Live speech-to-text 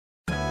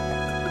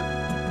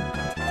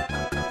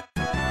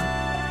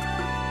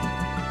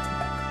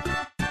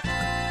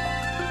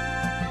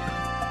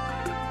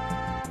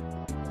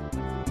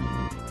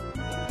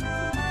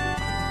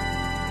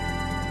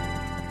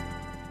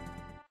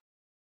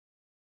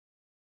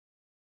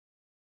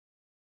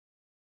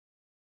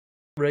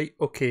Right,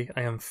 okay,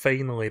 I am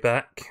finally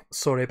back.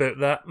 Sorry about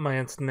that, my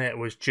internet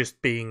was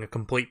just being a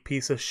complete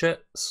piece of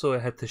shit, so I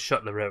had to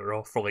shut the router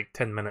off for like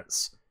 10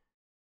 minutes.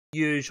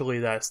 Usually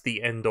that's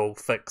the end-all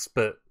fix,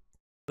 but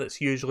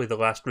that's usually the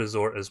last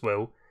resort as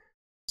well.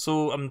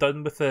 So I'm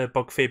done with the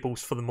bug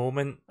fables for the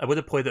moment. I would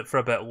have played it for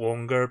a bit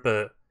longer,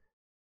 but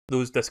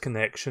those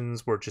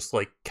disconnections were just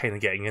like kind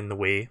of getting in the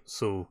way,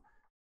 so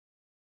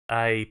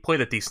I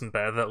played a decent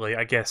bit of it, like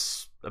I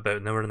guess about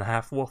an hour and a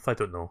half worth, I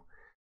don't know.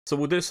 So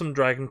we'll do some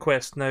Dragon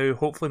Quest now.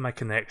 Hopefully my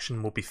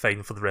connection will be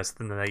fine for the rest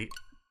of the night.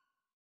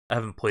 I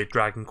haven't played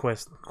Dragon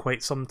Quest in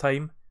quite some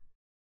time.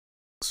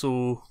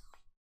 So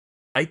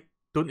I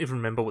don't even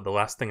remember what the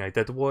last thing I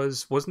did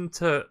was.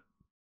 Wasn't it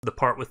the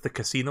part with the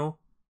casino?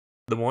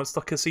 The monster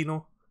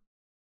casino?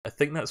 I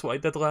think that's what I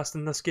did last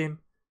in this game.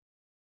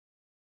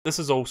 This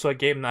is also a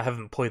game that I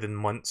haven't played in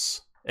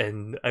months,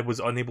 and I was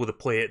unable to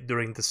play it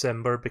during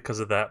December because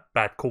of that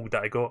bad cold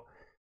that I got.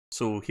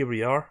 So here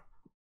we are.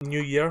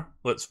 New year,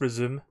 let's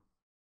resume.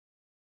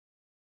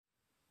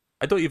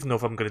 I don't even know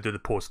if I'm going to do the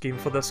post-game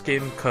for this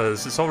game,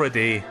 because it's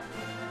already...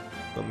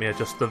 Let me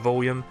adjust the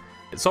volume.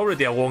 It's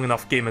already a long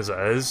enough game as it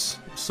is,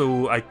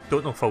 so I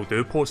don't know if I'll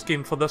do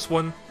post-game for this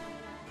one.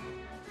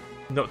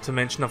 Not to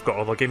mention I've got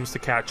other games to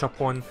catch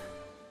up on,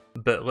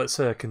 but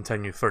let's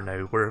continue for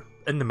now. We're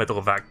in the middle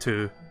of Act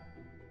 2.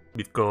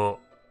 We've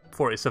got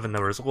 47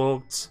 hours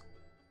logged.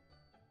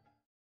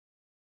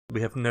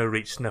 We have now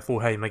reached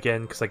Niflheim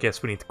again, because I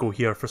guess we need to go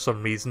here for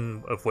some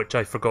reason, of which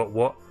I forgot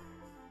what.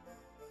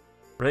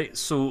 Right,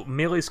 so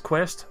Melee's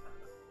quest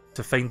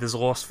to find his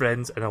lost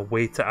friends and a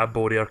way to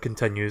Aboria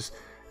continues,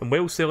 and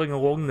while sailing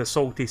along the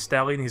salty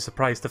stallion he's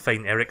surprised to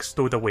find Eric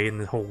stowed away in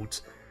the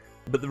holds.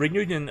 But the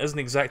reunion isn't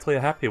exactly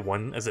a happy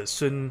one, as it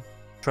soon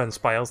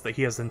transpires that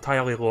he has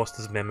entirely lost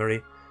his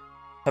memory.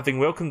 Having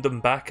welcomed them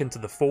back into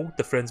the fold,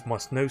 the friends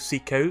must now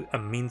seek out a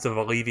means of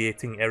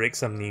alleviating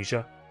Eric's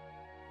amnesia.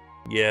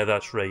 Yeah,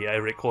 that's right,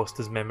 Eric lost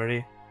his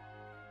memory.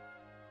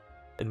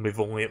 And we've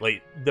only,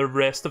 like, the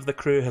rest of the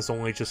crew has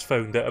only just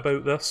found out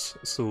about this,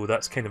 so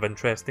that's kind of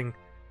interesting.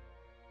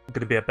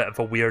 Gonna be a bit of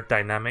a weird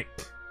dynamic.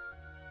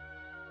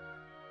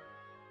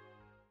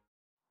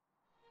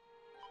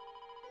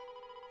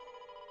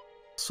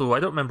 So I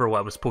don't remember what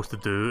I was supposed to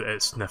do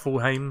at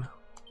Niflheim.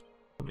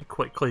 Let me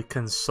quickly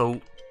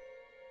consult.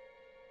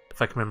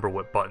 If I can remember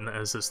what button it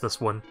is, it's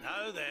this one.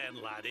 Now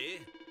then,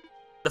 laddie.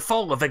 The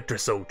fall of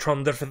Yggdrasil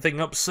turned everything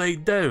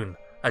upside down.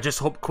 I just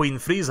hope Queen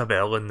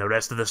Friesabel and the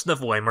rest of the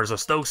Snivelheimers are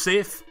still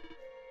safe.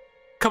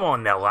 Come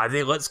on now,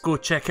 laddie, let's go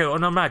check out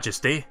on Her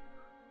Majesty.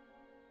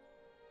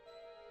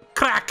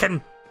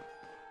 Kraken!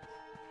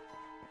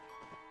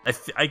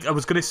 I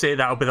was going to say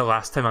that'll be the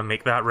last time I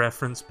make that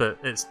reference, but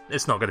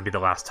it's not going to be the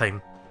last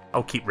time.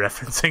 I'll keep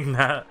referencing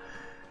that.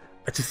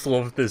 I just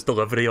loved his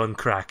delivery on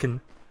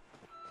Kraken.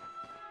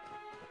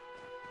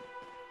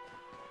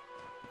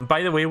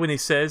 By the way, when he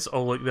says,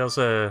 oh look, there's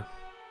a...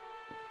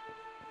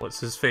 What's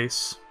his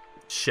face?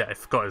 Shit, I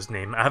forgot his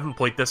name. I haven't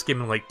played this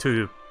game in like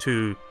two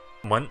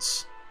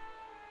months.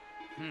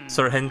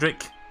 Sir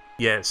Hendrik?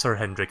 Yeah, it's Sir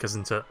Hendrik,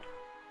 isn't it?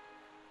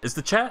 Is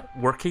the chat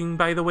working,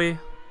 by the way?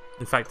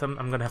 In fact, I'm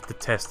gonna have to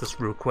test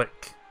this real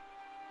quick.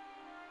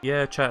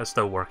 Yeah, chat is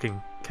still working,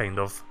 kind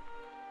of.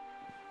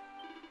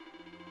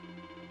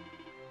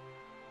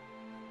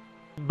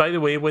 By the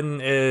way,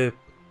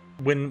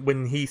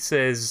 when he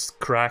says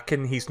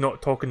Kraken, he's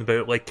not talking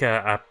about like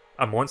a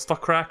monster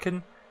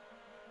Kraken.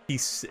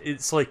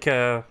 It's like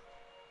a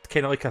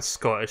kind of like a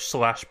Scottish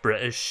 /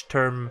 British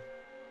term,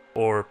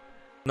 or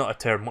not a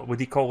term. What would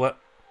he call it?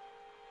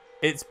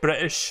 It's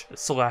British /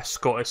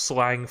 Scottish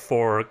slang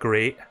for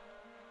great.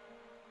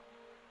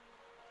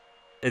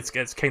 It's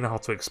kind of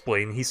hard to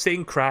explain. He's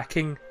saying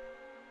cracking,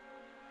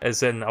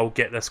 as in I'll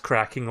get this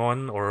cracking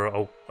on, or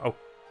I'll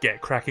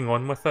get cracking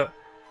on with it.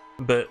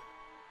 But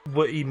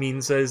what he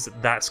means is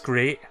that's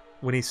great.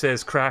 When he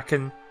says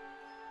cracking,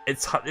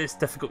 it's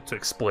difficult to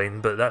explain,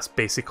 but that's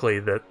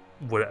basically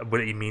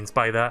what he means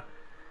by that.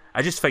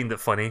 I just find it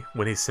funny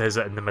when he says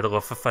it in the middle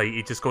of a fight.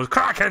 He just goes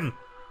cracking.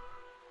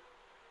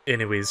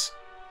 Anyways.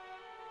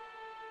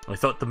 I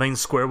thought the main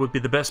square would be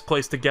the best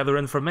place to gather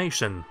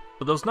information,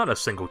 but there's not a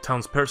single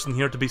townsperson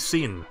here to be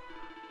seen.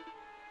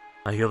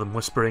 I hear them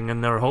whispering in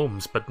their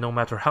homes, but no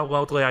matter how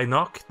loudly I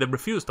knock, they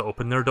refuse to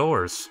open their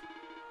doors.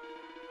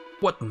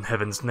 What in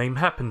heaven's name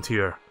happened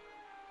here?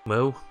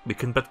 Well, we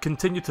can but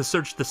continue to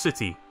search the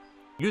city.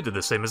 You do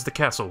the same as the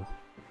castle.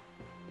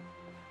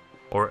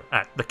 Or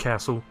at the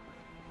castle.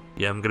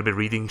 Yeah, I'm gonna be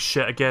reading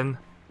shit again.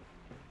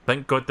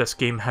 Thank God this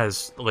game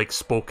has, like,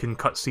 spoken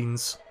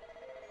cutscenes.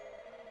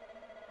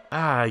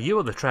 Ah, you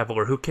are the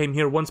traveller who came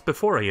here once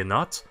before, are you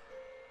not?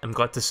 I'm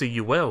glad to see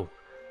you well.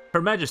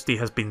 Her Majesty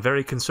has been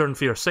very concerned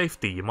for your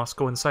safety. You must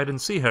go inside and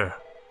see her.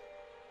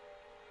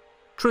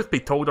 Truth be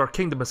told, our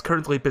kingdom is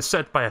currently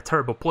beset by a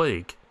terrible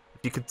plague.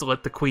 If you could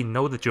let the Queen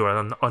know that you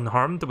are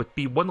unharmed, it would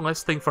be one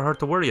less thing for her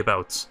to worry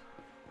about.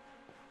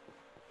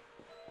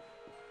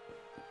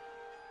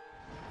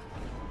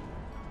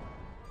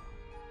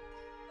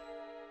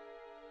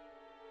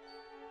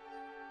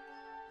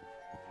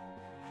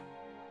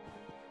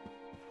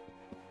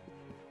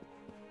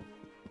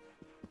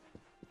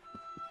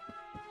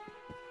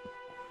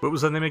 What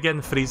was her name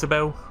again?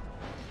 Friesabel?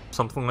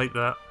 Something like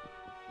that.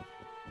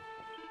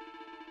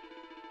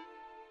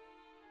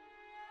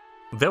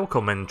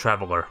 Welcome in,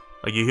 traveller.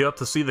 Are you here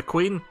to see the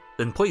Queen?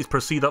 Then please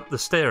proceed up the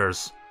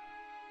stairs.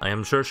 I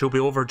am sure she'll be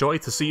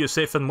overjoyed to see you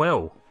safe and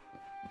well.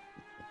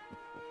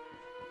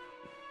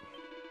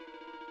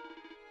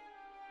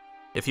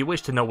 If you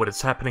wish to know what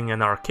is happening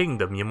in our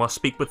kingdom, you must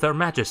speak with Her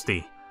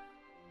Majesty.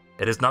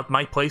 It is not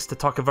my place to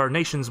talk of our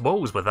nation's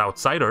woes with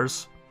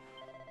outsiders.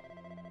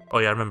 Oh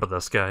yeah, I remember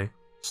this guy.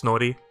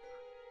 Snorri.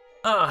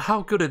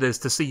 How good it is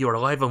to see you are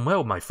alive and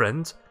well, my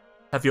friend.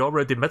 Have you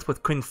already met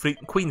with Queen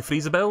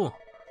Friesabel?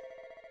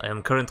 I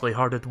am currently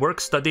hard at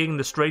work studying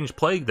the strange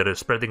plague that is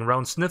spreading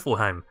around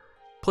Sniffelheim.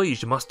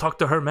 Please, you must talk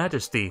to Her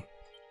Majesty.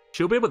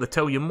 She'll be able to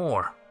tell you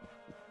more.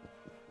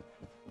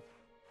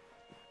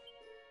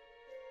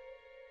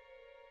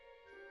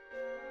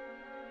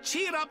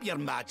 Cheer up, Your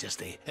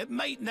Majesty. It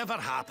might never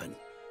happen.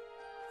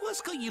 What's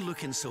got you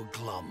looking so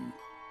glum?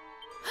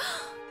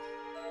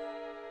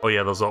 Oh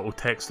yeah, there's auto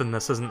text in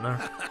this, isn't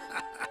there?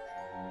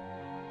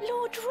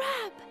 Lord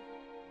Rab!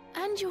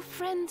 And your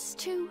friends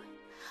too.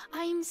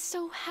 I am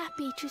so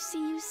happy to see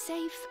you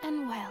safe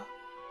and well.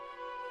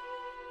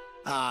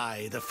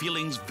 Aye, the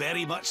feeling's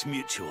very much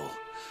mutual.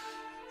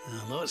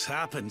 A lot's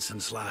happened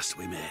since last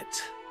we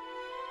met.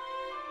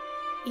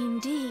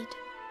 Indeed.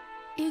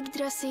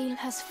 Yggdrasil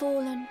has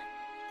fallen.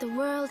 The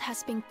world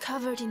has been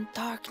covered in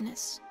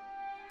darkness.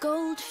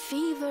 Gold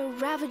fever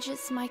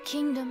ravages my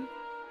kingdom.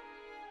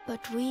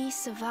 But we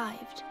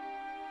survived.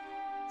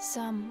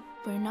 Some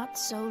were not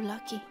so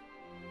lucky.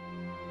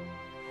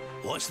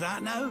 What's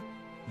that now?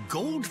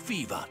 Gold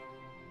fever?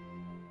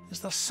 Is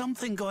there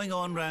something going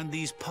on round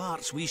these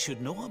parts we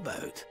should know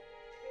about?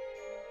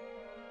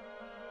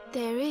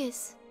 There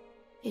is.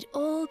 It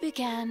all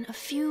began a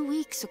few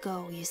weeks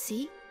ago, you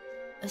see.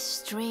 A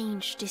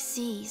strange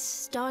disease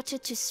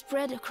started to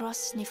spread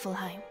across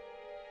Sniffelheim.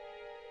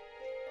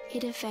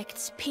 It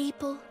affects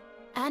people,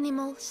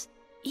 animals,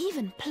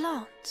 even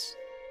plants.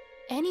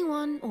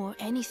 Anyone or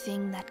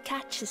anything that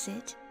catches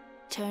it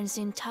turns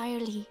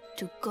entirely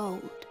to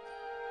gold.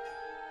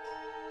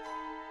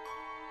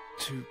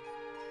 To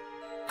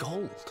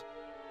gold?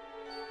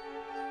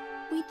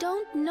 We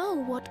don't know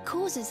what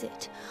causes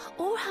it,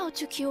 or how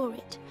to cure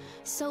it,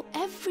 so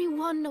every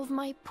one of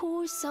my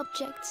poor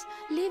subjects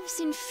lives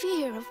in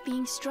fear of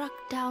being struck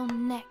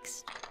down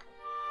next.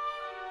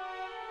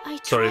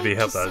 Sorry if you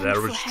heard that there, I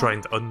was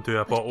trying to undo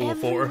a bottle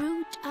of water. Every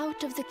route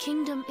out of the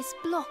kingdom is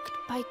blocked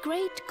by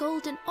great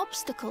golden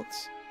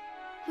obstacles.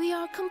 We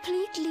are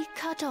completely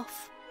cut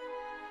off.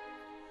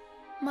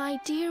 My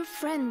dear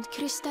friend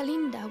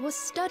Kristalinda was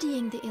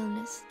studying the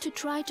illness to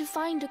try to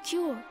find a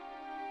cure.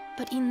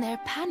 But in their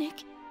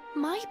panic,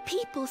 my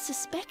people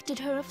suspected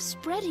her of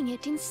spreading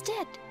it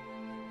instead.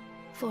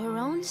 For her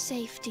own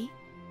safety,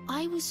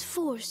 I was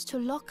forced to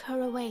lock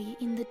her away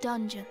in the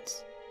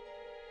dungeons.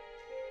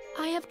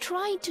 I have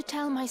tried to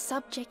tell my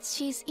subjects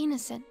she is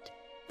innocent,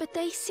 but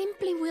they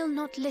simply will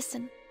not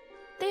listen.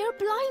 They are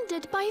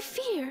blinded by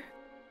fear.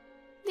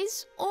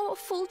 This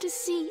awful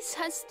disease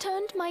has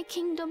turned my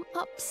kingdom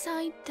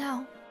upside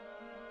down.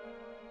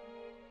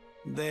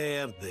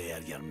 There,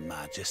 Your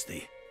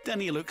Majesty.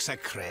 Dinny looks a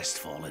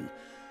crestfallen.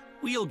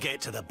 We'll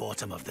get to the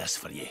bottom of this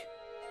for you.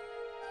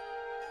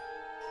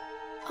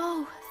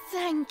 Oh,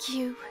 thank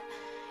you.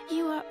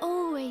 You are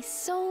always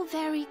so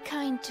very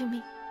kind to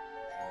me.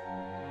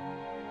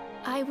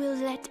 I will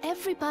let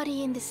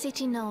everybody in the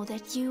city know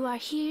that you are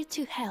here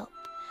to help,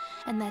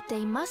 and that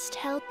they must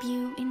help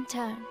you in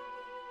turn.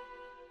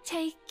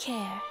 Take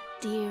care,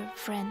 dear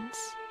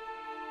friends.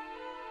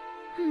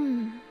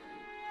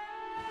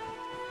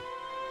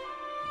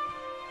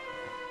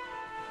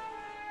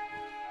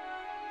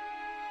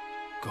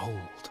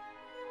 Gold.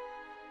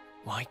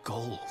 Why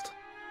gold?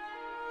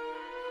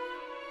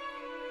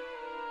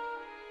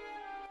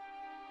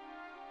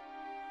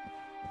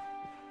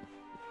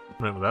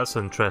 Right, well, that's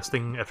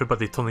interesting.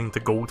 Everybody turning to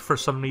gold for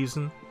some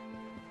reason.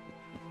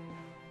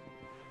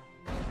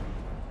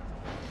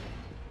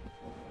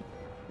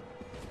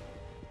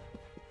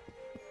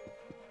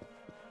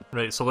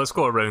 Right, so let's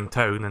go around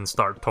town and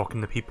start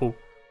talking to people.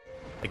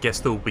 I guess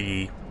they'll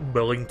be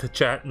willing to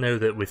chat now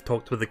that we've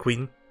talked with the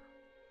Queen.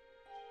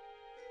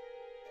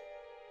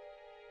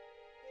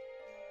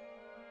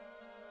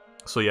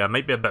 So yeah, I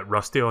might be a bit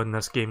rusty on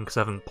this game because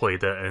I haven't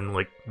played it in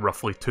like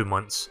roughly 2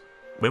 months.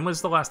 When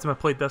was the last time I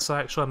played this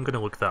actually? I'm going to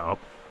look that up.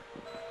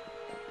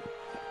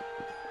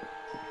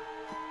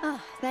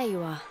 Ah, there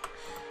you are.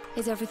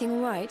 Is everything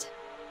alright?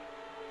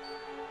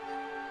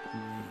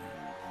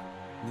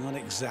 Not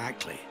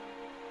exactly.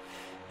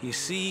 You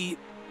see,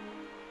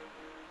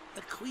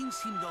 the Queen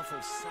seemed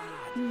awful sad.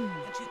 And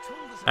she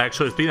told us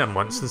Actually, it's been a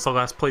month since I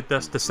last played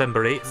this,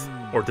 December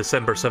 8th or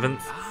December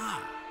 7th.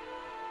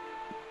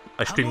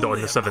 I streamed it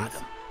on the 7th.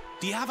 Madam.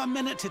 Do you have a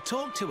minute to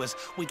talk to us?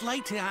 We'd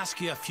like to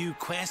ask you a few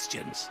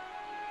questions.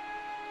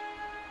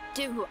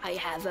 Do I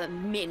have a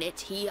minute,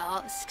 he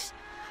asks.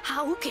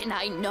 How can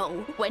I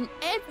know when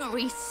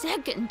every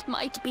second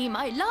might be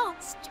my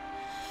last?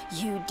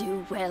 You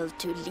do well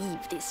to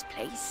leave this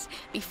place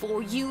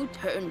before you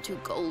turn to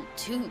gold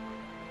too.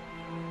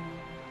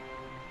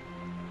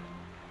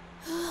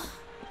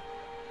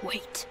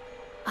 Wait,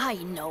 I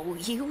know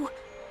you.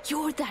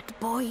 You're that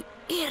boy,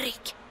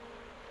 Eric.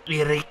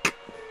 Eric.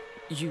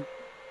 You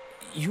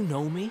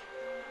know me?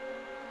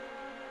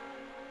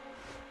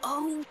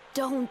 Oh,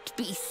 don't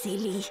be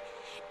silly.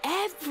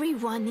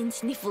 Everyone in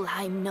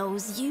Sniffelheim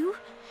knows you.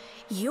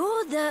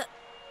 You're the...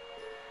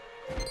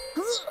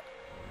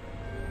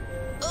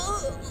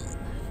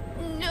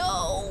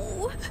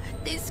 No!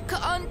 This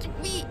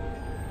can't be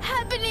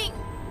happening!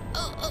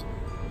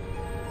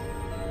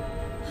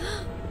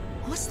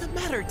 What's the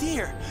matter,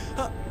 dear?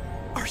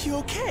 Are you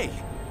okay?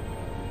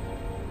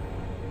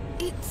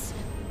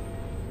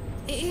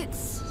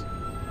 It's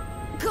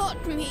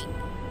got me.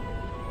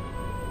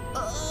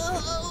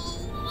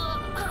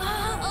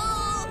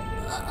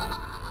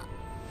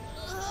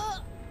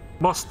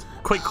 Must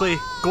quickly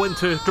go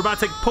into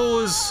dramatic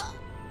pose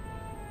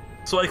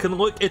so I can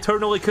look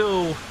eternally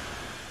cool.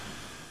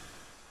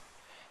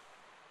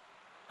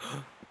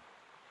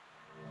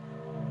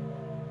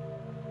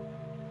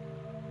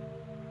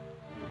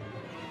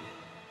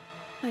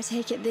 I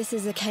take it this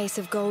is a case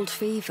of gold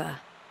fever.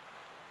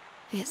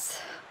 It's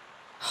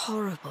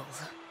horrible.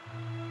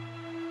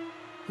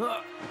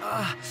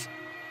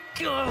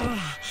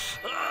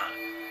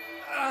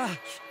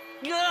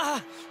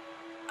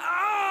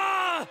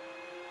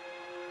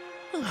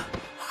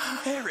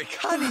 Eric,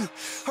 honey,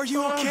 are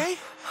you okay?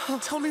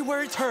 Tell me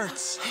where it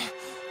hurts.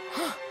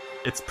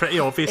 It's pretty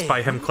obvious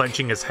by him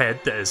clenching his head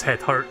that his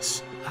head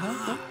hurts.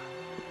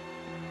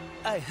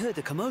 I heard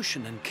a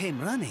commotion and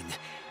came running.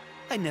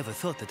 I never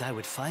thought that I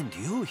would find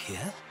you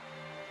here.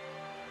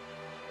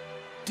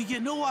 Do you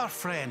know our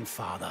friend,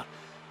 Father?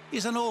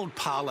 He's an old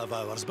pal of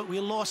ours, but we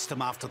lost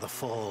him after the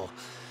fall.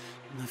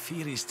 I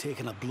fear he's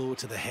taken a blow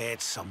to the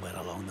head somewhere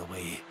along the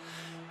way.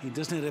 He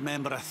doesn't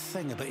remember a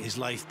thing about his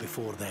life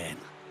before then.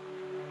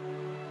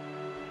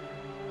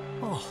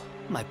 Oh,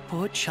 my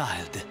poor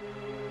child.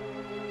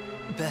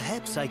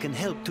 Perhaps I can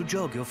help to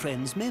jog your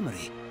friend's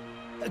memory.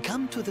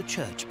 Come to the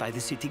church by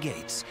the city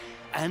gates,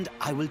 and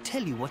I will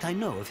tell you what I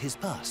know of his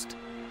past.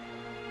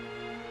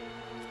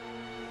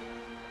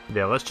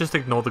 Yeah, let's just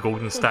ignore the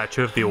golden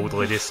statue of the old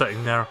lady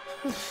sitting there.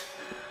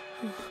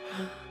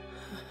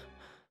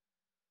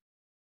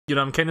 You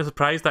know, I'm kind of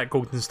surprised that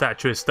golden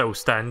statue is still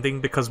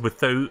standing, because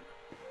without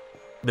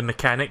the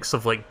mechanics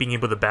of, like, being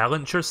able to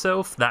balance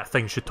yourself, that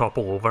thing should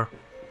topple over.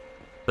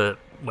 But,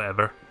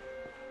 whatever.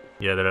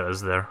 Yeah, there it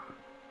is there.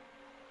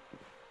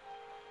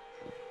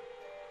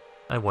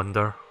 I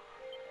wonder.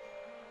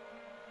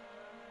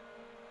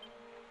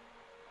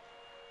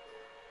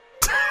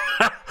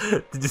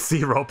 Did you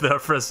see Rob there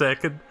for a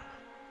second?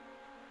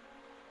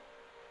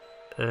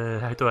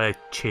 How do I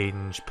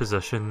change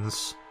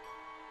positions?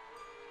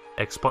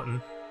 X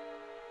button.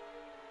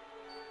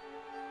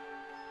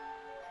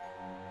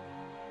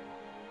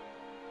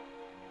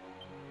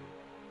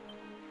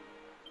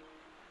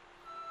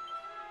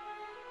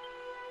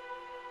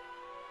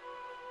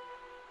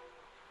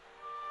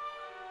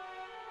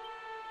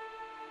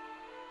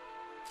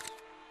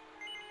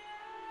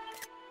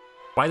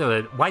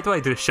 Why do I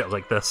do shit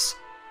like this?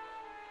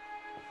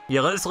 Yeah,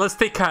 let's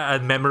take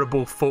a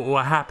memorable photo,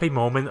 a happy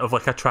moment of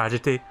like a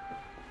tragedy.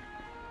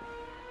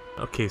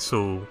 Okay,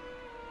 so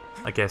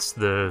I guess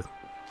the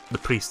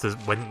priest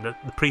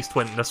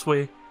went this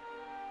way.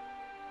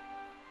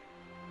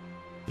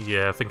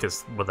 Yeah, I think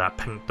it's where that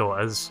pink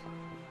dot is.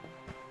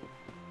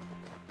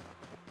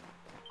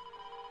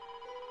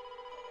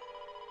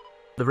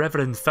 The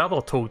Reverend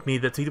Father told me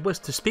that he was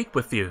to speak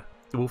with you.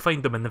 You will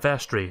find him in the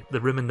vestry,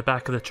 the room in the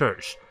back of the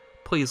church.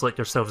 Please let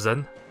yourselves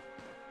in.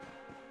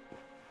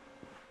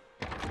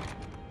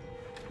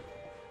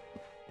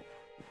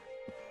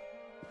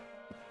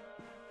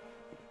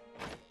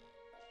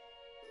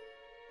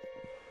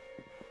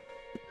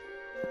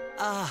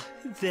 Ah,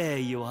 there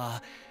you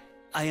are.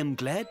 I am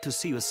glad to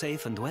see you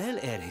safe and well,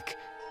 Eric.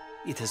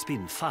 It has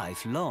been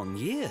 5 long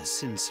years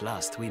since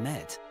last we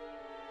met.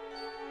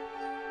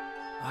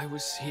 I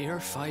was here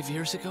 5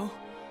 years ago?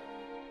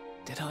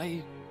 Did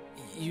I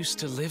used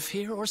to live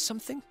here or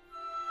something?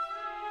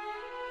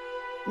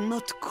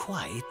 Not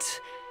quite.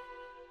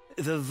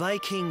 The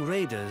Viking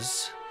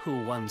raiders,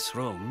 who once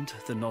roamed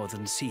the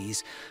northern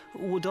seas,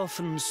 would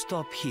often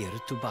stop here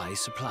to buy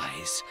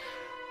supplies,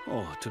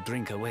 or to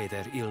drink away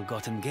their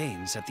ill-gotten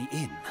gains at the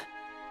inn.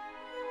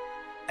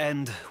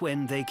 And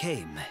when they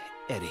came,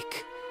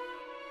 Eric,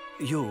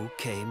 you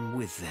came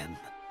with them.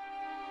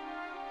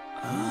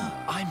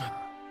 I'm a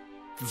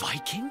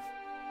Viking?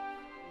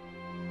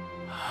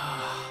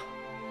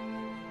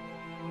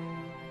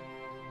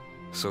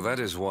 So that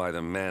is why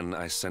the men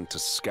I sent to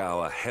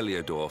scour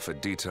Heliodor for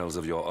details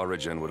of your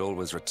origin would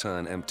always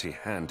return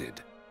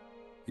empty-handed.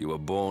 You were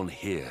born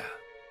here,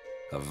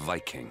 a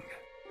Viking.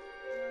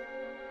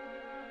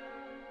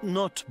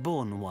 Not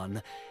born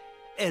one.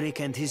 Eric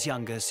and his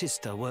younger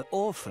sister were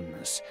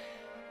orphans.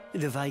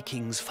 The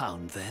Vikings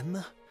found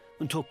them,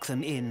 took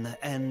them in,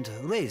 and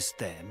raised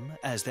them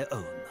as their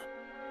own.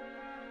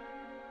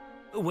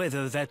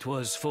 Whether that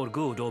was for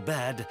good or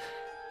bad,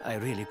 I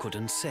really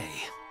couldn't say.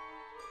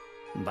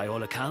 By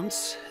all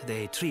accounts,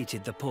 they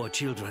treated the poor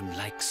children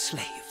like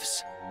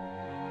slaves.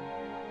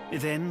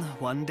 Then,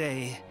 one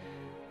day,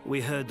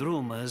 we heard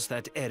rumors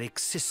that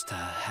Eric's sister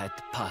had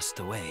passed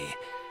away.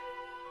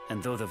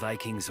 And though the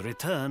Vikings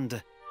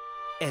returned,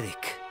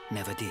 Eric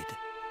never did.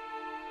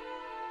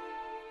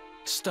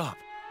 Stop.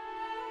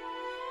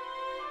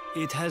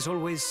 It has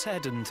always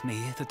saddened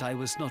me that I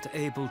was not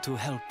able to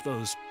help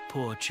those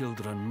poor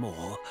children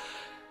more.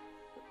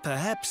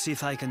 Perhaps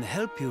if I can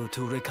help you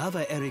to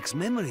recover Eric's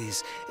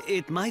memories,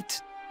 it might...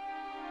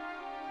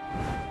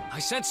 I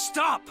said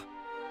stop!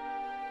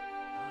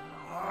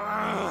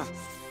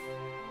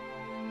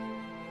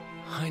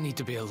 I need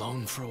to be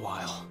alone for a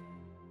while.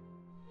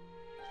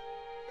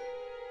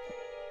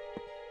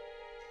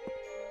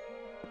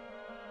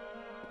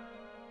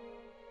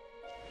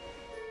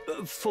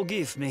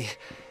 Forgive me.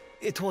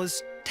 It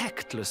was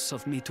tactless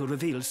of me to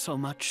reveal so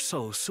much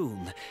so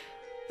soon.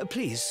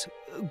 Please,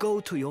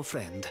 go to your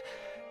friend.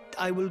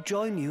 I will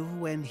join you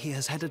when he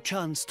has had a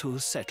chance to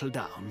settle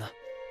down.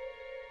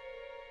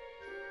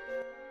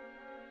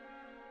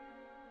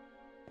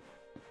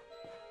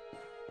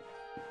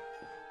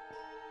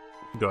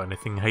 Got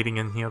anything hiding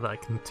in here that I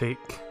can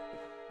take?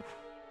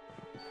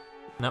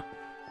 Nope,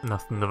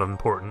 nothing of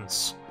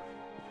importance.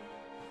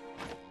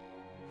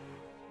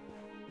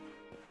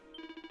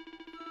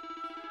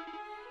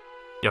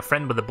 Your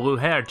friend with the blue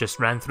hair just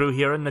ran through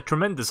here in a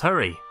tremendous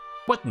hurry.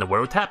 What in the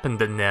world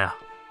happened in there?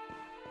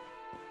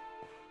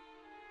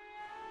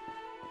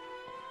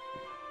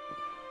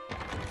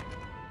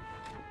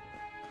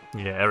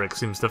 Yeah, Eric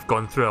seems to have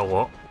gone through a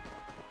lot.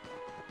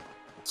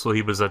 So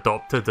he was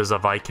adopted as a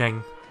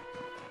Viking.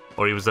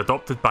 Or he was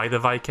adopted by the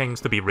Vikings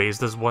to be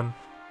raised as one.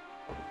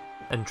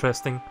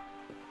 Interesting.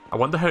 I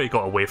wonder how he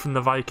got away from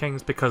the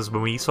Vikings, because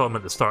when we saw him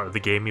at the start of the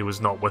game, he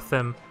was not with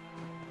them.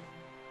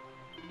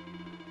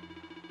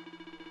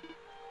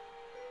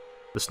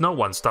 The snow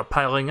won't stop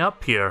piling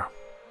up here.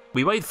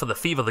 We wait for the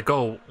fever to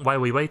go while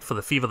we wait for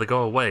the fever to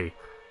go away.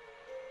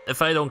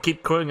 If I don't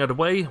keep clearing it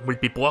away,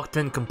 we'd be blocked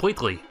in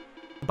completely.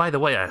 By the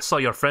way, I saw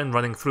your friend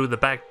running through the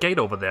back gate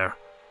over there.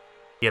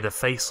 He had a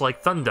face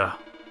like thunder.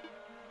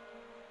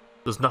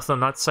 There's nothing on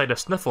that side of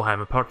Sniffelheim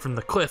apart from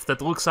the cliff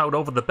that looks out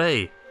over the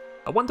bay.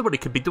 I wonder what he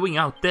could be doing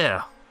out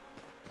there.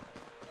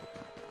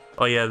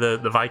 Oh yeah,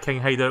 the Viking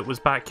hideout was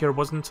back here,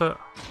 wasn't it?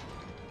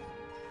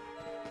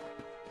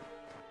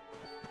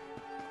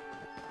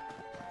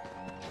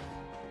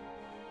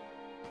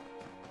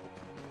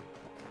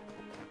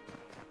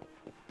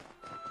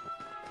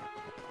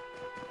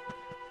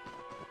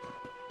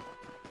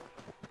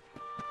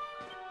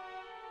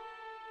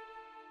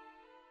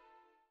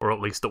 Or at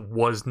least it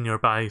was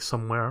nearby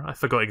somewhere. I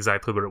forgot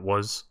exactly where it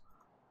was.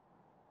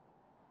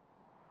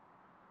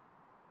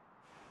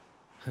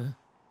 Huh?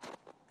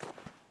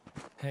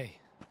 Hey.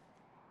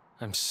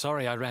 I'm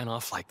sorry I ran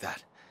off like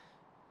that.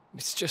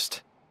 It's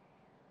just...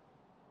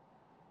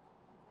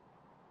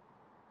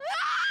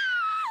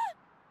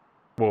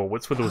 Whoa,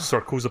 what's with those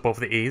circles above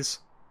the A's?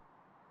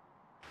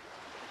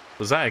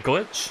 Was that a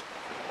glitch?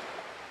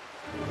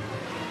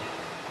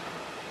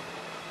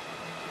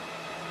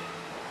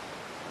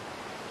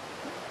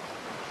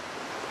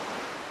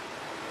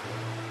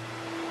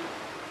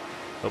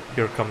 Oh,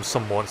 here comes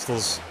some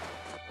monsters.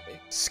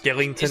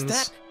 Skeletons.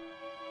 Is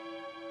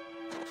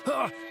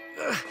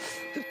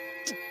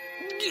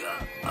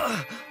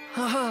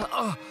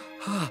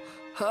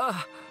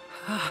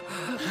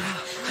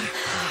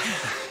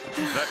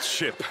That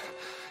ship,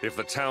 if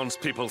the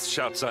townspeople's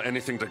shouts are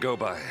anything to go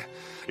by,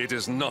 it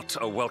is not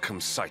a welcome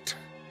sight.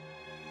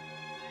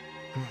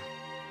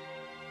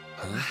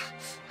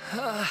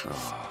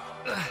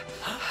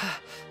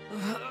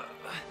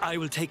 I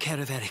will take care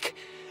of Eric.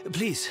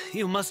 Please,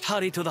 you must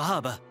hurry to the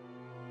harbor.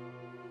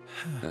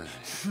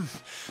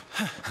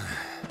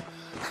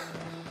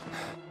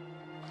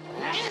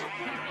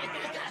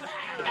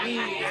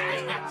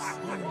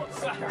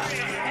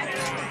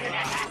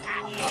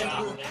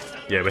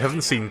 Yeah, we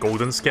haven't seen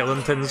golden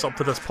skeletons up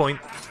to this point.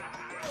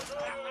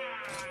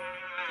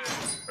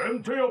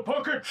 Empty your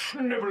pockets,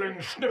 sniveling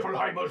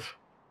Sniffelheimers.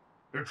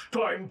 It's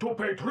time to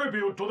pay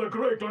tribute to the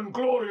great and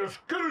glorious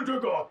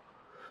Gildigger.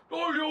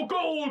 All your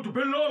gold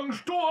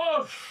belongs to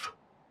us.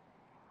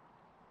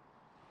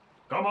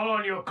 Come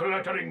on, you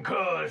cluttering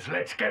curs,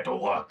 let's get to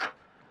work.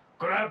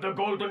 Grab the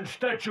golden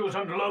statues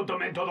and load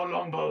them into the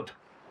longboat.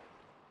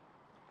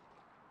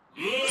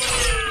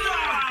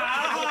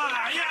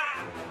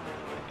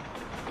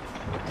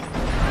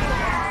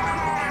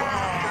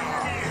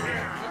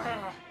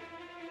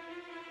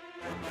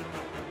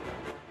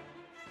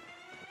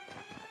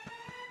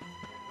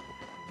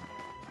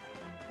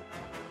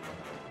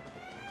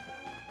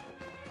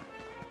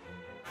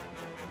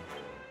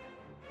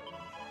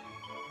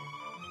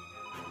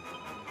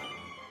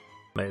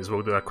 Might as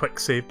well do a quick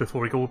save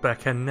before we go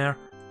back in there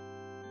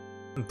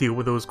and deal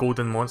with those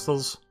golden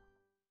monsters.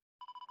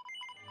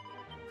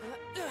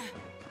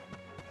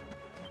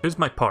 Who's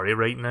my party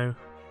right now?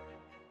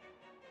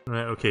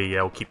 Right, okay, yeah,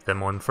 I'll keep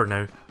them on for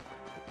now.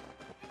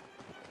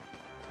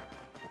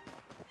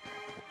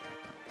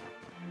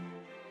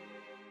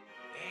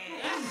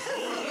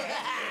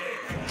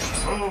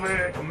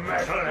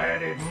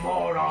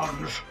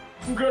 Barnes!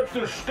 Get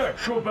the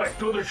statue back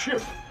to the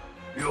ship!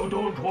 You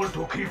don't want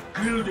to keep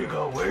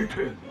Gildiga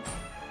waiting.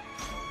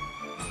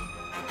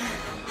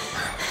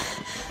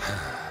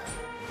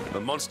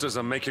 The monsters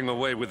are making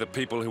away with the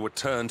people who were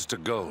turned to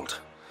gold.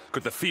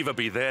 Could the fever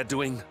be their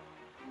doing?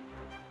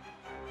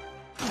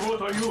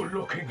 What are you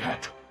looking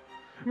at?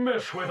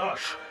 Mess with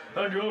us,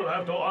 and you'll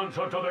have to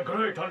answer to the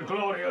great and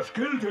glorious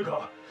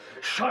Gildiga,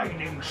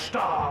 shining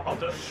star of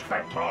the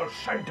spectral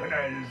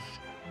sentinels.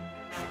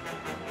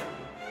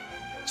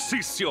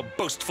 Cease your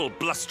boastful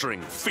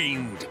blustering,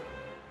 fiend!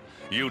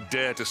 You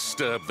dare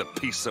disturb the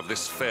peace of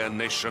this fair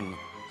nation?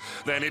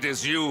 Then it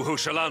is you who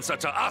shall answer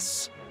to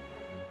us!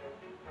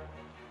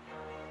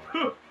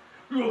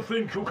 You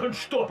think you can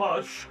stop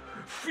us?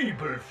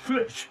 Feeble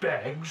flesh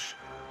bags?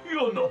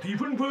 You're not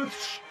even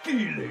worth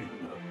stealing.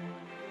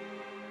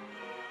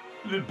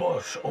 The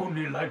boss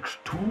only likes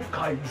two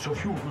kinds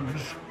of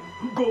humans.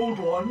 Gold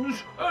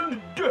ones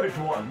and dead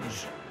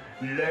ones.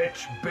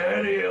 Let's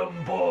bury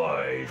 'em,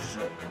 boys.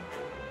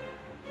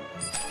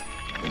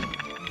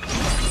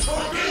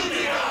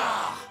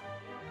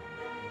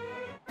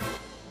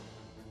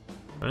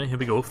 Alright, here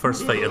we go.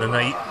 First fight of the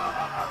night.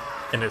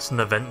 And it's an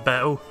event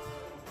battle.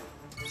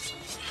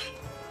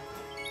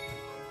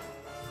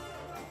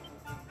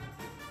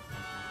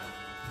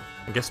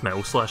 I guess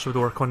Metal Slash would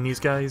work on these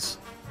guys.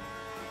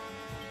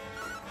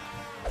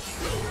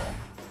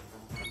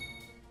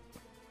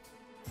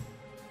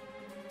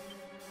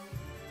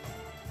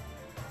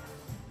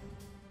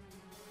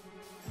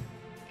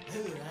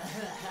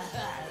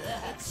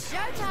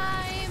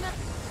 Showtime!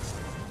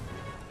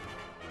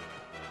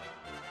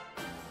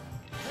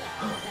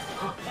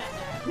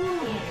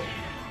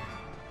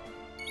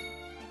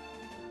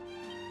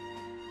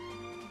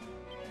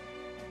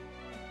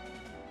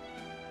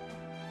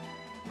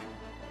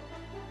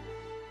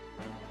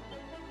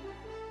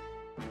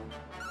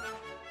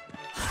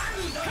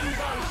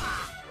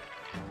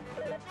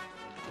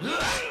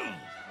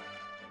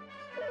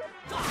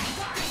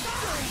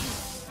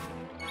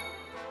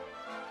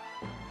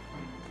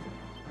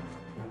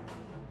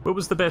 What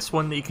was the best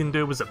one that you can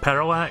do? Was it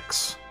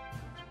Parallax?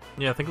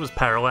 Yeah, I think it was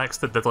Parallax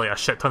that did like a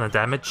shit ton of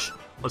damage.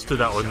 Let's do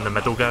that on the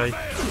middle guy.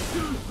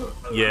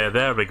 Yeah,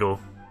 there we go.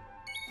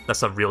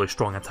 That's a really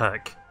strong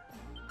attack.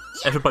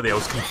 Everybody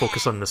else can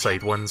focus on the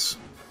side ones.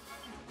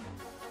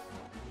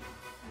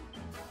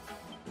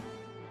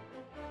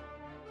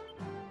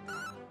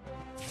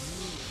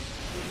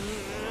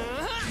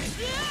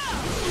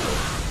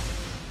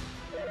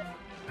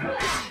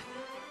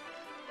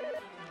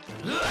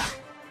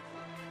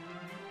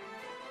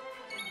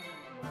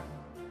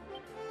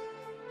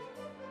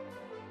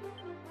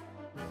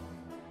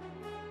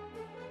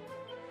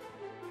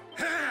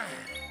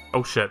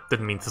 Oh shit,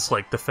 didn't mean to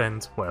select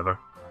defend, whatever.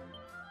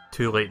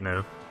 Too late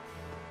now.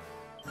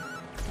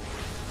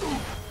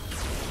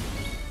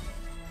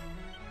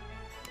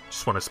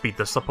 Just want to speed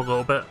this up a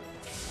little bit,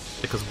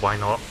 because why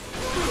not?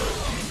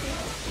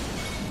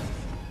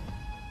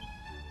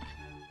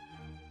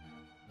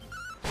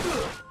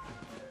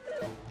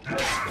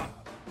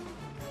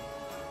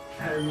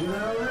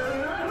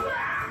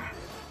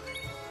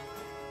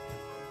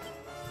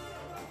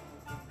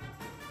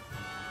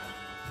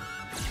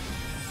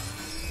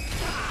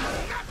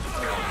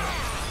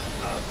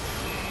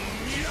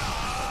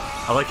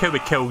 I like how we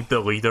killed the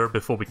leader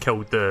before we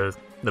killed the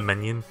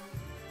minion.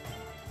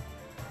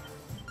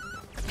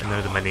 And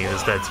now the minion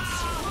is dead.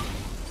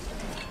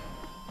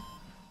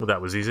 Well, that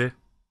was easy.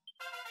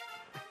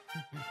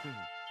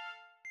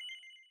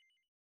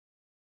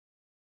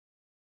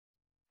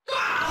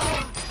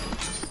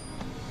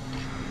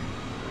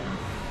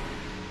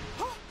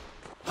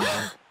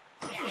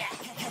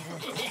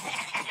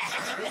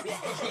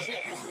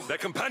 Their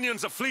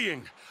companions are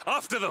fleeing!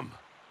 After them!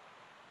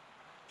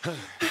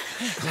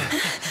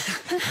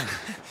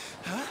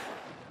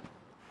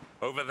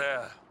 Over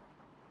there.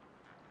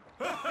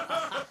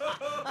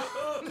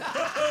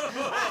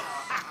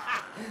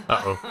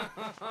 Uh-oh.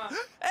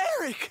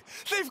 Eric!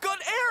 They've got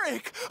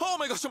Eric! Oh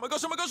my gosh, oh my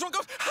gosh, oh my gosh, oh my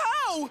gosh!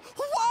 How?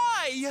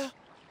 Why?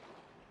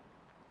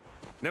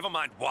 Never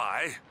mind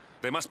why.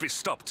 They must be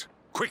stopped.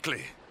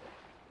 Quickly.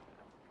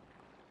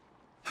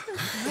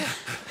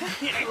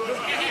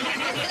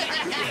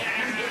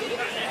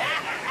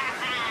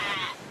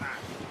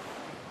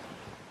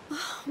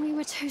 We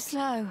were too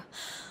slow.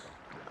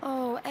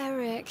 Oh,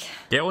 Eric.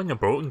 Get on your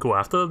boat and go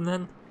after them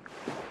then.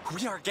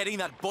 We are getting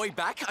that boy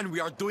back, and we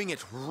are doing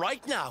it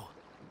right now.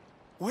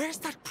 Where's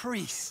that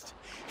priest?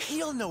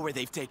 He'll know where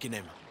they've taken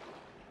him.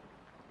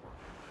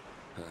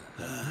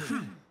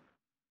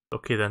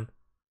 Okay then.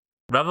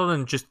 Rather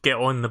than just get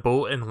on the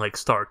boat and like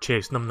start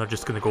chasing them, they're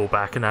just gonna go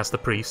back and ask the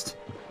priest.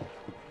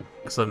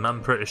 Because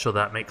I'm pretty sure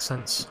that makes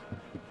sense.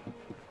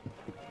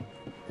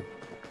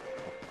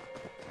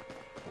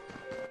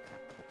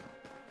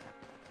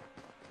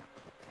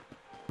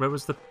 Where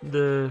was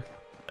the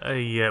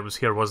yeah, it was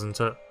here,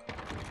 wasn't it?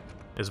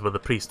 Is where the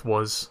priest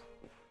was.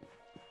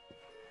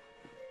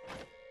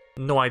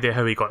 No idea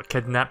how he got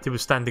kidnapped. He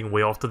was standing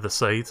way off to the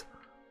side.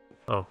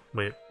 Oh,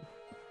 wait.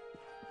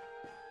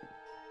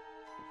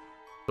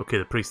 Okay,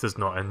 the priest is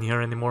not in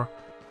here anymore.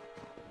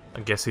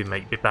 I guess he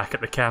might be back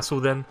at the castle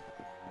then.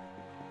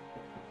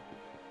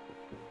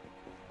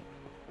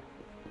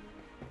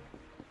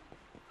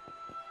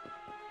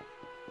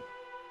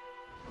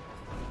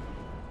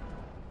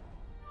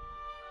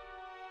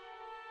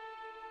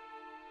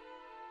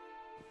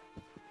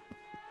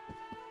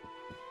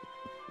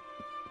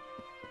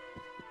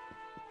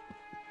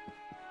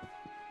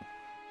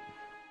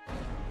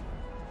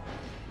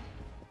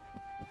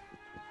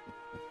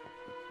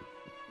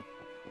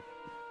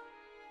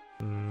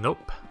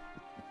 Nope.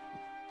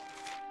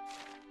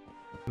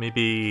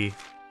 Maybe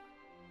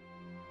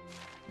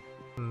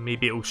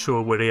it'll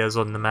show where he is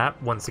on the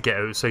map once I get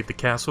outside the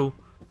castle.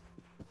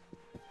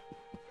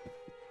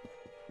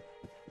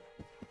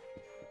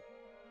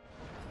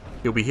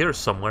 He'll be here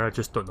somewhere, I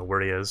just don't know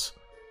where he is.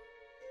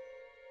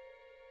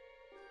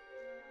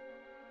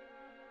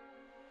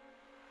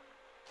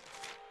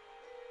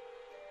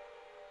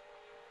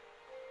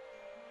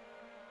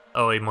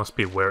 Oh, he must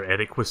be where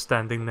Eric was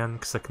standing then,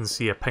 because I can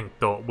see a pink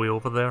dot way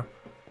over there.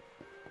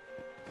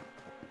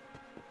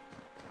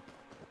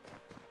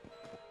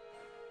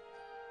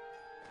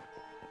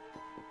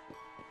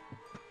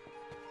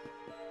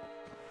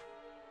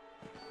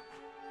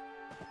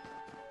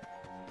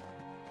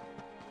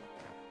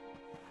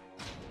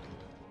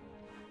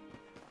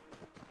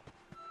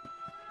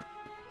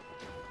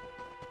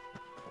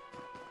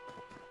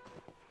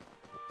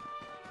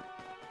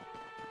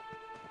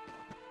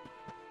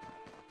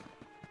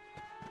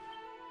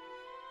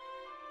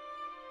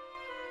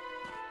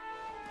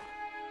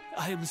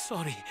 I am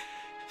sorry.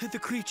 The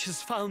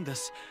creatures found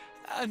us,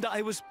 and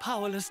I was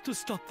powerless to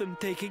stop them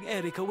taking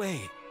Eric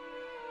away.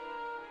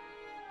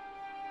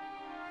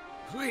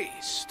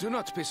 Please, do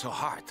not be so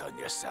hard on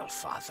yourself,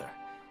 Father.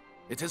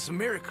 It is a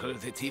miracle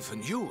that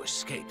even you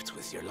escaped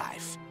with your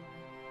life.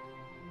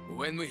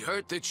 When we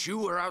heard that you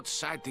were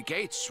outside the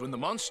gates when the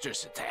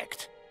monsters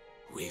attacked,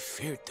 we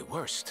feared the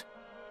worst.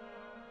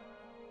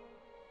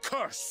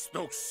 Curse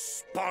those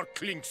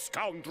sparkling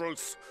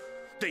scoundrels!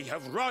 They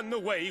have run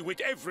away with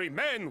every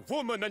man,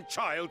 woman, and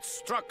child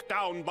struck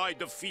down by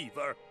the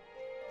fever.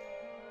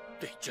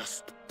 They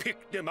just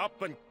picked them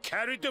up and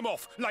carried them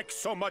off like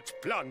so much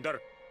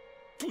plunder.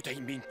 Do they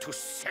mean to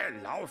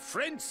sell our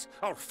friends,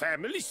 our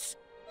families?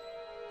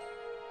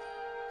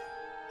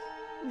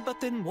 But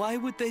then why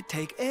would they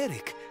take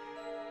Eric?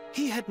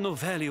 He had no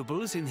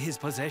valuables in his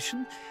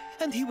possession,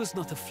 and he was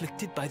not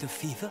afflicted by the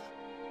fever.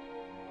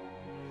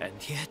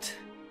 And yet,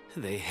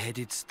 they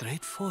headed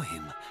straight for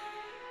him.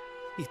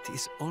 It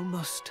is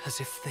almost as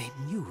if they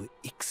knew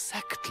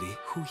exactly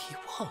who he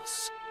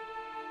was.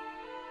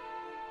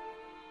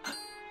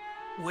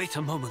 Wait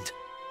a moment.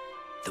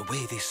 The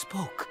way they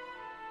spoke,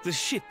 the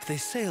ship they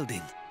sailed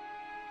in,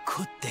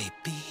 could they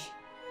be?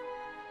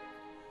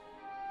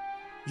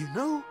 You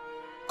know,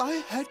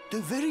 I had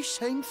the very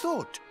same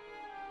thought.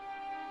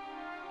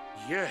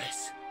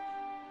 Yes.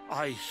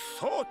 I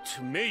thought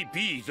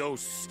maybe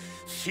those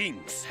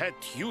things had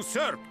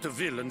usurped the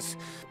villains,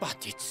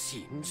 but it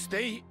seems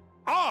they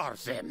are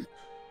them.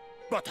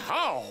 But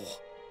how?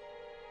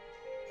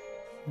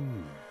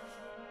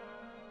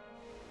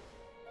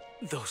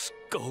 Those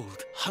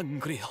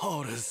gold-hungry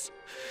horrors.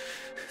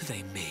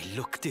 They may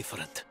look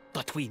different,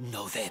 but we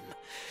know them.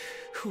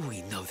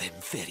 We know them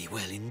very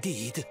well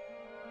indeed.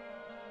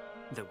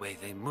 The way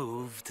they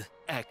moved,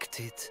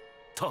 acted,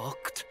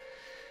 talked.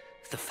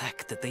 The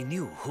fact that they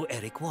knew who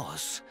Eric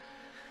was.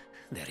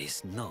 There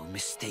is no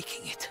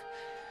mistaking it.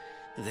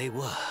 They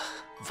were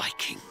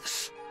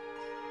Vikings.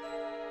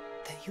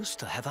 They used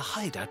to have a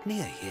hideout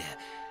near here,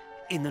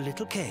 in a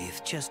little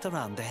cave just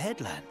around the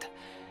headland.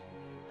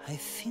 I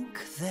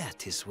think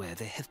that is where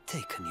they have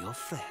taken your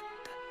friend.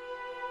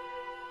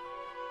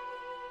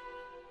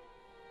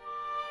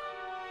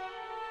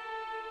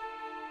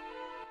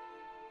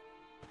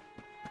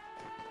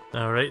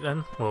 Alright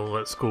then, well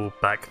let's go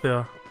back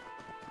there,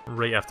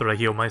 right after I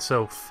heal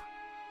myself.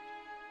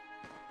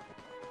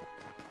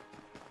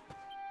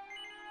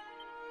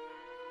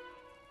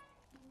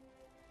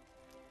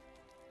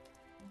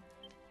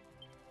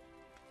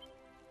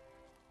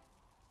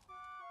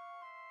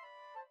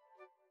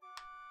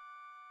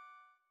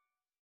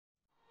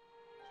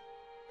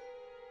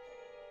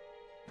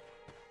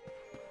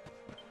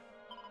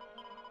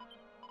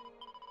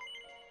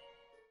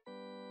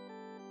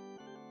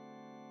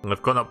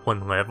 I've gone up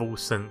one level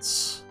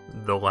since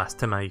the last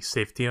time I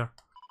saved here.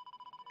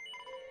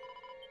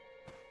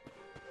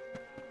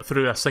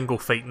 Through a single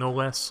fight, no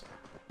less.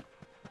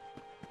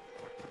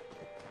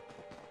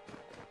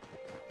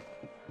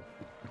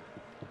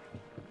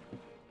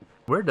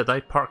 Where did I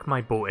park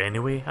my boat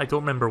anyway? I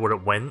don't remember where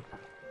it went.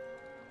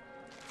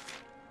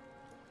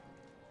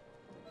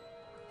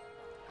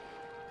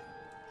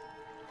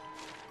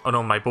 Oh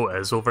no, my boat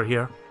is over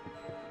here.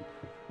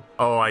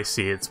 Oh, I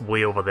see, it's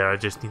way over there. I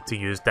just need to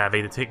use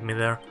Davy to take me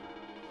there.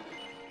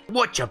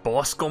 What ya,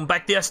 boss? Going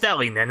back to your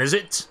stallion then, is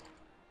it?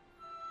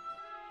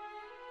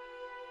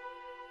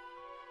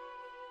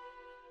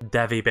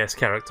 Davy best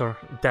character.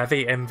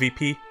 Davy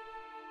MVP.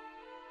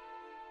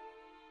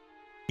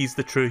 He's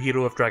the true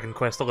hero of Dragon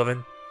Quest XI.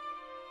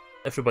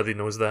 Everybody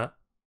knows that.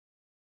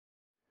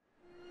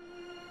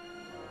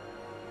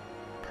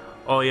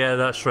 Oh yeah,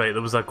 that's right,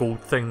 there was a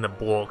gold thing that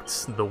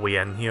blocked the way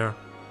in here.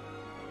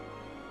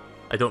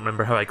 I don't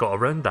remember how I got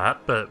around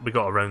that, but we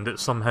got around it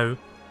somehow.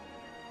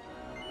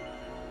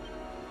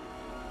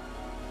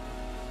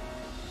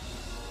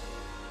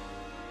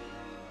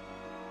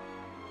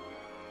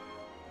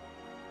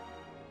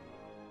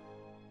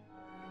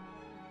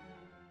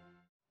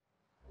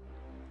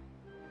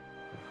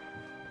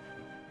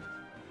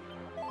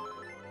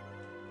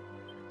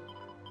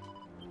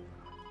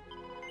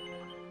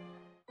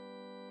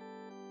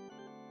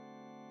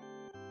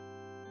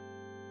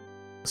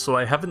 So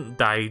I haven't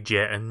died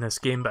yet in this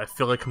game, but I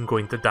feel like I'm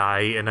going to die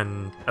in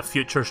a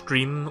future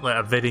stream, like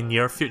a very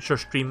near future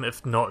stream,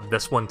 if not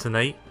this one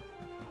tonight.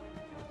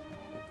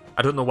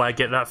 I don't know why I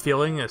get that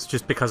feeling, it's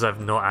just because I've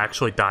not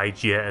actually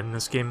died yet in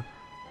this game.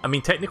 I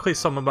mean, technically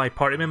some of my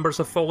party members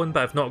have fallen,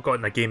 but I've not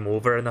gotten a game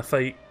over in a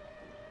fight.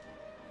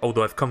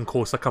 Although I've come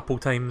close a couple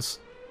times.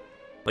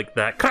 Like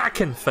that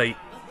Kraken fight!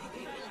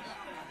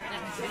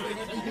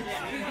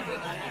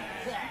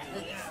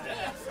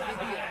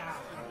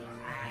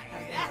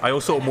 I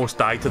also almost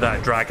died to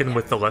that dragon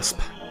with the lisp.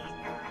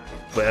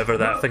 Whatever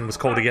that thing was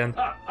called again.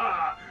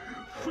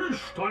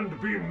 Feast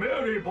and be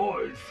merry,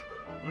 boys.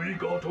 We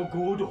got a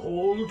good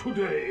haul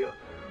today.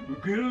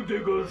 Guild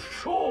diggers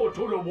sure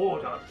to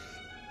reward us.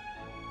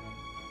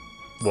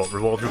 What,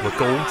 rewarded with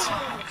gold?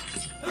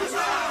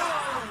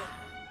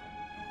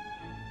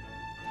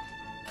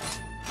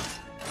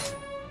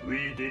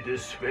 We did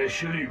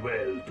especially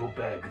well to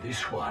bag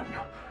this one.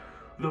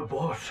 The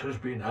boss has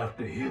been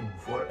after him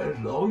for a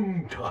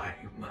long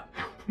time.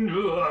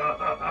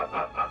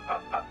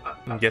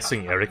 I'm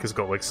guessing Eric has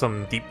got like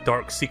some deep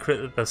dark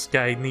secret that this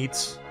guy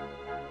needs.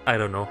 I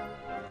don't know.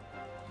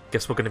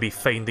 Guess we're going to be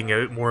finding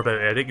out more about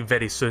Eric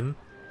very soon.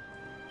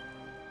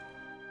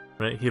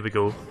 Right, here we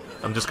go.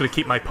 I'm just going to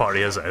keep my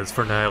party as it is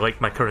for now. I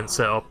like my current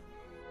setup.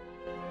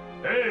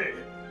 Hey!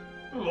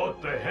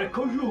 What the heck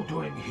are you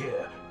doing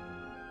here?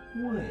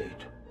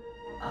 Wait,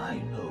 I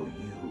know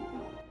you.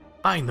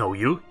 I know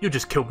you. You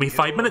just killed me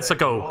 5 minutes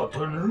ago.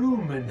 Rotten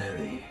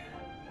luminary.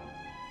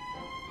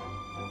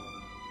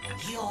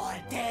 You're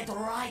dead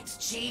right,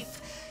 Chief.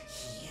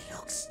 He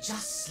looks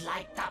just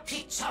like the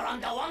picture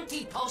on the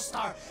wanted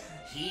poster.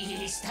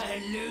 He's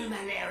the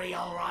luminary,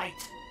 all right.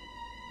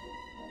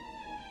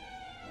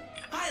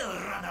 I'll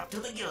run up to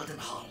the Gilden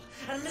Hall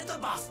and let the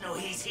boss know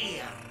he's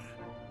here.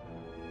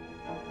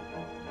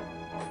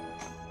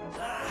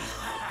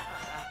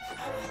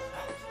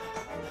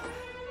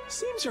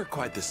 Seems you're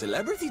quite the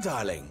celebrity,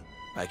 darling.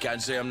 I can't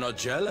say I'm not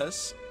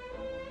jealous.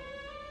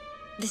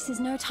 This is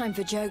no time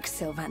for jokes,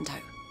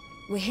 Sylvando.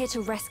 We're here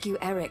to rescue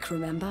Eric,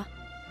 remember?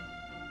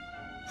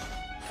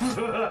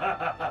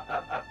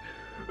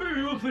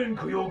 You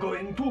think you're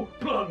going to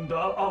plunder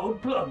our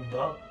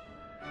plunder?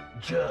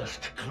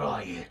 Just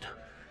try it.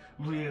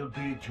 We'll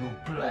beat you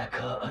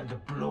blacker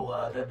and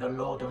bluer than the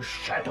Lord of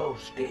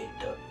Shadows did.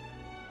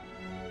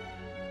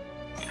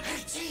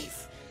 Hey, Chief!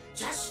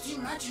 Just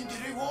imagine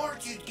the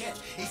reward you'd get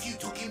if you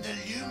took him the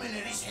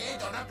luminary's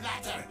head on a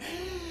platter.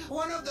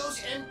 One of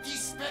those empty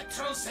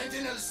spectral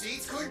sentinel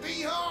seats could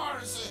be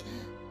yours.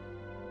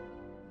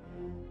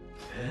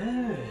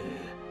 Hey,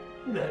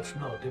 that's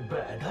not a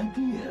bad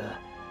idea.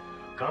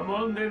 Come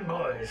on then,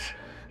 boys.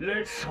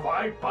 Let's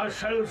swipe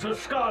ourselves a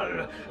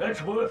skull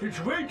that's worth its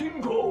weight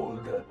in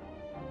gold.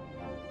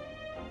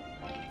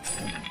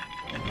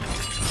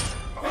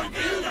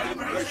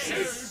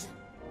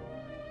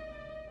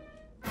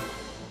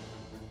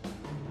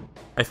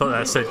 I thought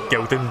that said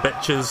Gilden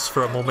bitches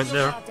for a moment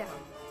there.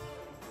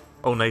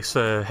 Oh nice,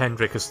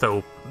 Hendrik is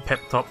still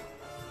pepped up.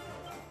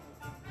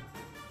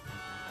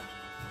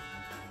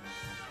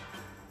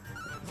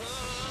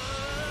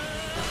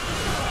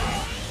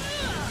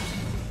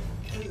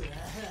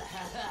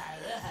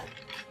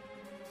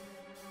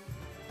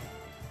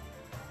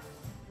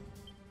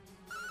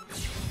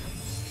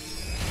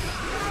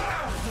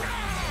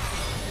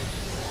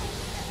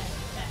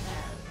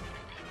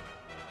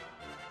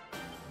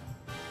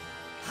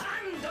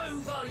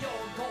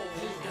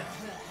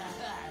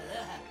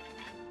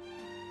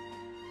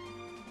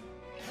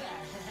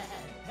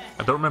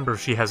 I don't remember if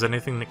she has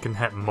anything that can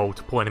hit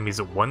multiple enemies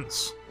at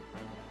once.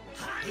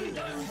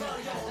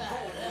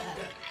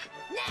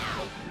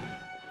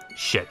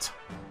 Shit.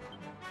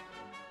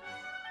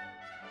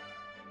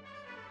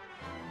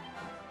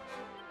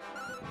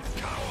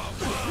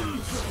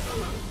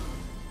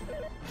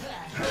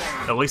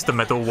 At least the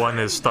middle one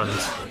is stunned.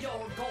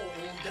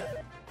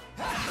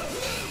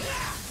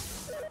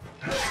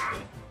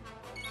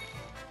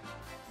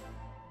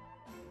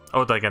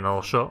 Oh, did I get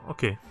another shot?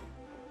 Okay.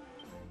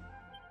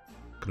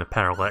 Gonna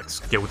parallax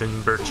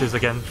Gilden birches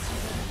again.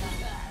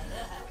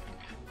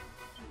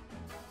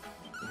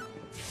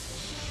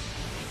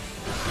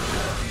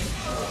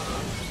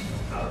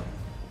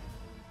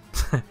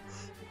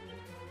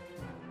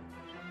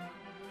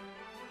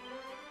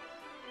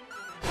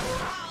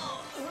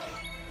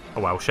 Oh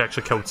wow, she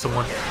actually killed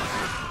someone.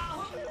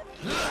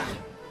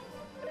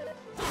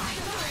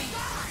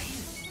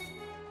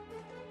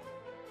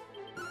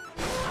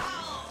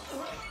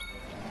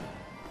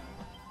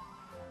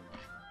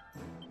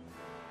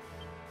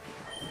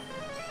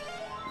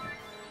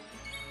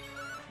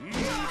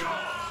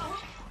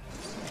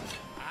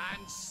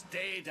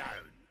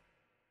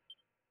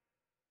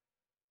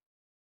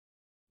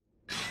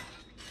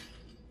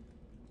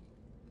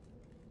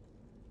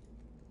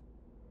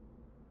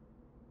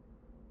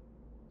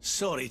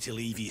 Sorry to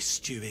leave you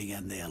stewing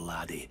in there,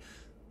 laddie.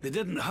 They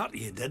didn't hurt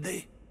you, did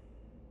they?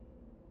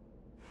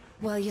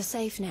 Well, you're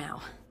safe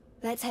now.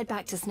 Let's head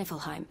back to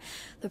Sniffelheim.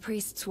 The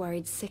priest's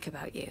worried sick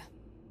about you.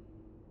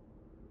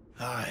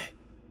 Aye.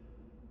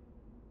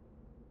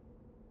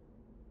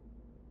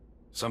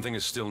 Something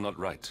is still not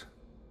right.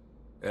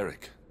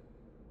 Eric,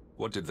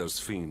 what did those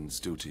fiends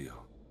do to you?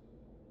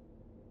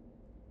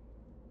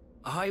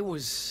 I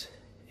was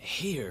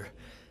here,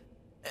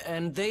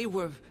 and they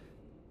were...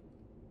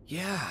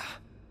 Yeah.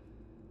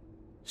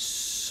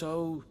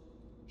 So...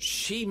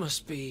 she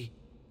must be...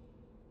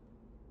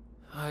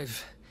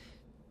 I've...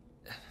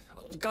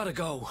 gotta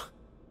go.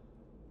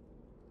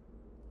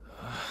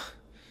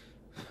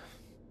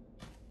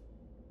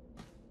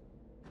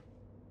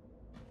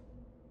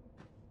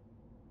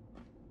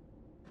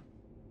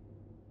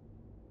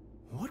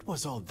 What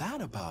was all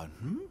that about,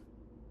 hmm?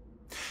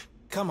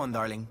 Come on,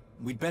 darling.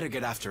 We'd better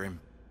get after him.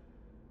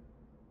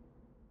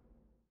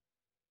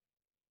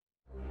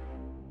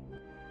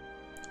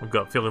 I've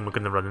got a feeling we're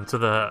going to run into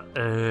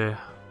the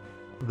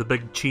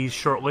big cheese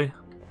shortly.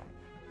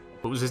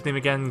 What was his name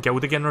again?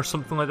 Gildigan or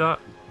something like that?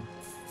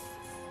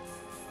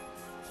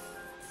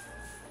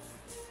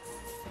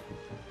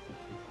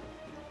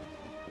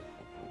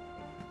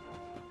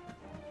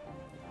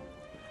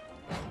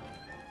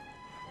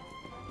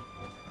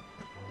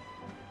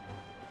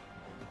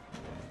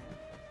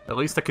 At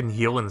least I can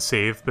heal and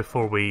save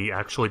before we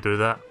actually do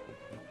that.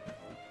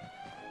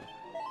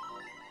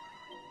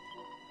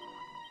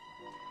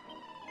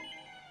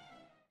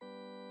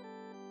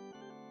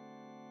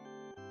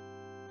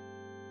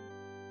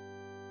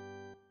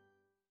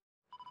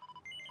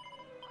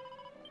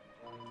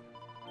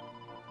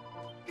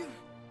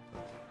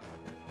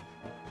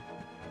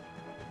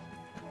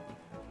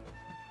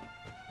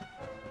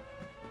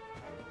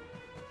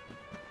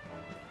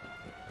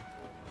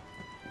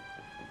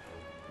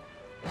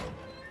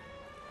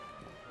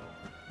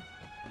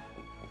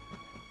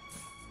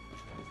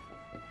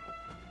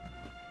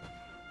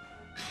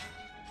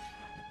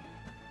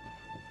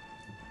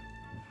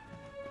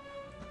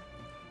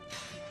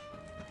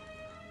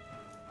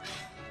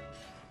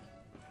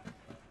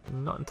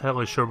 Not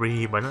entirely sure where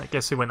he went. I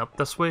guess he went up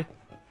this way.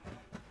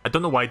 I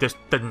don't know why I just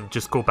didn't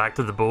just go back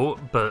to the boat,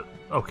 but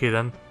okay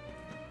then.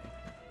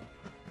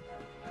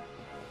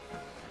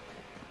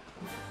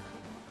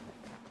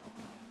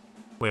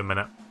 Wait a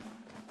minute.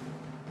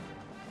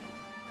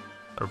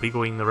 Are we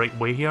going the right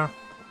way here?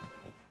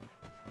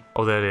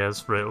 Oh, there he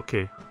is. Right,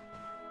 okay.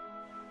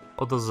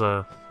 Oh, there's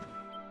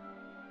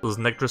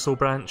Yggdrasil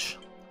branch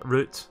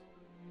route.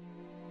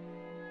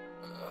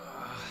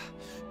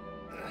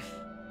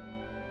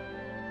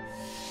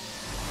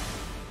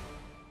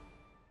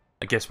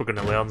 I guess we're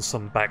gonna learn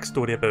some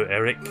backstory about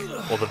Eric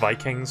or the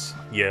Vikings.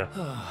 Yeah.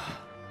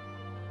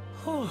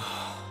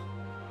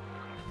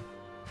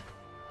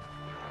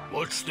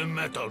 What's the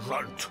matter,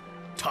 Runt?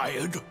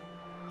 Tired?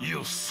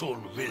 You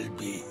soon will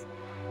be.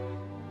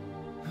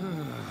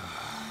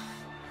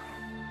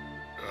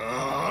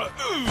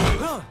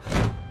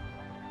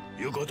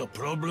 You got a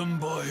problem,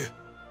 boy?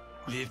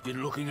 We've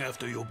been looking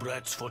after you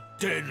brats for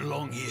 10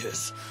 long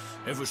years,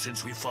 ever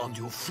since we found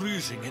you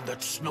freezing in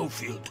that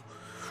snowfield.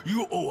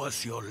 You owe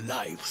us your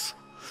lives,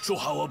 so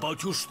how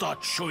about you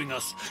start showing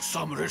us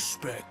some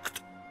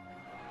respect?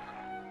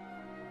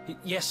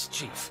 Yes,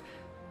 Chief.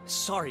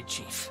 Sorry,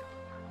 Chief.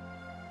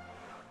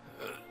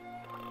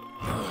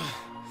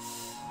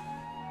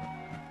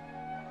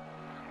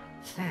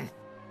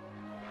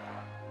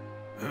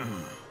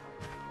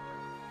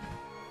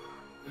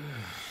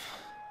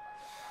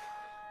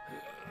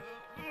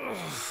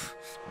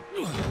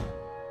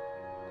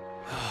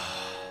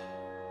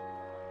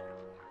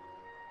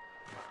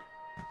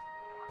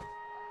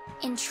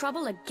 In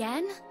trouble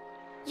again?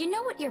 You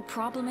know what your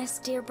problem is,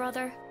 dear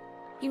brother?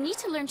 You need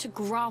to learn to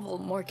grovel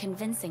more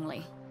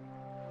convincingly.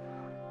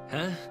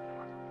 Huh?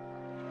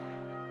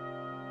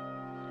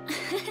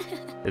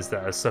 Is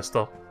that his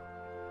sister?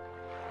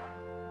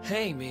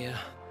 Hey, Mia.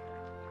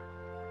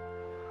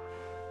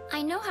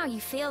 I know how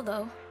you feel,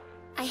 though.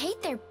 I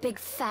hate their big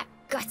fat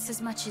guts as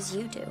much as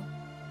you do.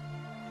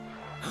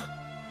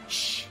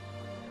 Shh.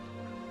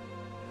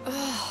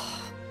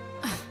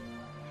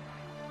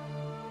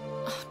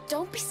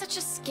 Don't be such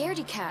a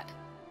scaredy cat.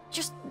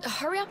 Just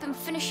hurry up and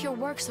finish your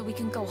work so we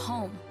can go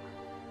home.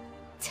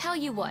 Tell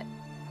you what,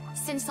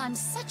 since I'm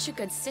such a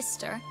good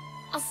sister,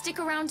 I'll stick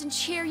around and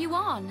cheer you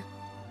on.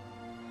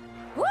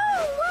 Woo! Woo!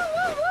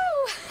 Woo!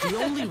 Woo! The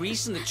only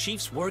reason the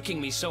Chief's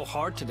working me so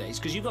hard today is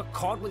because you got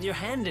caught with your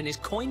hand in his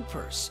coin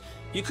purse.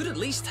 You could at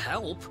least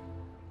help.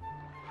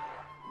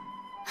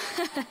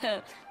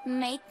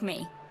 Make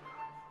me.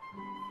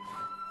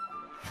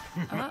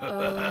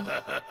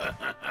 Uh-oh.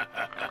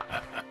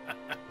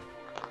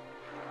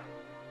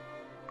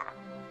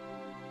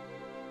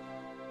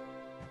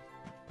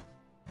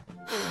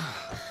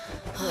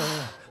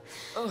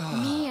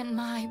 Me and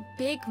my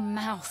big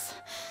mouth.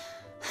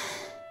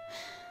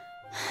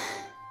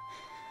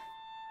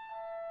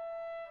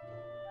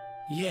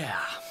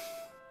 Yeah.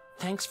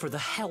 Thanks for the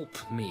help,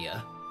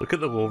 Mia. Look at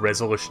the low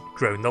resolution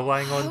ground they're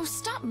lying on. Oh,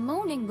 stop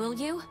moaning, will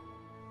you?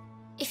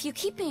 If you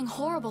keep being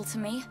horrible to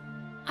me,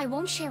 I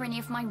won't share any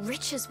of my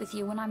riches with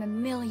you when I'm a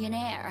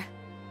millionaire.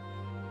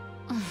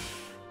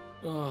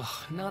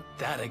 Oh, not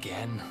that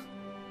again.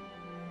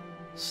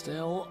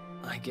 Still,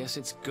 I guess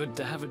it's good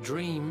to have a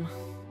dream.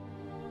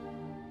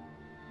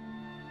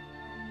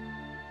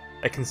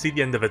 I can see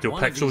the individual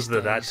One of pixels these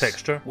of that days,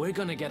 texture. We're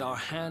gonna get our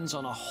hands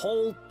on a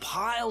whole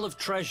pile of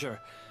treasure,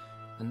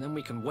 and then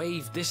we can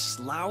wave this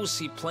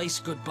lousy place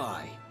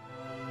goodbye.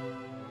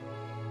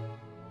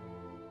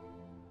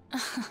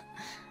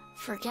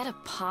 Forget a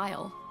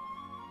pile.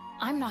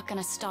 I'm not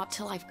gonna stop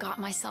till I've got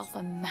myself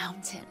a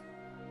mountain.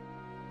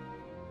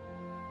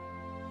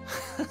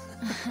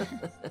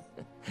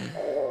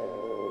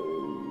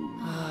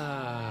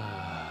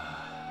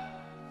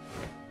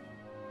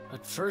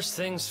 But first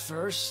things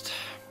first,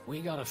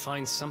 we gotta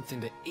find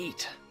something to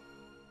eat.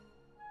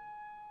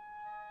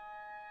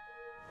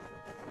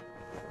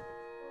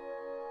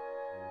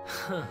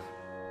 Huh.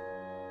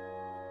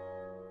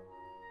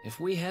 If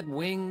we had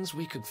wings,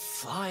 we could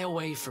fly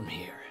away from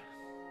here.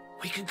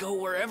 We could go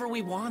wherever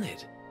we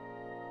wanted.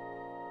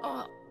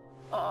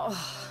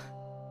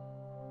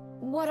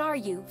 What are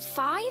you,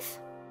 5?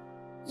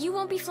 You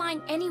won't be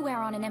flying anywhere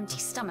on an empty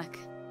stomach.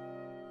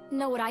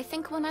 Know what I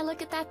think when I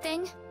look at that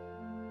thing?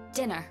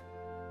 Dinner.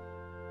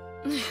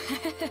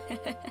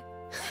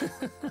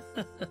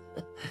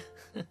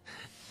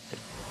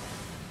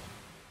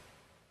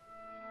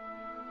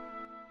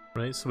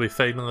 Right, so we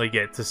finally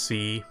get to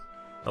see...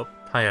 Oh,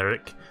 hi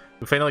Eric.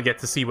 We finally get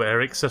to see what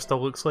Eric's sister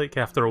looks like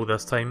after all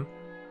this time.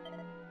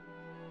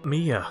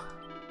 Mia.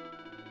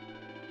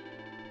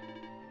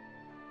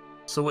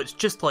 So it's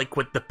just like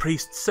what the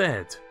priest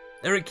said.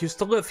 Eric used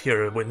to live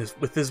here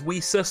with his wee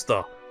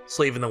sister,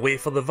 slaving away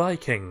for the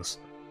Vikings.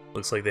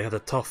 Looks like they had a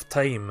tough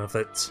time of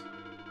it.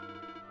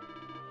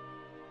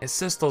 His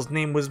sister's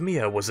name was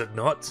Mia, was it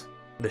not?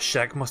 The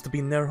shack must have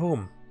been their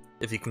home,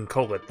 if you can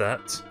call it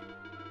that.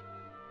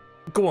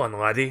 Go on,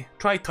 laddie,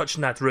 try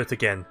touching that root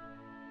again.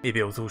 Maybe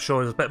it'll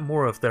show us a bit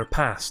more of their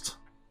past.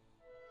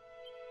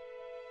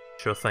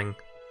 Sure thing.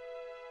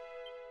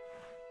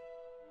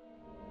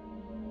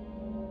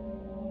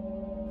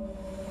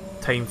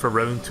 Time for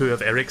round 2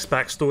 of Eric's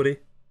backstory.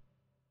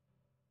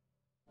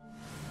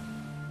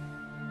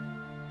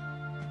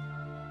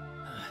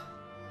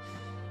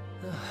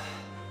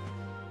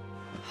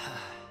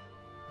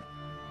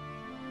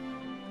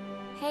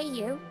 Hey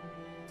you.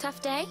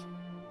 Tough day?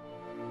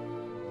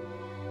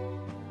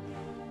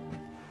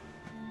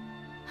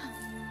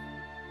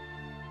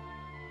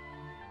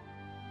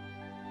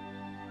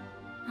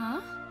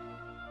 Huh?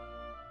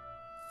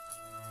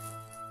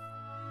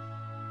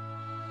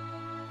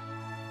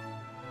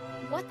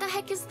 What the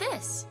heck is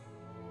this?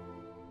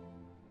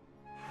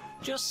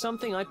 Just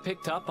something I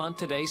picked up on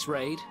today's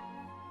raid.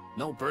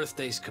 No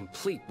birthday's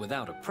complete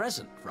without a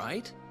present,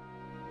 right?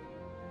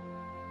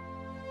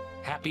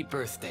 Happy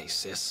birthday,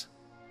 sis.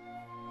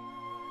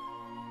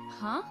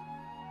 Huh?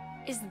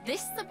 Is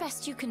this the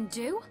best you can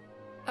do?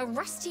 A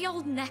rusty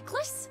old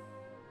necklace?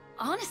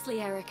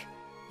 Honestly, Eric,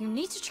 you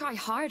need to try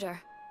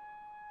harder.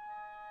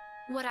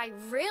 What I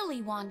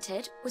really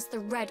wanted was the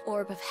red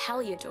orb of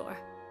Heliodor.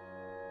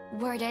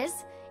 Word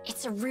is,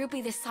 it's a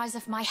ruby the size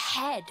of my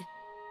head.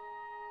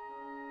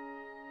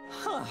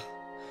 Huh.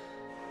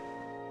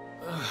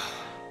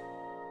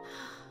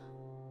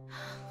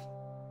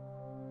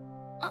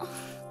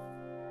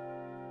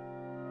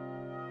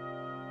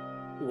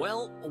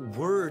 Well,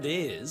 word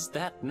is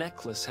that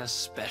necklace has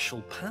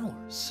special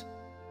powers.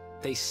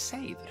 They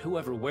say that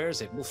whoever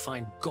wears it will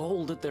find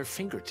gold at their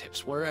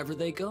fingertips wherever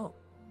they go.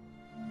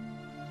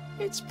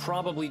 It's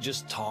probably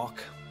just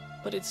talk,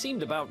 but it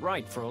seemed about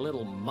right for a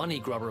little money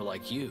grubber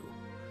like you.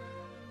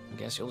 I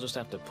guess you'll just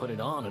have to put it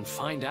on and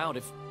find out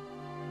if...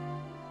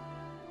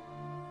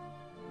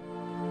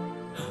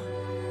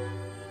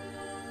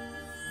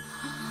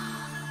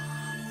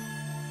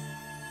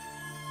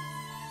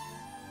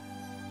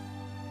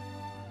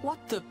 What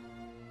the...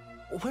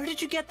 Where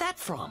did you get that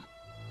from?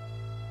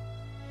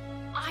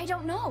 I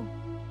don't know.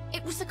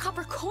 It was a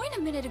copper coin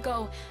a minute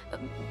ago,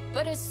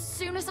 but as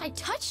soon as I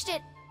touched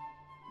it,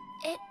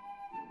 it...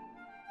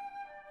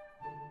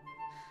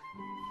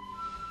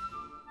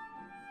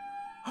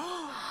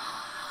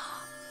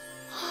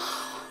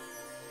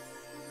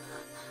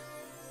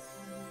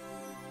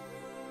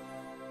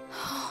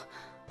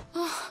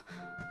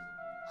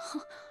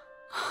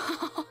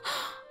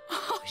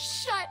 Oh,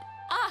 shut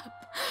up!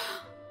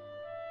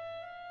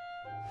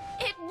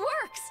 It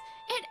works!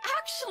 It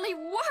actually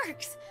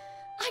works!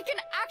 I can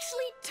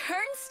actually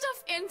turn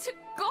stuff into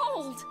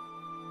gold!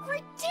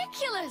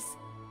 Ridiculous!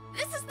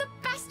 This is the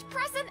best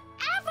present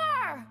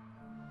ever!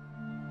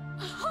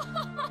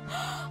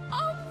 Oh,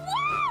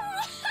 wow!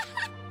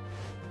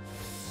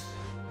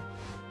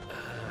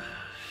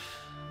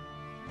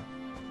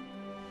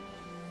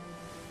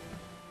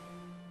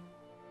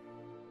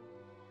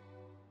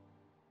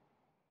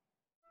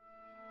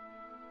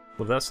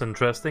 Well, that's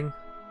interesting.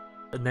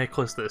 A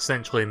necklace that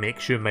essentially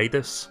makes you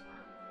Midas.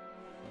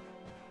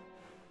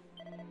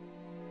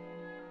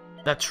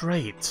 That's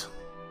right.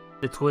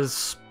 It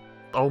was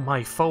all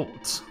my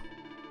fault.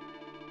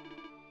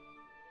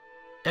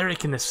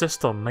 Eric and his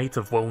sister might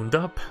have wound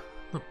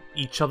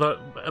each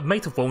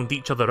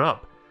other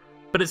up,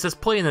 but it's as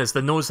plain as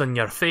the nose on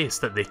your face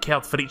that they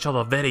cared for each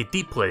other very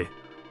deeply.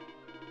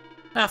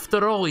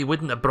 After all, he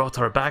wouldn't have brought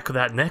her back with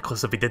that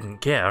necklace if he didn't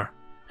care.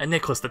 A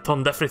necklace that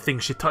turned everything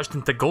she touched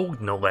into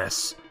gold, no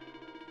less.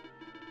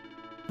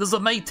 There's a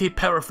mighty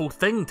powerful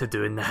thing to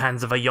do in the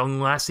hands of a young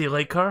lassie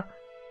like her.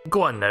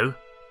 Go on now,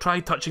 try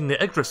touching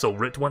the Yggdrasil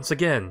root once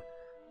again.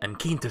 I'm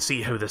keen to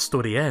see how the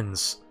story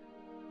ends.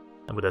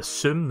 I would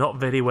assume not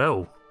very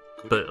well.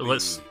 But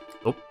let's...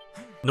 Oh,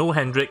 no,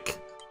 Hendrik.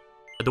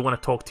 I don't want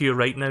to talk to you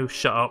right now,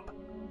 shut up.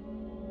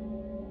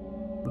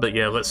 But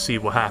yeah, let's see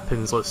what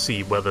happens, let's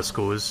see where this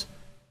goes.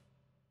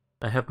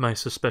 I have my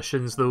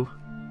suspicions though.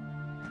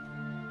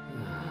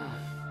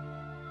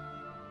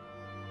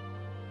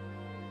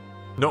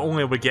 Not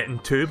only are we getting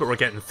 2, but we're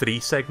getting 3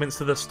 segments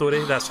to this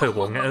story, that's how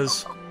long it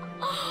is.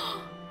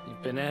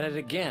 You've been at it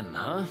again,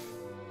 huh?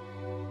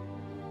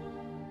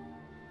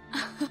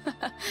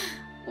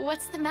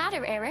 What's the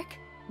matter, Eric?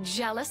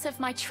 Jealous of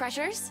my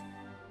treasures?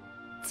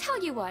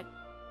 Tell you what,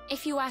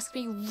 if you ask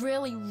me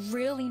really,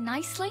 really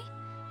nicely,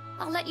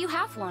 I'll let you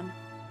have one.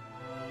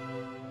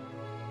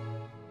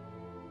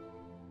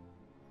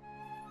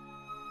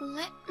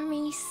 Let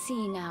me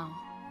see now.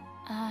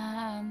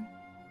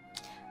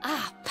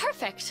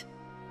 Perfect!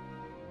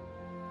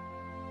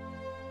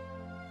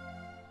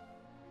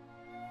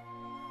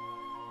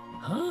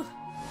 Huh?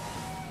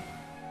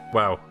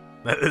 Wow.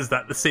 Is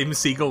that the same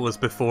seagull as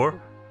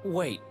before?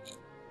 Wait,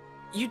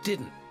 you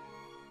didn't...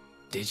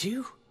 Did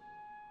you?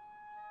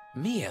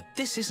 Mia,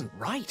 this isn't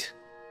right.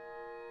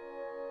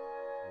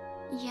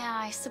 Yeah,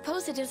 I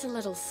suppose it is a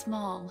little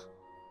small.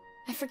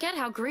 I forget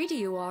how greedy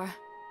you are.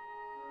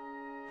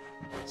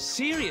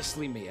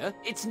 Seriously, Mia,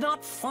 it's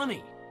not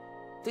funny.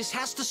 This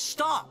has to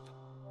stop.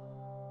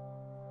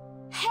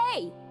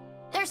 Hey!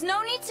 There's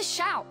no need to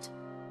shout!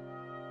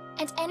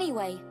 And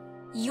anyway,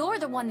 you're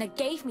the one that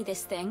gave me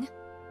this thing.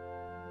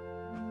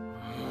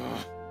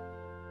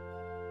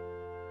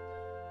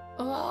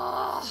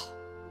 Ugh.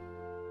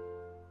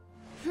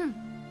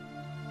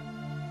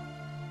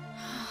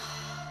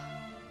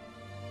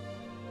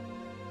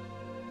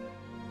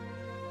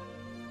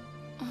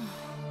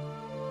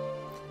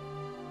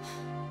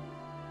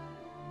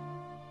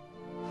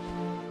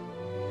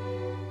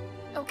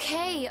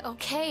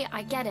 Okay,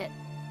 I get it.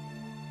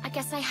 I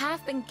guess I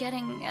have been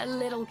getting a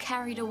little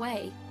carried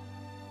away.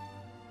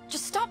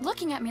 Just stop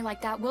looking at me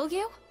like that, will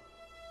you?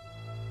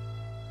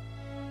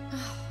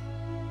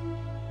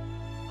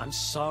 I'm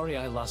sorry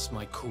I lost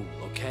my cool,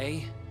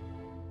 okay?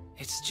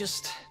 It's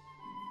just...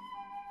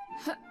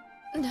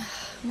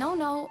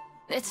 No,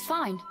 it's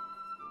fine.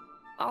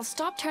 I'll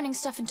stop turning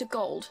stuff into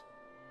gold.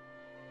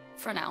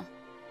 For now.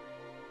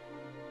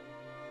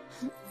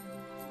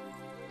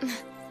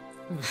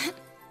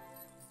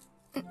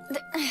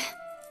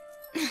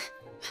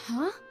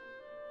 Huh?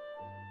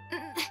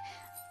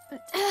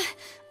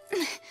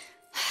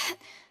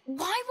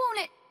 Why won't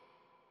it...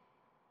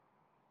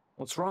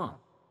 What's wrong?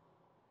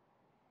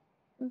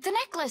 The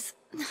necklace...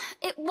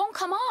 It won't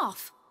come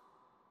off.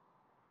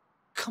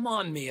 Come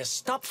on, Mia,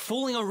 stop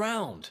fooling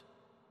around.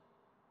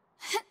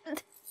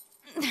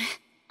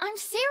 I'm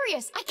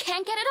serious, I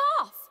can't get it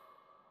off.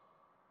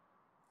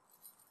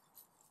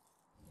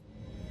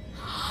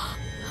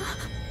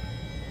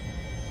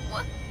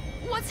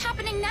 What's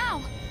happening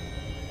now?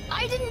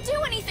 I didn't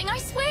do anything, I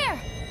swear!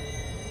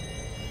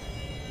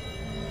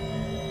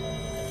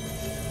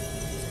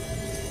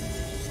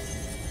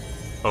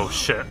 Oh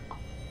shit.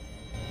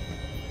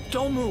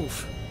 Don't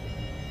move.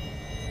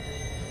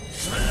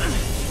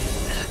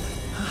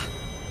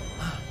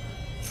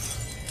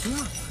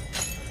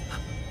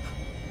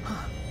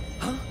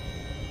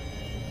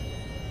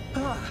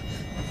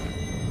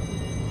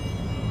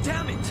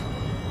 Damn it!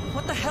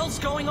 What the hell's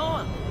going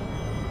on?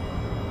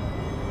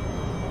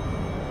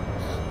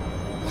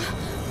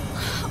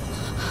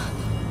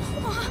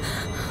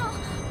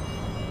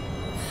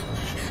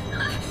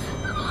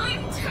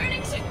 I'm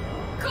turning to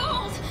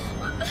gold!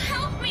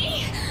 Help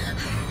me!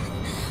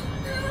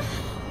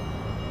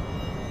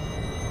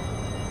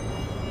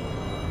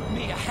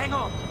 Mia, hang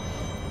on!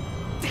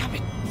 Damn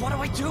it! What do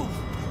I do?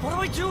 What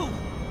do I do?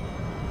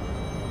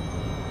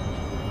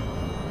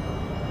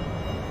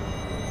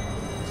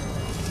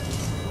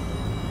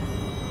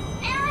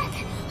 Eric!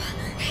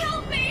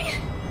 Help me!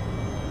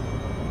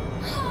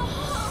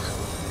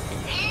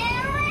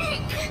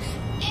 Eric!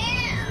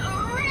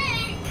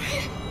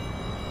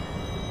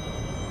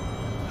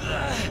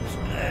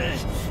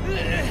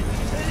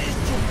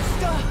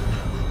 Stop!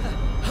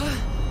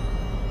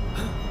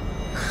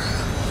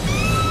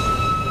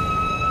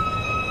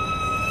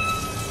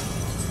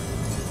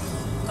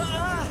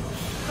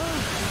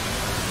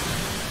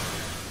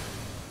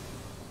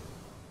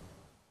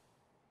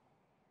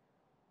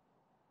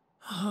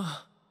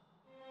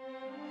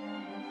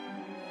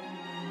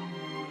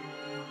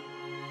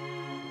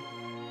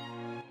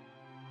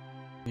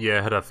 Yeah,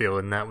 I had a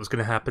feeling that was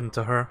going to happen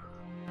to her.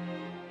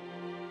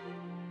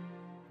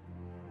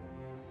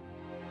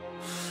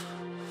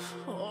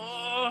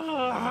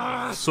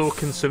 so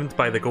consumed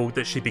by the gold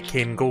that she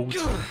became gold.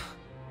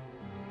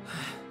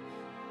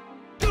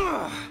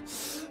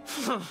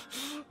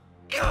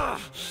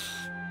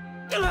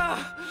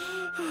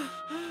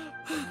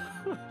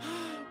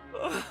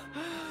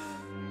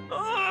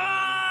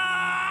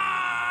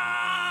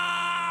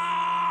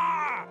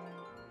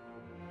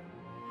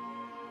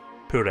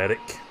 Poor Eric.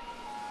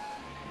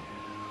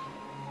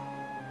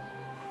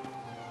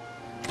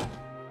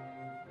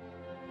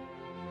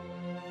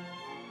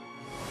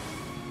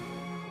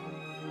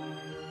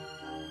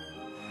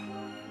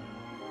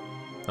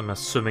 I'm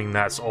assuming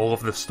that's all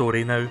of the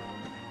story now.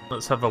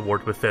 Let's have a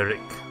word with Eric.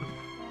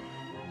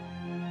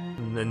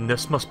 And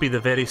this must be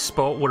the very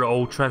spot where it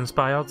all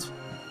transpired.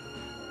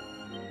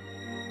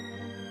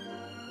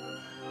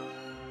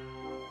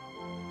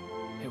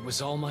 It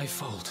was all my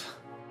fault.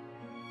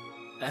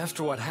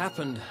 After what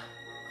happened,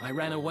 I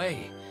ran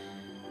away.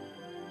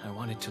 I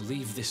wanted to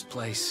leave this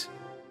place.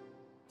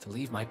 To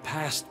leave my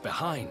past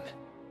behind.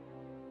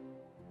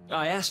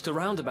 I asked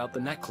around about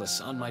the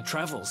necklace on my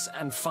travels,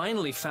 and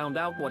finally found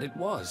out what it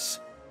was.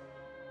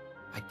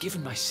 I'd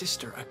given my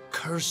sister a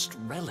cursed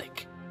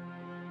relic.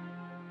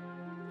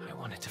 I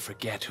wanted to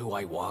forget who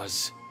I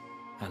was,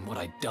 and what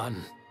I'd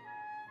done.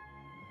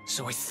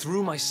 So I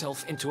threw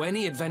myself into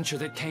any adventure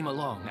that came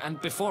along,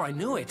 and before I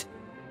knew it,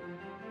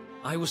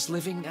 I was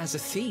living as a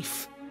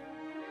thief.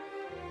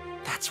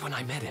 That's when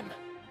I met him.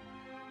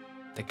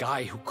 The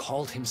guy who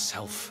called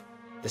himself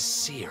the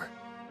Seer.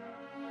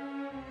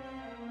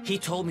 He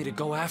told me to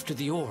go after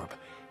the orb,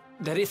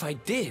 that if I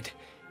did,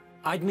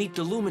 I'd meet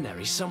the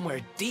luminary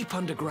somewhere deep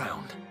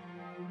underground,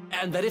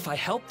 and that if I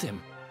helped him,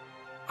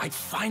 I'd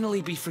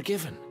finally be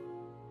forgiven.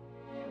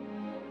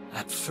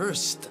 At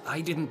first,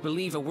 I didn't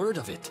believe a word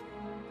of it.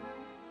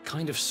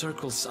 Kind of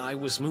circles I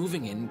was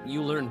moving in,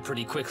 you learn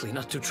pretty quickly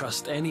not to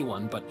trust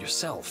anyone but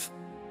yourself.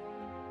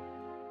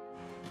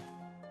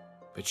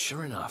 But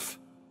sure enough,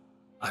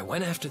 I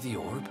went after the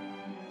orb,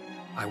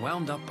 I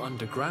wound up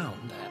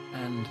underground,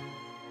 and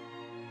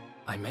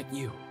I met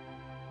you.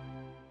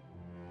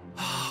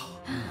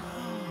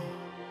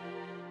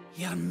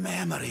 Your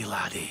memory,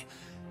 laddie.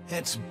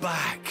 It's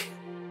back.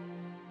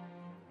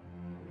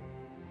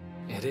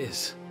 It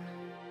is.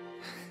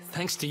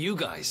 Thanks to you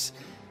guys.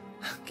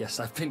 Guess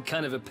I've been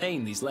kind of a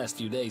pain these last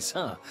few days,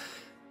 huh?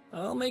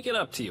 I'll make it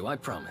up to you, I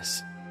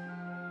promise.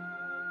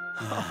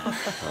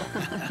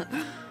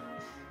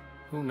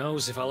 Who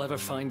knows if I'll ever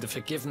find the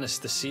forgiveness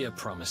the Seer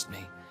promised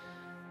me.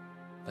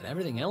 But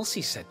everything else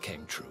he said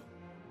came true.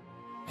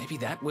 Maybe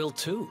that will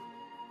too.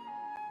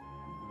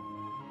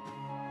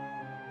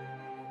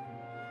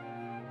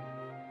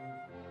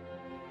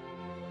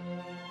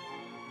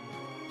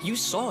 You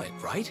saw it,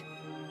 right?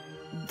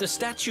 The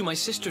statue my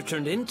sister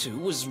turned into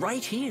was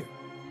right here.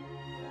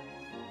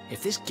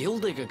 If this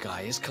Gildigger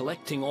guy is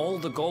collecting all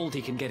the gold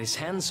he can get his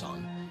hands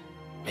on,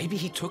 maybe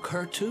he took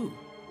her too.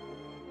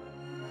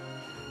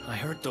 I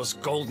heard those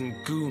golden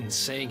goons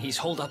saying he's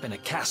holed up in a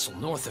castle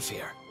north of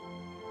here.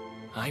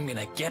 I'm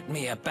gonna get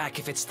Mia back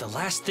if it's the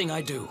last thing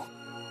I do.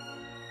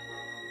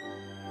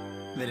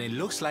 Then it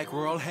looks like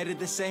we're all headed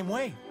the same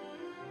way.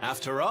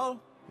 After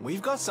all,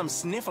 we've got some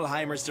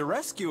Sniffelheimers to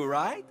rescue,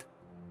 right?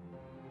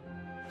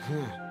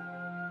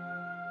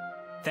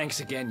 Thanks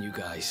again, you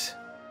guys.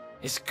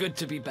 It's good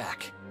to be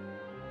back.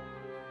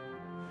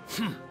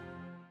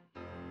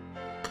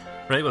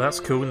 Right, well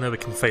that's cool, now we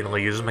can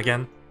finally use them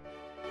again.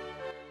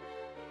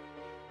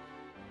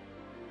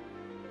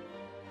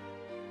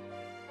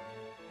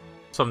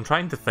 So I'm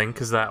trying to think,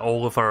 is that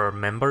all of our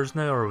members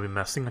now, or are we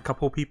missing a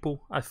couple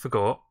people? I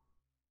forgot.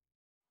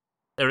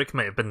 Eric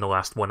might have been the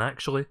last one,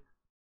 actually.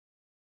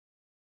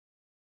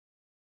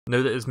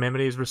 Now that his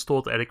memory is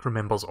restored, Eric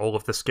remembers all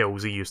of the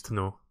skills he used to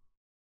know.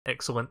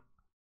 Excellent.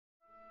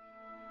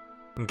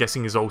 I'm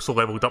guessing he's also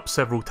leveled up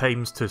several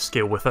times to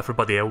scale with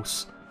everybody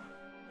else.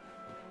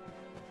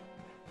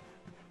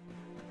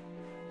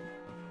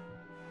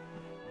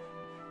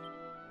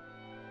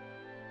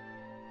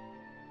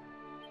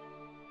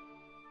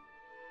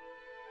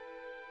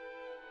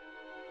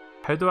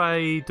 How do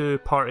I do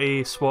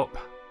party swap?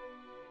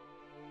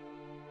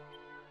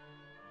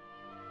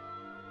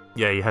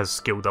 Yeah, he has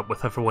scaled up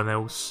with everyone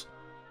else.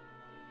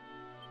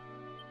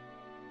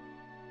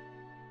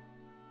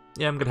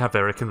 Yeah, I'm gonna have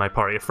Eric in my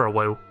party for a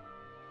while.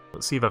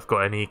 Let's see if I've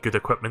got any good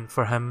equipment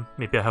for him.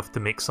 Maybe I have to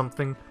make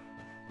something.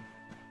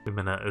 Wait a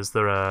minute, is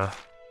there a...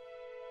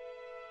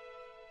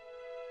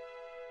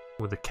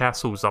 Well, the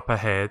castle's up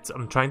ahead.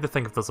 I'm trying to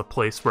think if there's a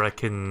place where I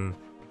can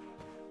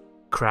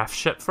craft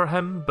shit for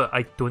him, but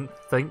I don't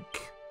think...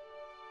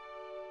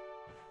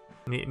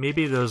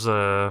 Maybe there's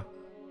a...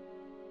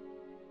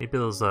 Maybe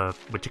there's a...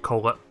 What'd you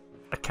call it?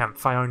 A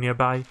campfire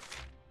nearby.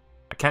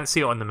 I can't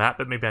see it on the map,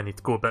 but maybe I need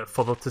to go a bit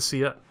further to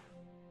see it.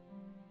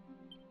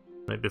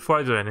 Right, before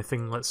I do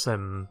anything, let's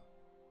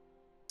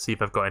see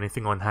if I've got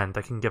anything on hand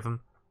I can give him.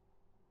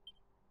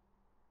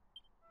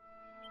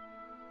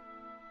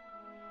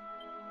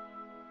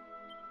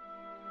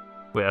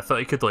 Wait, I thought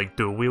he could, like,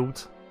 dual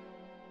wield.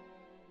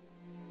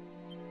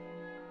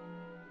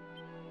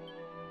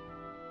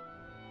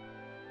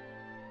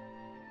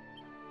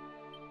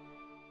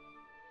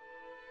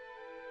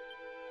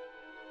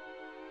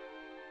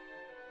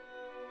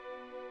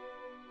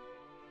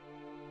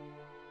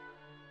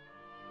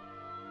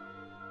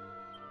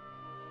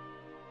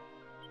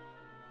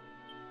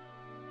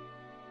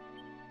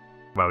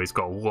 Wow, he's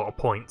got a lot of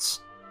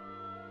points.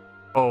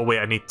 Oh wait,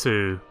 I need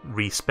to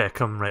respec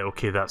him. Right,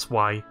 okay, that's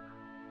why.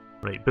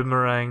 Right,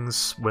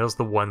 boomerangs. Where's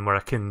the one where I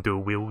can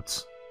dual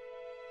wield?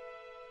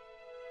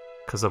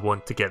 Because I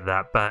want to get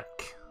that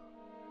back.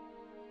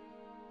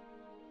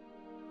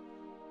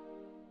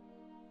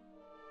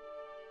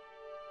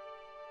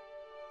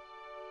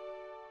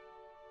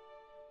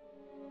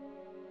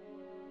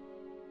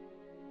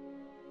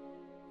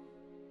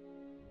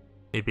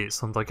 Maybe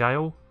it's under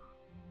Guile?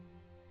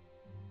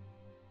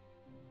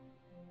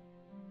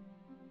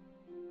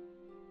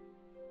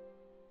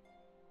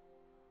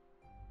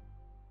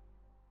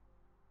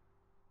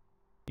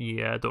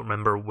 Yeah, I don't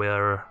remember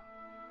where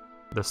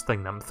this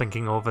thing that I'm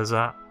thinking of is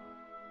at.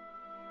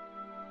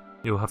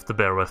 You'll have to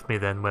bear with me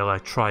then while I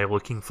try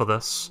looking for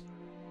this.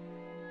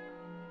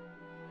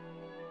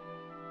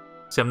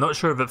 See, I'm not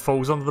sure if it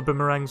falls under the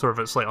boomerangs or if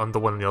it's like under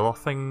one of the other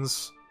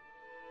things.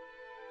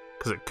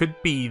 Because it could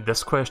be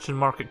this question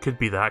mark, it could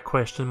be that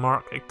question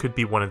mark, it could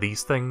be one of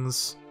these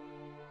things.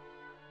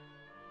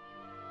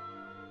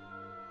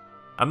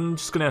 I'm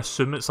just going to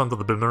assume it's under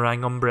the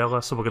boomerang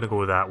umbrella, so we're going to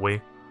go that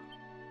way.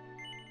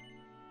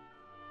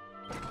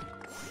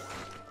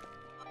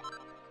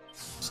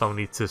 So I'll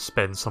need to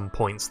spend some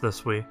points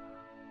this way.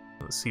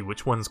 Let's see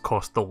which ones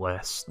cost the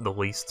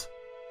least.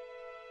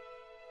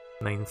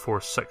 9,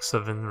 4, 6,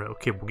 7. Right,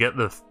 okay, we'll get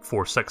the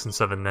 4, 6, and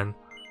 7 then.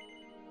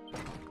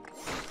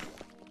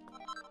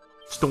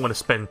 Just don't want to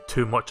spend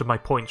too much of my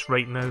points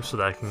right now so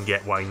that I can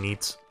get what I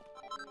need.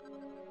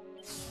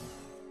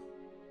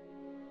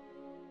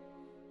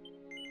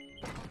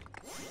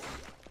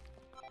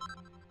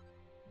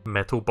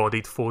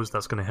 Metal-bodied foes,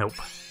 that's going to help.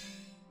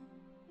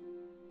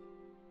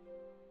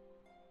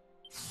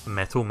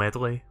 Metal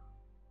medley.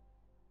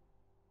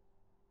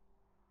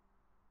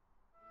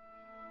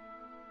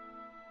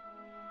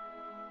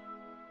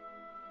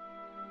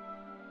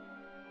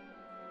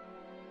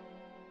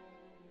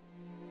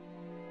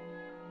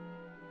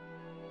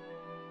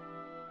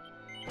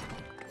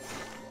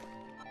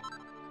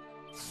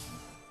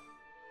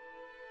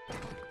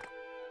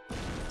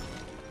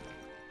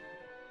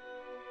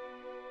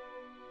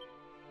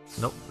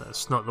 Nope,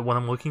 that's not the one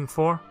I'm looking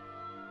for.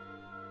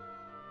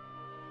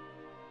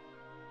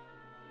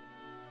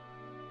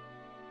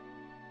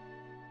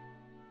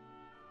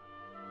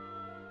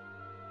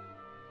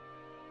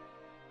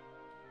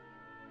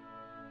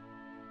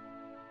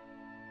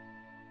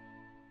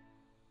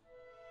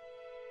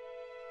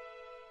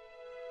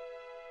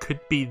 Could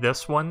be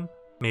this one,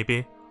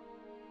 maybe.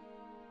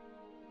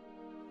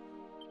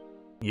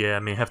 Yeah, I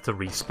may have to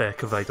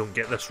respec if I don't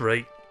get this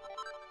right.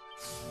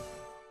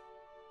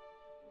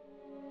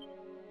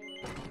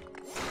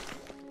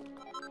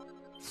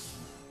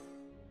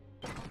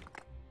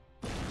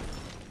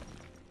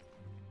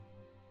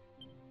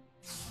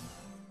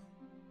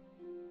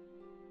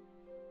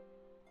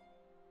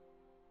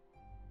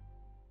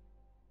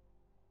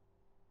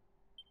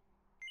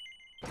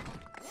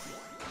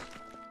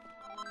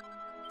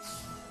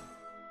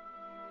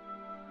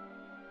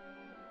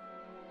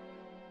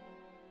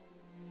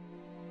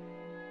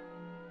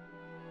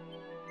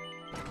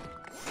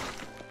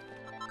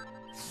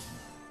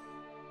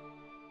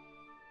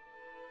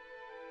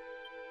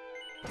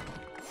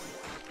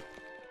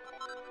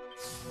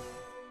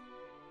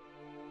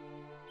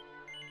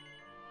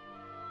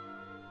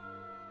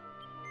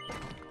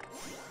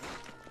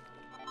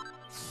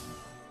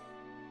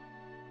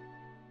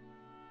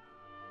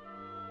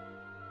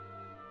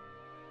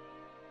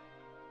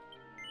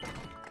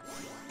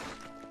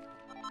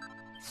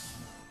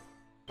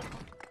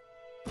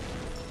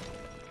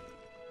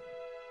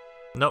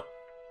 Nope.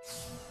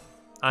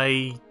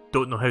 I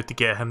don't know how to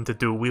get him to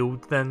dual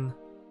wield then.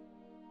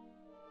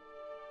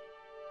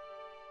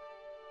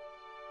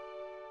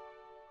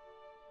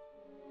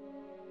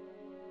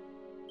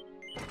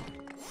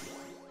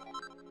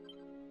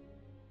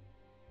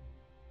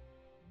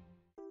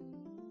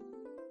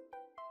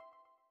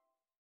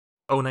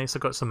 Oh nice, I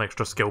got some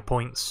extra skill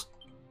points.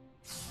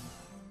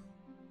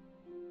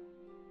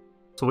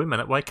 So wait a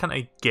minute, why can't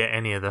I get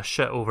any of this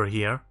shit over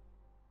here?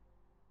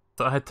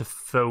 Thought I had to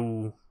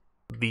fill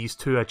these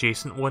two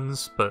adjacent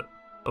ones, but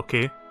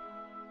okay.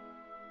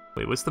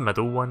 Wait, what's the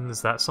middle one?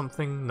 Is that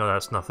something? No,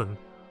 that's nothing.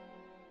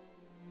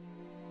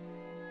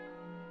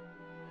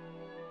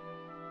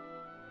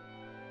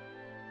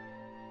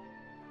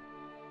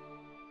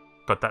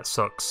 God, that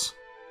sucks.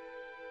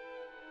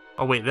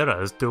 Oh wait,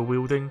 there is dual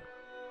wielding.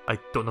 I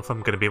don't know if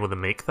I'm going to be able to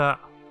make that.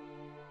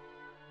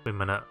 Wait a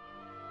minute.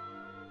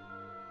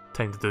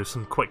 Time to do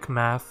some quick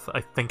math.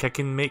 I think I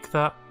can make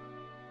that.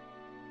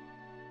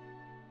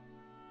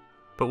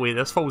 But wait,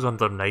 this falls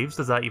under knives.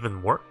 Does that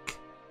even work?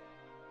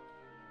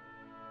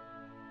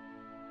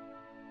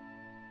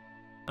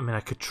 I mean, I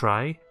could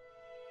try.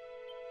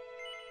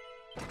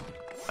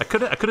 I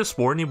could have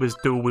sworn he was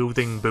dual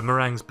wielding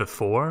boomerangs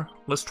before.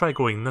 Let's try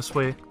going this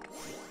way.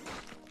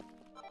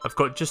 I've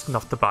got just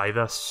enough to buy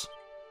this.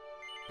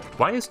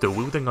 Why is dual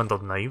wielding under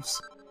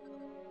knives?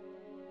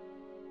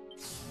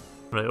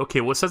 Right,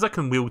 okay, well it says I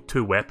can wield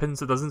 2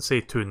 weapons, it doesn't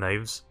say 2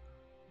 knives.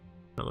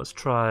 Now let's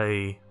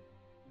try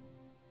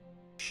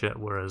Shit,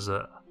 where is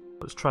it?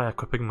 Let's try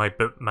equipping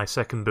my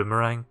second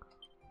boomerang.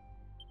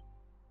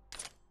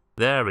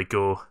 There we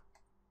go.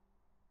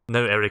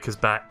 Now Eric is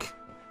back.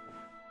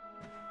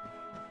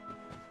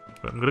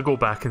 Right, I'm gonna go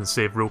back and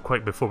save real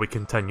quick before we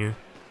continue.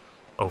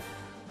 Oh,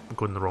 I'm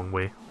going the wrong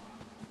way.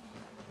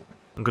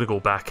 I'm gonna go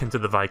back into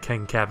the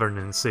Viking cavern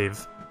and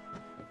save.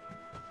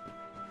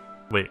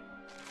 Wait.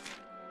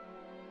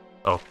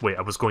 Oh, wait,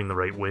 I was going the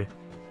right way.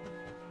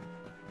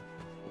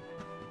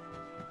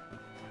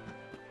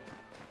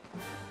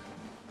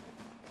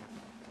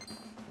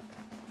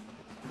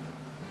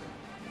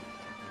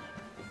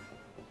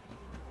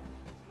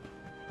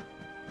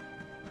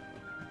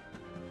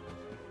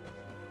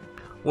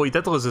 Well, he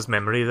did lose his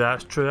memory,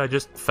 that's true. I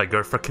just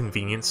figured for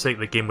convenience sake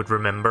the game would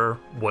remember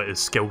what his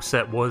skill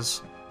set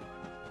was.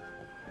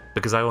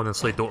 Because I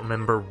honestly don't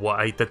remember what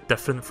I did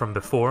different from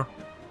before.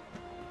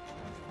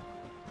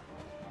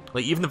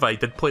 Like, even if I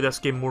did play this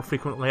game more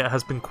frequently, it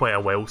has been quite a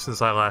while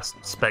since I last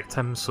spec'd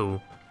him,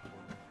 so...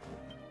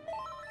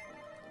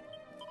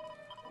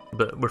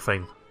 But we're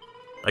fine.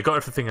 I got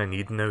everything I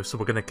need now, so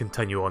we're gonna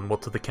continue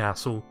onward to the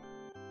castle.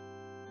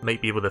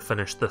 Might be able to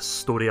finish this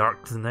story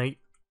arc tonight,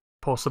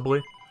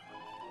 possibly.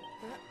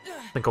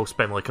 I think I'll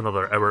spend like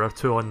another hour or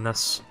two on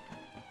this.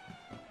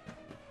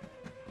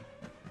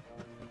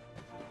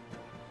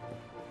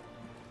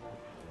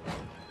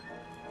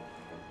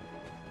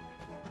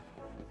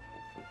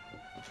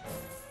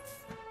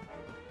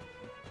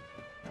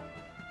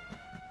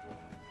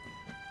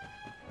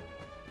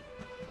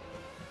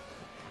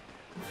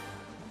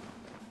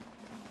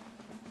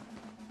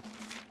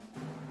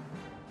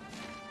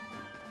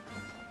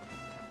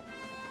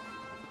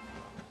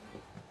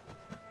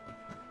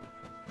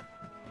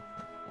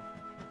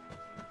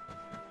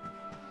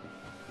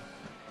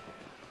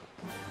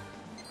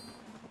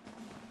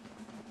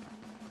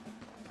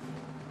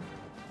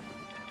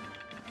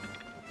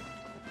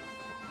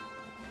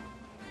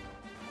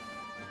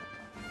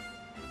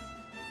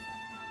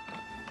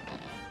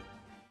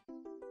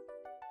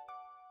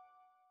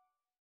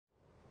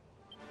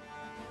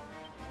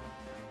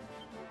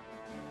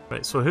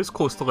 Right, so who's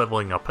close to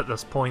leveling up at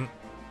this point?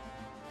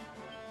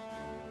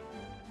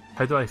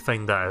 How do I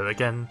find that out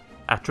again?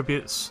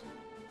 Attributes?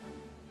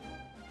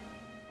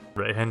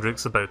 Right,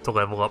 Hendrik's about to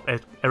level up.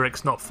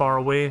 Eric's not far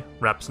away.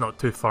 Rap's not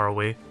too far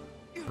away.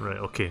 Right,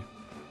 okay.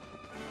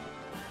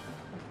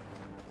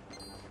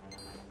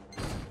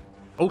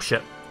 Oh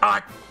shit.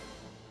 Ah!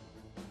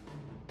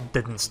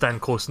 Didn't stand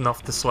close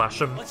enough to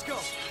slash him. Let's go.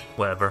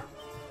 Whatever.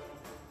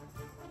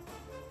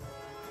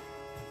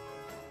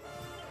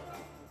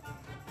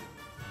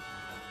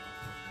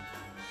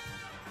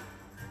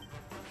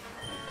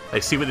 I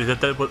see what they did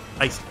there with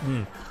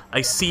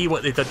I see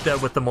what they did there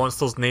with the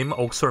monster's name,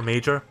 Ulcer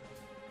Major.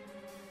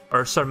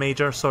 Ursa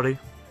Major, sorry.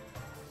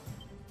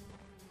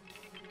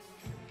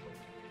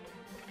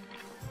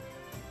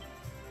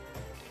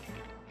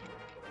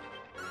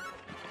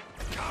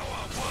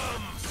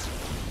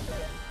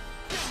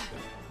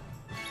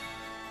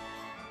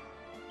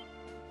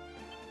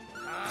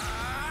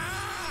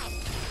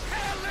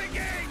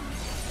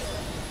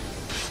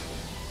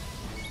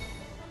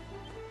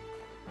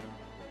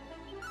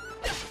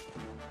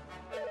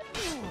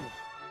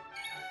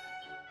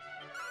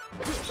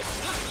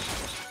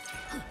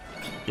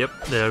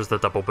 Yep, there's the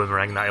double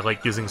boomerang that I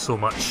like using so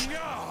much.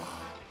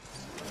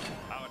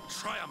 Our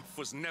triumph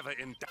was never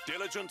in doubt.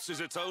 Diligence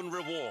is its own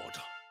reward.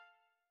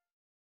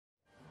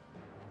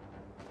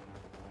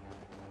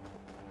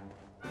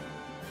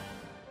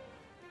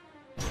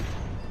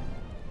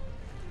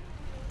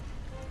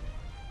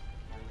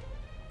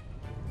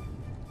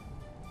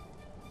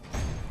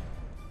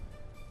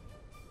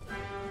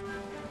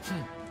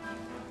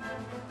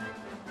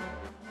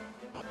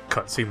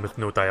 Cutscene with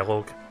no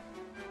dialogue.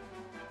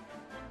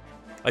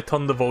 I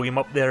turned the volume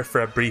up there for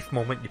a brief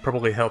moment, you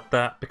probably heard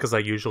that, because I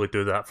usually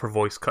do that for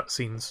voice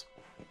cutscenes.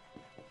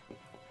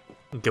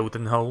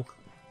 Gildenhull.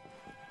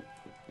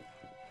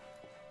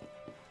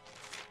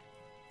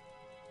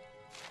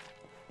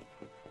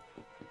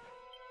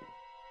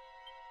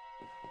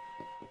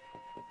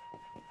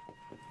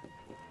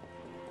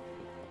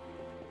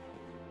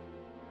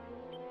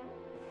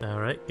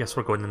 Alright, guess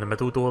we're going in the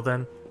middle door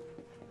then.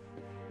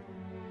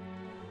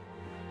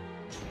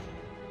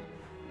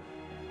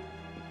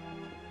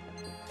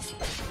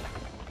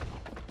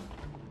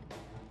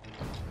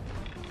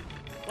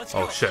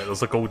 Oh shit,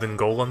 there's a golden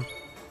golem.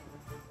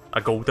 A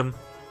golem.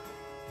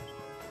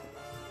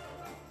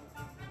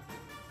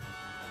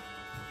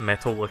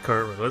 Metal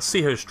liquor. Let's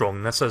see how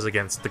strong this is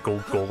against the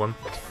gold golem.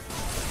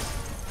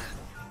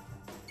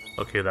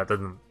 Okay, that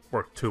didn't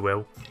work too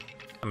well.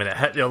 I mean, it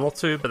hit the other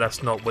two, but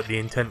that's not what the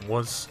intent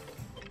was.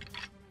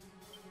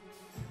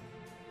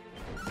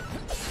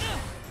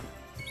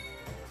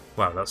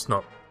 Wow, that's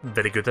not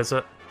very good, is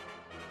it?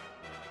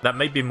 That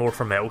might be more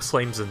for metal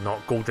slimes and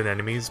not golden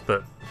enemies,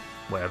 but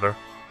whatever.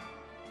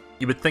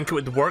 You would think it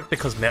would work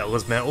because metal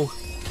is metal.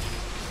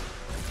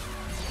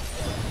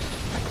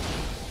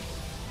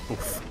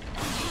 Oof.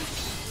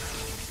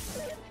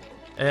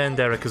 And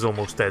Eric is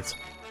almost dead.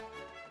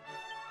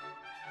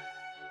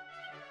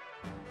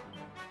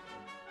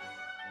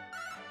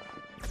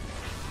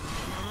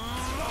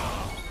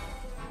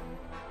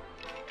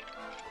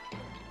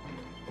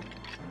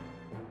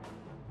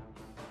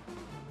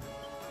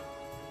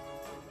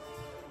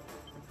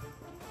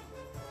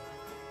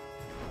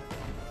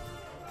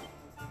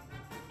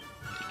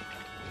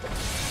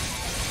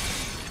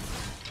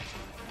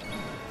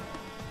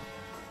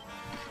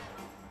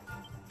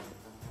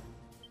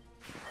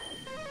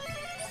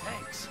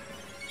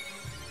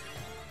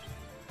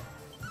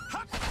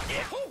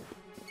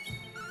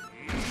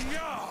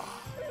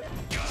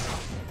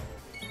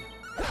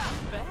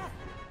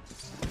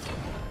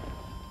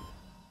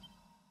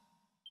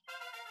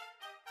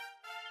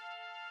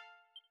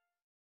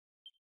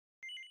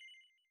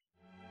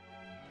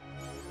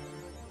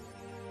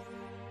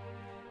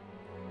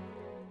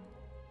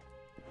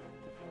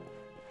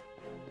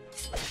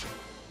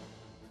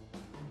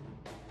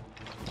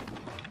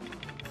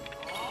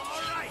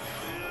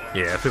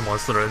 Yeah, every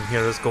monster in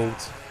here is gold.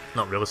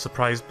 Not really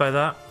surprised by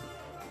that.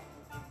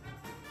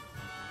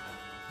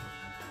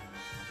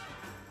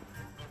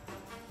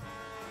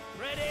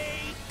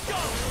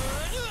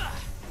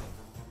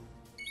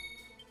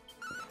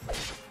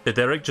 Did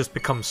Eric just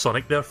become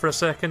Sonic there for a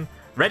second?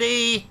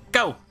 Ready,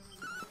 go!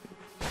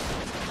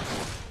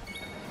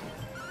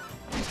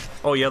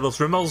 Oh yeah, there's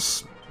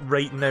rumours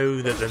right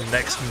now that the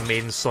next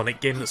main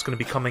Sonic game that's going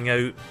to be coming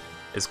out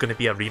is going to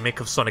be a remake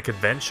of Sonic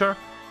Adventure.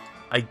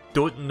 I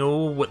don't know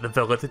what the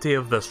validity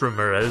of this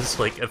rumour is,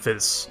 like if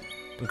it's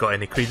got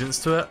any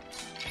credence to it.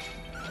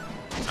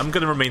 I'm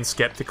going to remain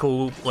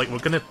skeptical. Like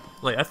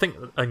I think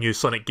a new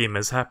Sonic game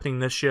is happening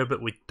this year,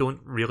 but we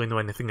don't really know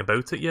anything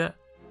about it yet.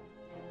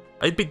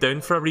 I'd be down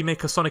for a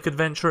remake of Sonic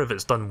Adventure if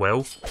it's done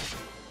well.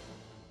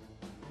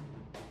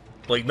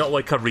 Like, not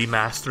like a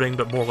remastering,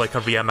 but more like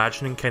a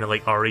reimagining, kind of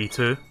like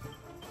RE2.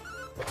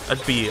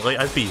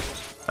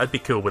 I'd be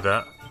cool with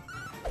that.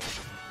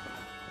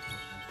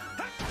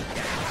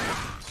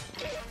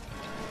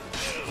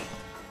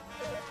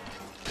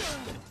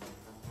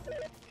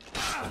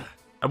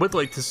 I would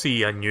like to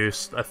see a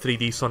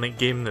 3D Sonic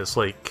game that's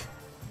like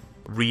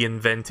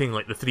reinventing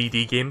like the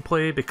 3D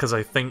gameplay, because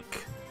I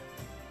think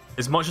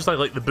as much as I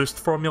like the boost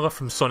formula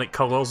from Sonic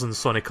Colors and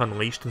Sonic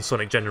Unleashed and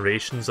Sonic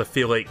Generations, I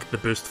feel like the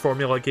boost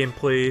formula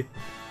gameplay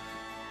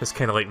has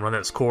kind of like run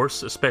its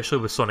course, especially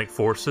with Sonic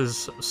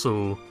Forces,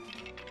 so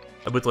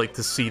I would like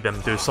to see them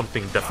do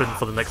something different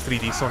for the next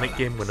 3D Sonic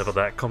game whenever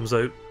that comes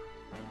out.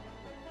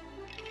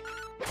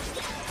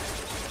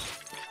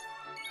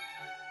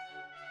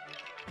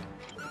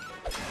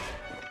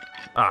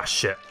 Ah,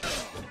 shit.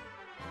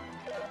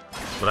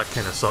 Well, that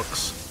kind of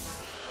sucks.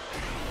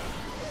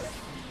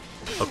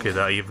 Okay,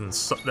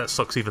 that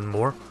sucks even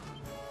more.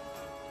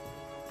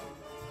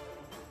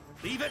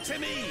 Leave it to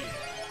me,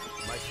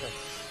 my friend.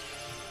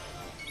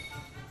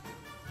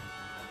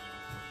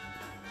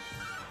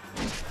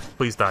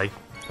 Please die.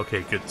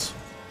 Okay, good.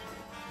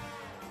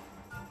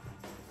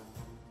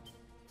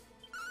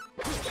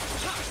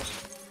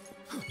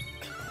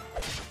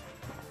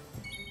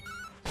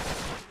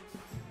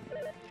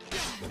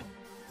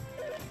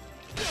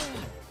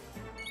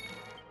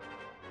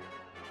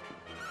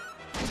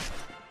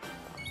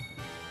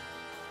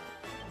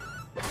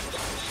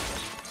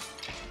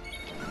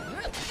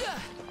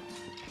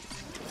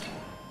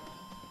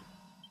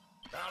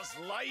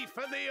 Life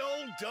of the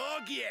old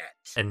dog yet.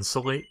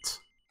 Insulate?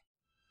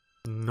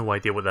 No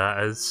idea what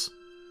that is.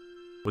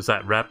 Was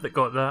that Rap that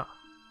got that?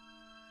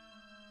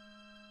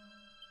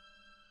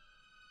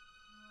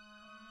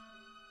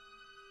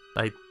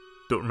 I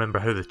don't remember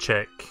how to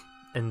check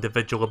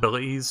individual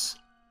abilities.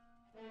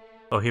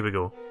 Oh, here we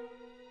go.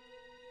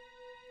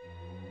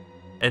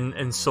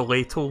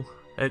 Insulatal?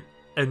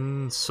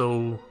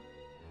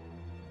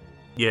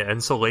 Yeah,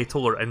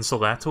 insulatal or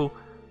insulato.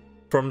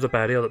 Forms a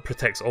barrier that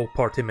protects all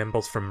party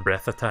members from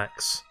breath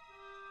attacks.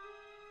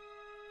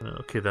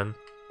 Okay then.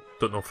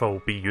 Don't know if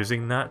I'll be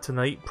using that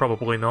tonight.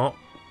 Probably not.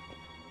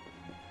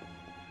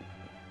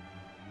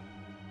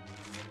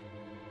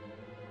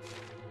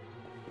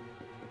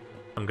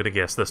 I'm gonna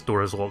guess this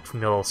door is locked from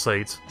the other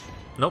side.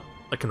 Nope,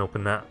 I can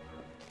open that.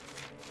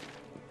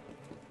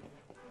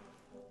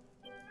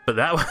 But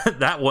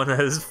that one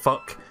is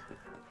fuck.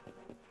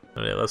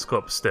 Alright, let's go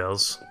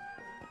upstairs.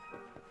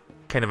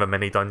 Kind of a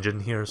mini dungeon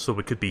here, so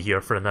we could be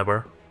here for an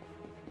hour.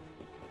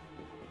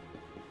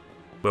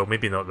 Well,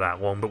 maybe not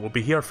that long, but we'll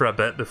be here for a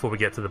bit before we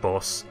get to the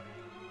boss.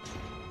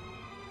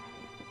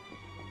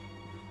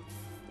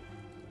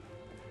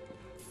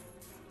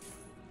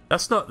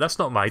 That's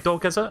not my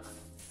dog, is it?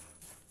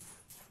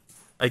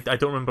 I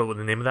don't remember what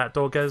the name of that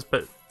dog is,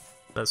 but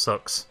that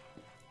sucks.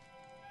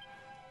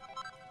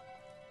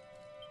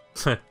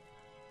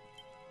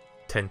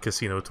 10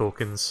 casino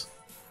tokens.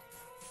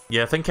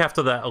 Yeah, I think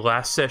after that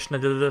last session I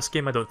did of this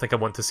game, I don't think I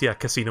want to see a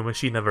casino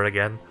machine ever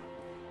again.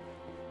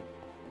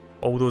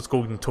 All those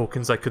golden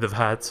tokens I could have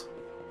had.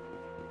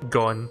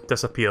 Gone.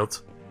 Disappeared.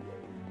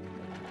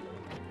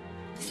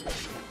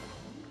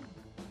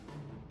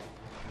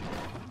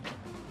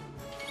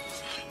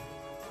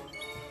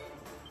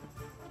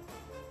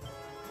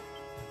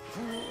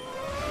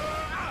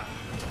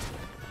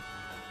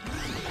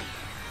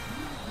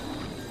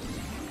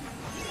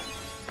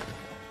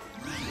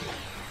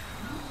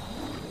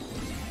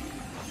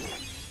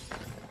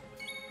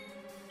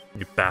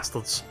 You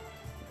bastards.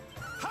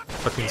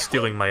 Fucking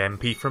stealing my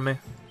MP from me.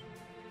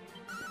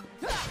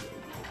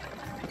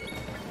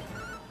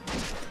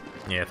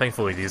 Yeah,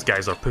 thankfully these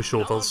guys are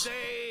pushovers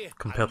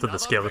compared to the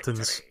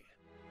skeletons.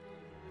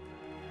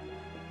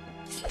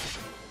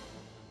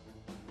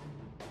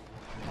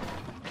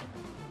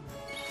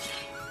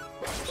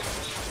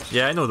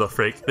 Yeah, I know they're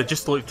fake. They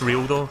just looked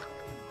real though.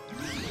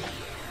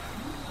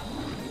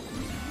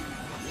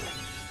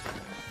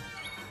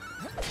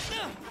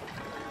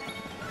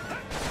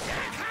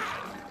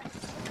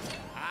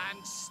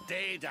 And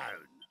stay down.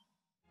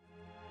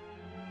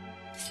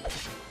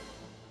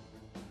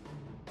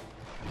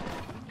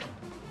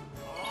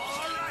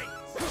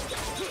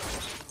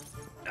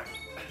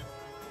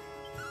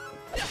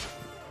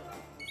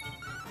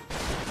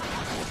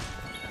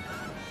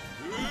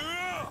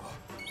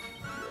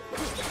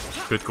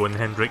 Good going,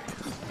 Hendrik.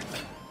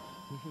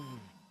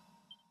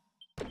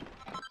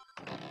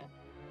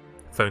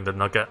 Found a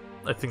nugget.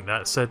 I think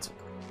that's it.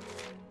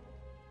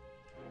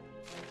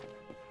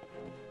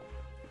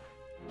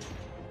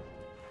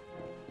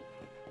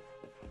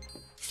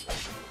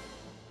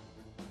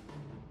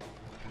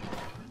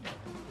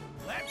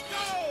 Let's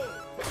go!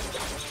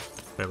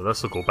 Well,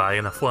 this will go by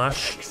in a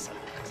flash.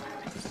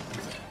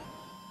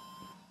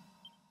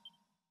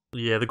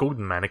 Yeah, the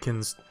golden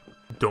mannequins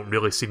don't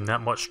really seem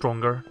that much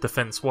stronger,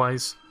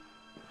 defense-wise.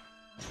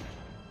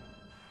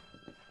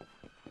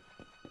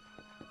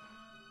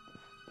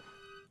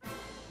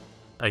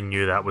 I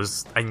knew that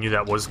was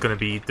gonna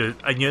be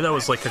I knew that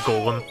was like a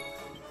golem.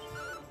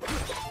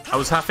 I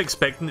was half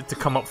expecting it to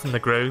come up from the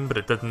ground, but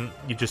it didn't.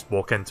 You just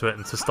walk into it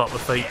and to start the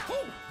fight.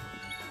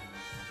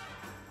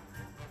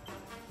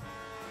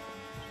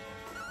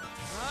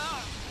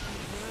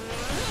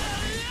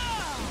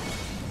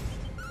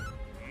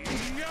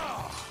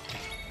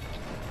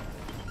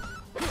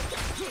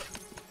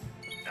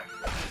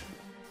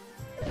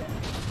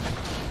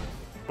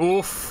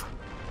 Oof.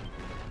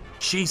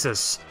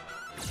 Jesus.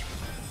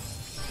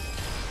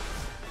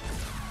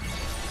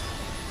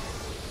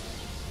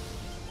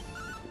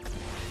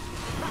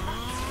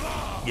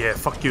 Yeah,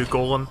 fuck you,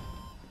 Golem.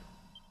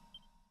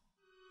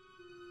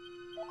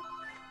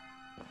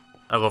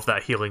 I love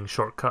that healing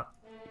shortcut.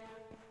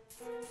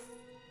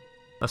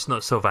 That's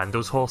not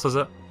Sylvando's horse, is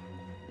it?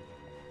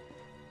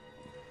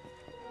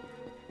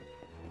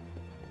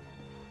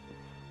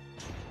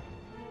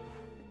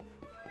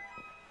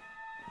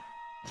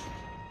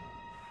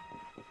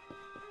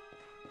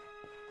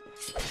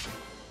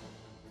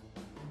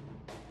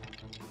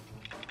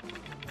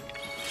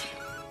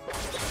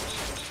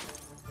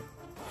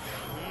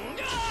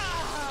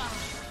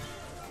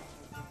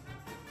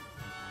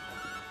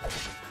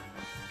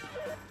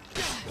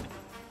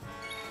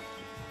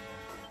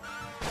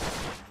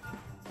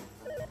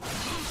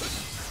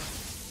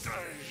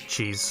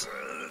 Jeez.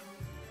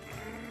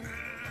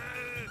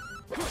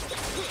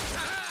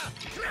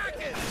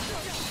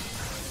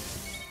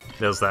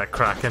 There's that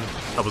Kraken.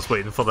 I was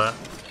waiting for that.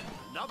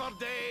 Another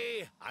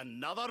day,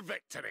 another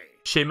victory.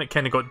 Shame it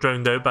kind of got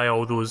drowned out by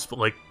all those,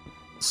 like,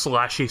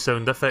 slashy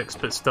sound effects,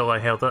 but still I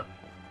heard it.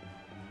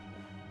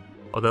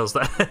 Oh, there's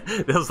that,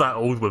 there's that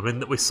old woman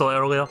that we saw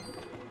earlier.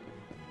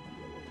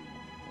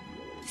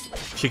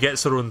 She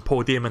gets her own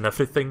podium and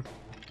everything.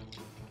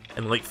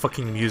 And, like,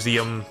 fucking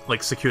museum,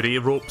 like, security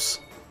ropes.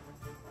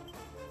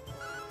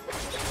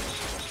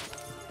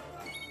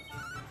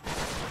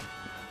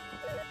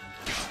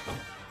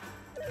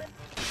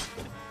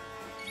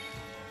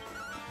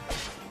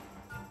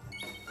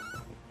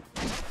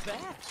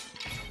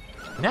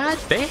 Not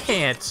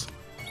bad.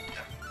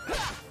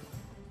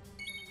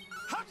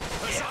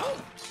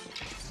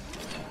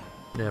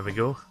 There we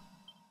go.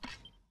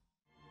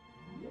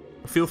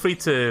 Feel free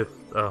to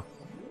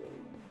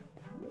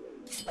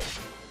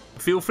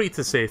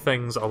say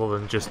things other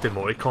than just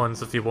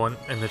emoticons if you want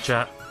in the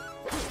chat.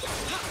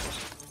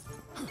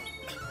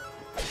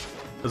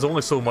 There's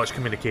only so much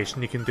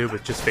communication you can do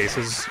with just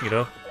faces, you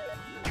know?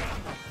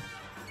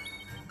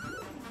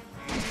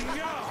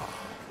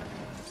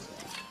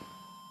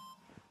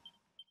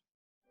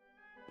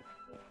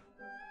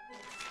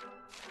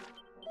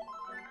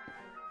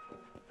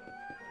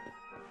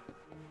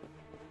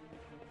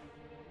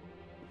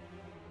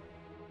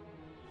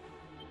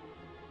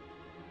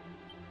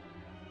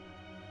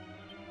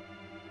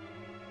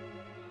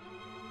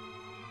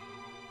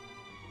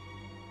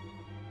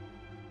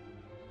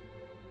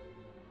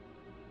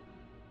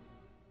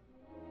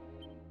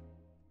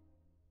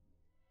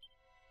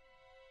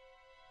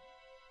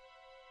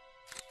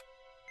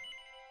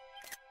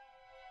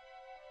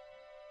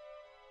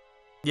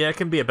 Yeah, it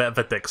can be a bit of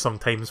a dick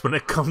sometimes when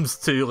it comes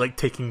to, like,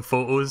 taking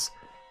photos.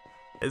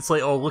 It's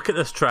like, oh, look at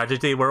this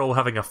tragedy, we're all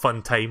having a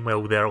fun time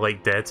while they're,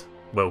 like, dead.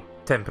 Well,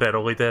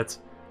 temporarily dead.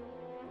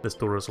 This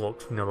door is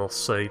locked from the other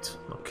side.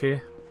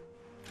 Okay.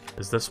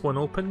 Is this one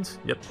opened?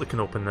 Yep, we can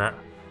open that.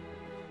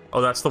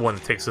 Oh, that's the one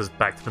that takes us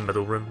back to the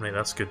middle room. Right,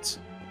 that's good.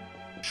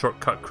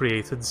 Shortcut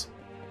created.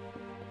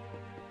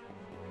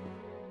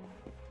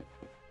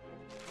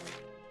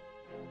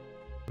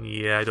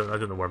 Yeah, I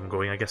don't know where I'm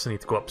going. I guess I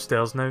need to go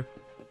upstairs now.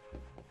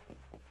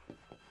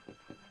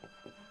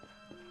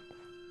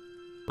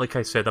 Like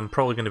I said, I'm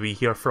probably going to be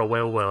here for a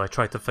while I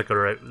try to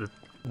figure out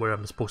where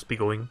I'm supposed to be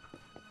going.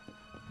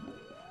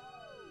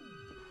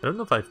 I don't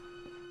know if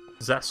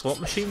is that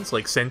slot machines?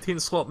 Like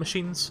sentient slot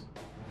machines?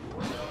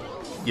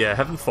 Yeah, I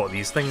haven't fought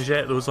these things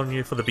yet. Those on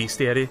you for the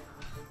bestiary.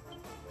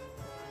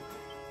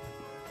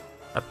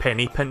 A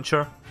penny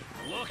pincher.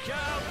 Look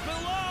out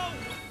below!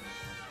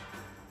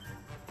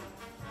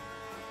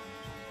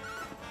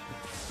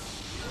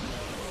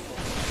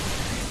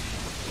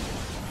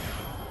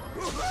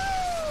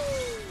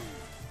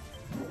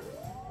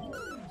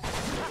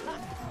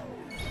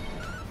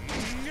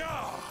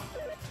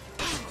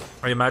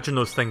 I imagine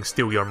those things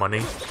steal your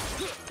money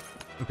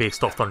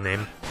based off their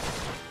name.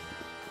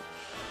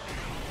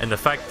 And the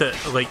fact that,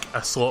 like,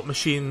 a slot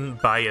machine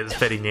by its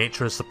very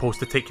nature is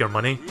supposed to take your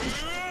money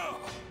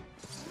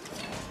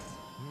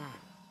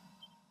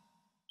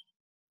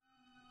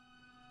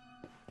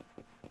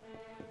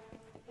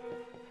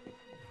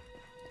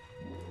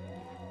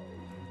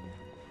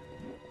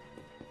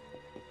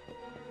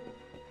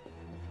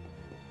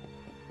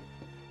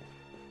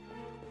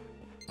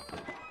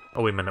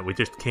Oh wait a minute, we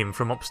just came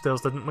from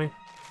upstairs, didn't we?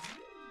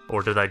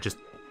 Or did I just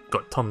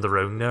got turned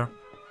around there?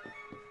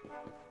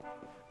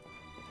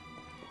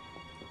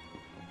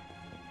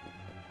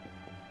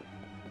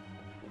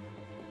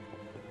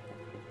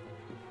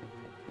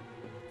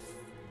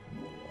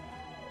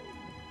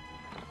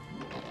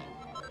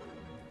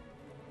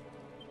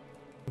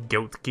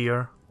 Guild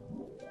gear.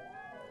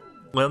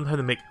 Learn how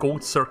to make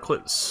gold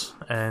circlets,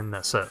 and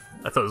that's it.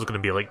 I thought there was going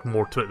to be like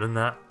more to it than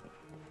that.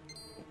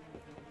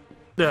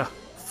 Yeah,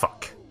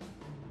 fuck.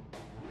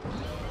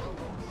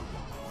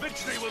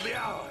 Victory will be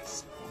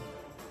ours.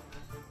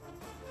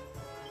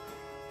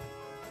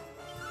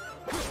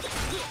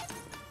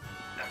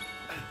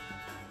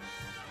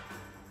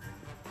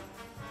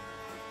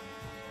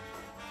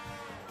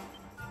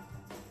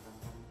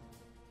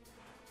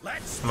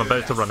 I'm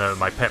about to run out of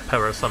my pet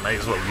power, so I might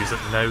as well use it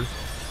now.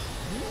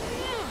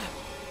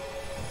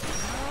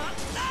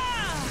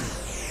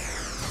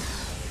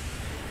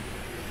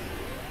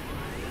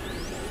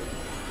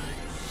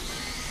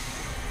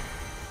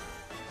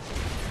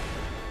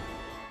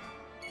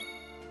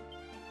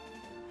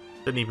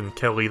 Didn't even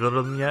kill either of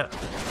them yet.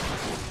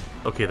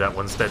 Okay, that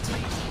one's dead.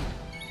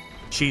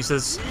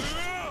 Jesus.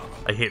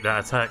 I hate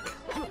that attack.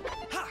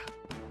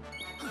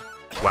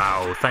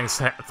 Wow, thanks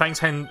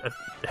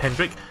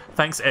Hendrik.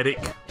 Thanks, Eric.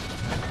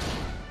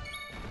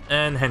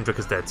 And Hendrik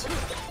is dead.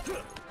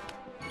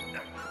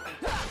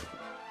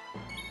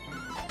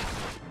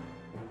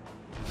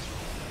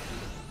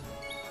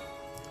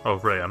 Oh,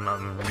 right,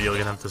 I'm really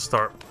gonna have to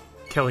start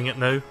killing it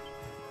now.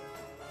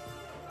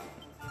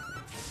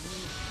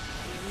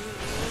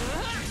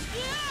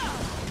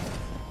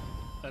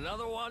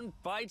 Another one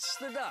bites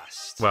the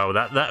dust. Wow,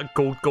 that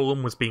gold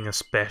golem was being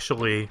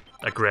especially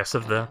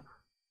aggressive there.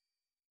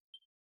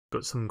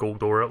 Got some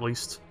gold ore at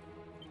least.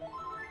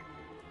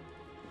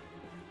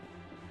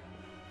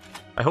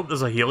 I hope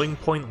there's a healing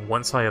point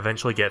once I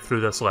eventually get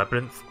through this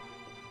labyrinth.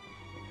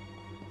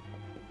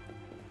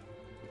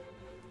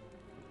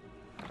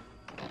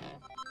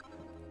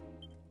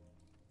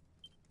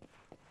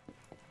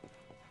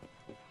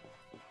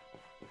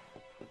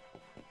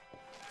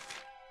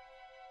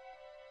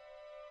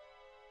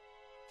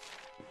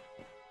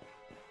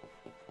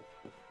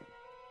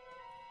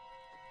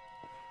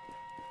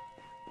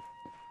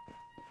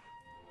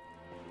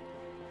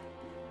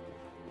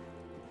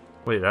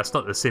 Wait, that's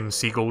not the same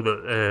seagull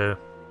that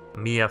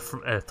Mia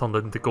turned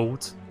into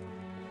gold.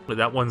 Like,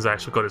 that one's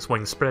actually got its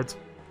wings spread.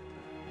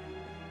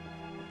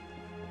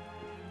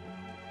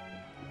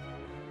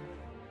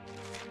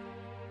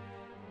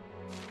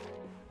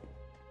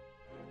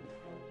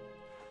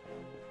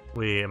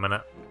 Wait a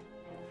minute.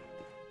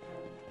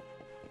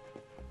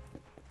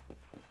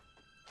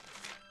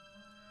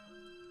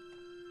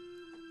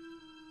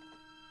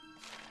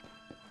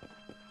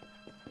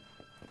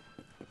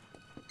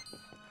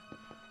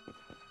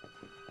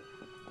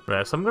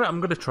 Right, so I'm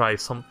gonna try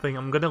something.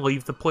 I'm gonna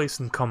leave the place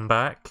and come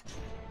back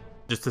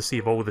just to see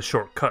if all the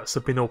shortcuts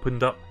have been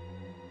opened up.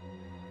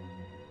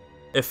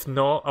 If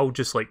not, I'll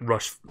just like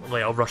rush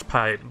by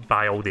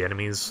all the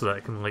enemies so that I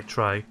can like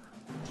try.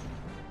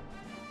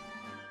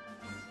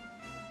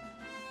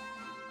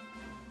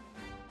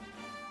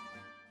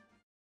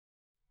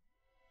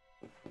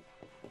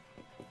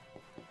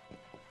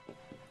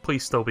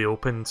 Please still be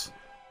opened.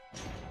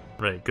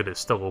 Right, good, it's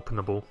still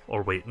openable.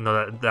 Or wait,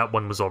 no, that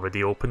one was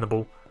already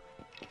openable.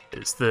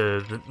 It's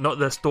the not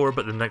this door,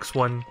 but the next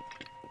one.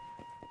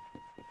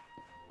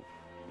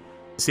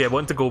 See, I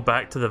want to go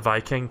back to the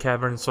Viking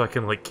cavern so I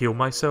can, like, heal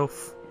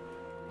myself.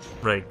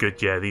 Right,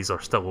 good, yeah, these are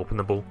still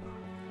openable.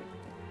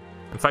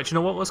 In fact, you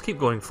know what, let's keep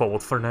going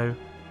forward for now.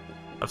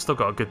 I've still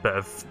got a good bit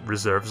of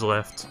reserves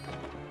left.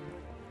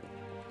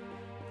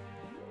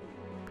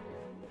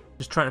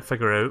 Just trying to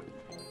figure out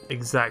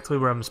exactly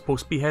where I'm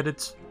supposed to be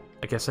headed.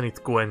 I guess I need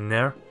to go in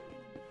there.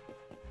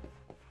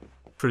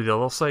 Through the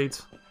other side.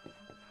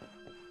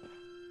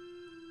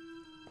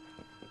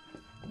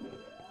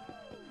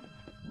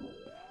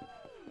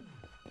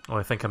 Oh,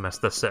 I think I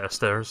missed this set of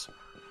stairs.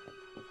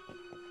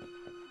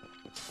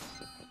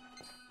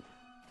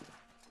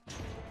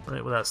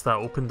 Right, well that's that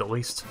opened at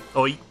least.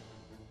 Oi!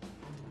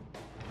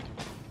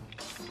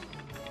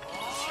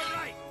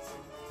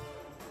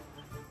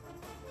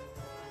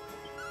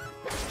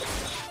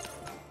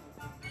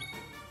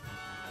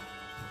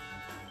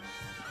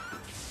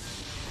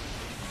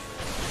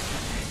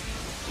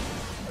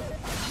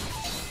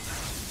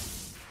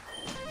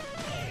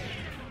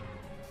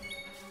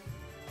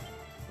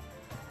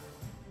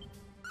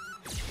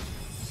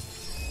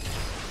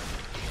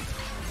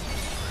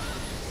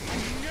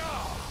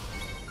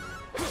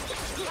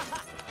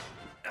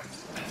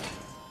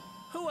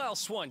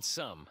 Else wants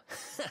some.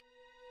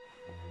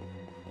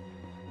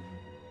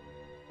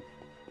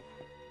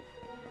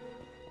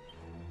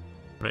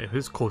 Right,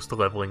 who's close to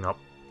leveling up?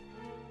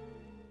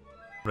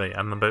 Right,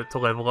 I'm about to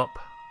level up.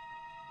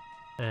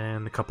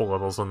 And a couple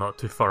levels are not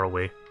too far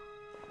away.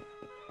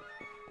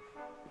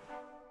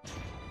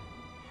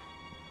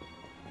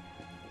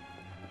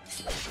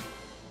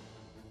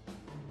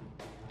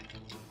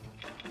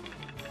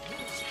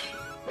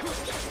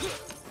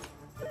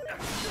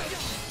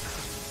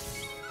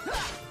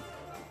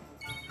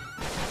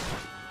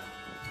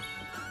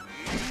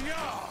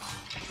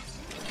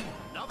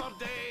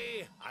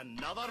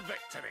 another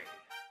victory.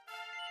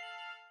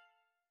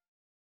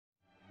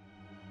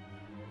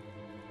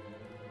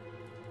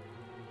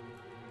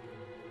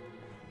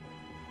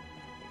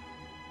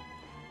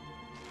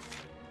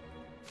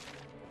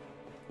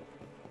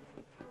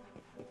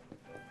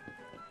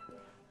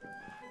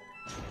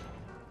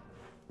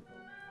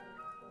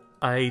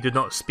 I do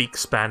not speak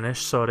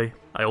Spanish, sorry.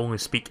 I only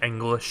speak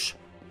English.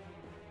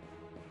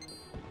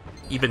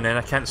 Even then,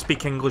 I can't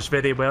speak English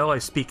very well. I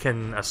speak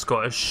in a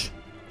Scottish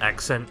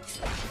accent.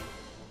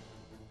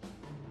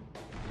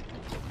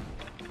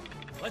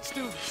 Let's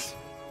do this.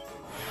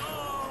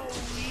 Oh,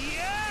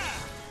 yeah!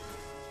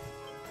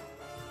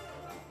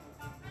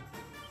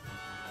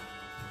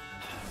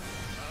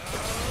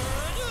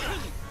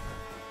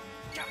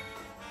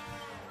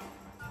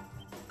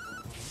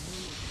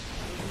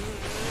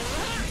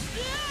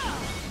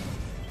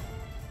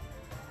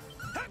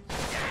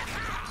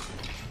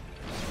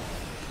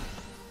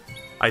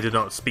 I do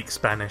not speak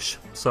Spanish,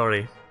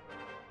 sorry.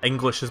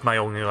 English is my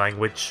only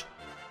language.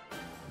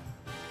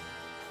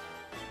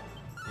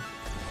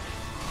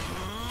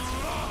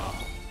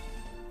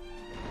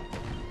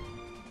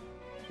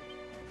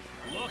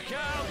 Look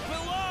out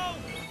below!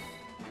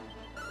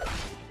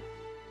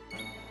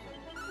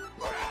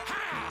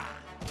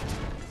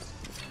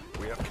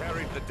 We have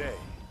carried the day.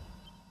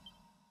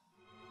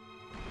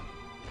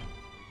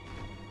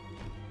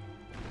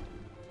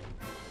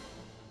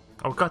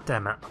 Oh, god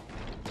damn it.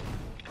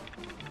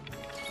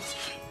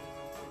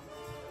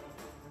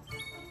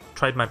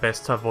 Tried my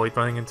best to avoid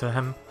running into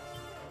him.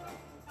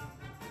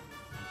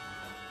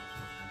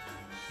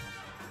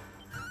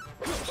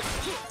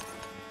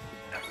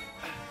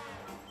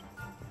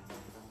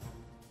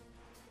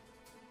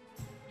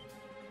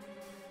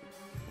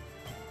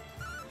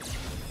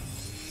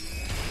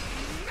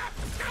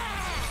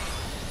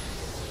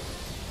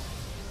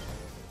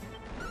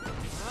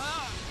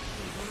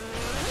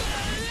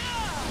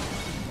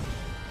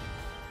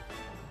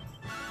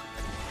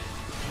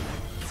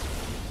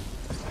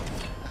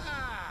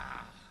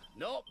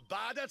 Not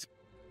bad at...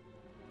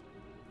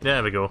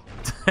 There we go.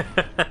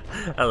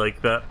 I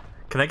like that.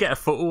 Can I get a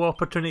photo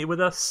opportunity with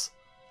us?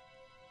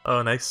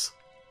 Oh, nice.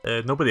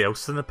 Nobody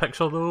else in the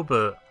picture though,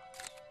 but...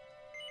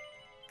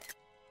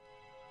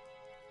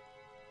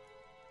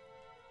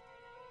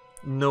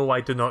 No, I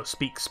do not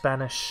speak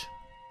Spanish.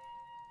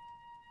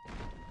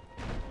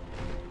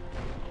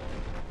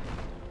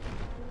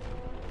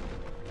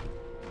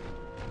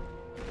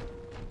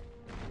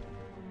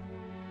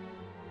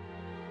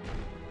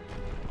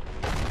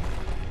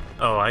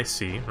 Oh, I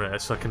see. Right,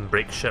 so I can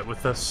break shit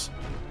with this.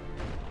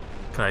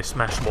 Can I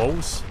smash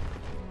walls?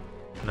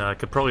 No, I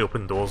could probably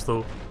open doors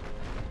though.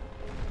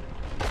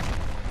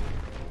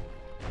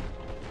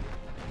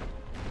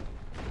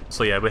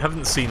 So yeah, we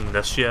haven't seen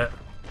this yet.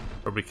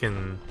 Or we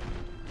can...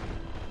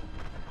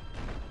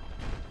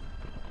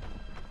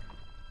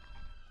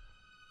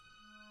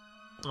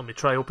 Let me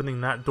try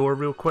opening that door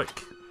real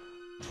quick.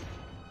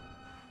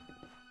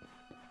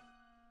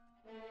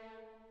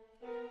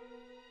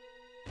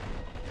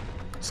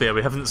 So yeah,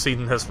 we haven't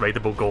seen this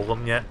rideable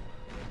golem yet.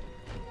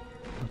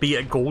 Be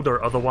it gold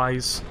or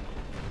otherwise.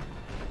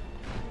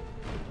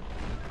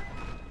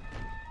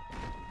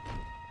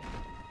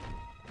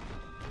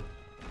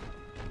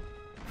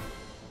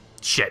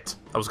 Shit!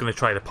 I was gonna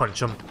try to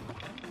punch him.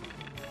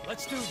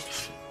 Let's do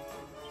this.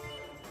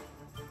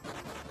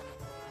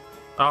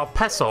 Oh,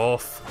 piss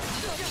off!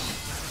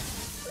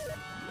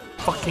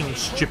 Fucking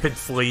stupid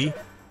flea.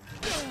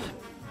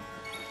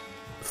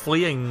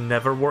 Fleeing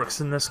never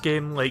works in this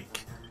game,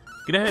 like...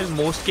 You know how in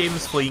most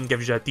games fleeing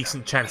gives you a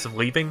decent chance of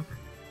leaving?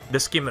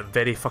 This game it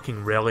very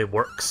fucking rarely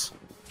works.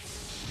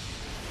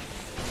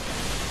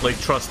 Like,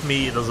 trust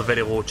me, there's a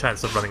very low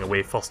chance of running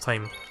away first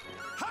time.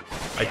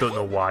 I don't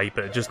know why,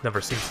 but it just never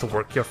seems to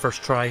work your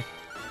first try.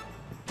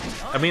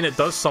 I mean, it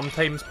does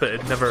sometimes, but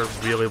it never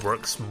really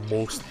works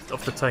most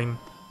of the time.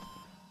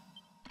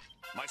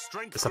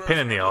 It's a pain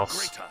in the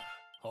arse.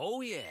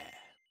 Oh yeah.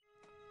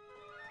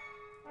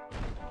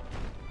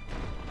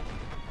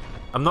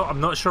 I'm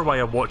not sure why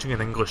I'm watching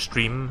an English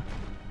stream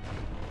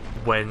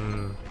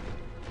when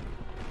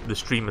the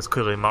stream is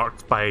clearly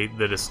marked by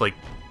that it's like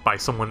by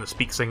someone that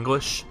speaks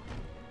English.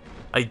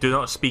 I do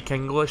not speak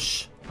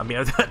English. I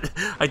mean,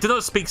 I do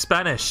not speak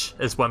Spanish,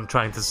 is what I'm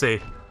trying to say.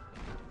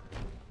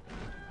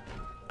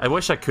 I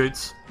wish I could.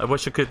 I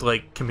wish I could,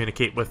 like,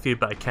 communicate with you,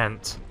 but I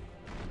can't.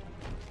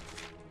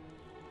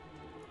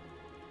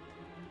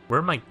 Where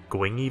am I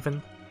going,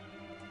 even?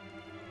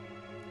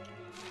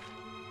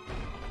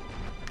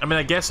 I mean,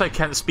 I guess I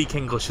can't speak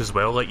English as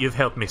well. Like, you've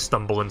helped me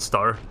stumble and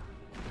stutter.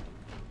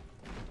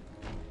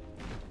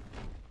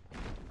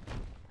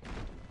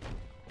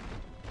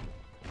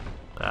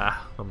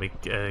 Ah, let me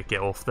get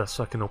off this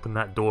so I can open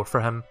that door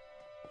for him.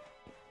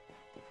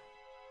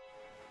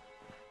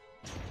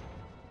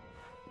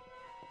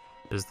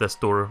 Is this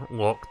door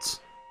locked?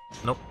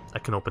 Nope, I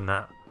can open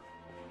that.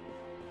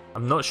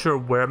 I'm not sure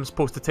where I'm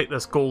supposed to take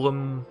this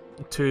golem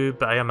to,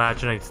 but I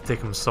imagine I need to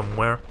take him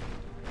somewhere.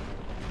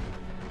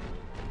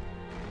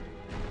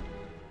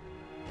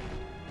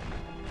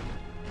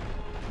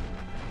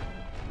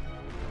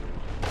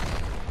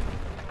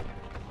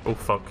 Oh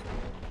fuck.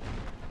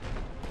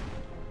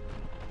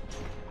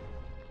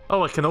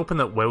 Oh, I can open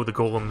it while the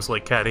golem's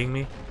like carrying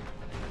me.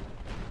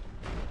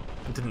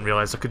 I didn't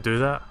realise I could do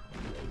that.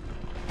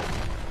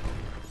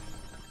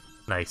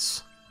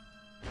 Nice.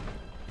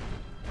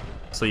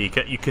 So you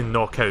can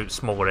knock out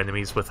smaller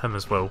enemies with him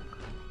as well.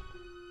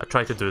 I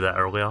tried to do that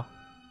earlier.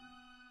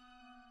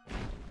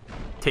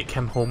 Take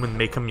him home and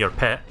make him your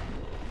pet.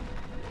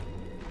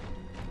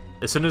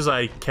 As soon as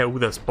I kill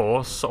this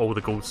boss, all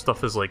the gold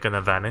stuff is like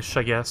gonna vanish,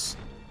 I guess.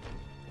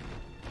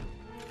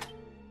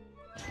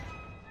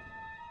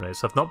 Right,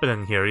 so I've not been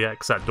in here yet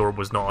because that door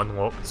was not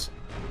unlocked.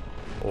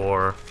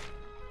 Or...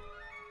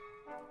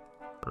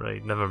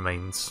 Right, never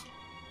mind.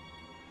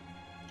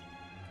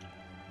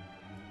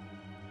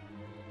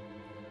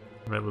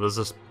 Right, well there's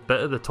this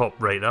bit at the top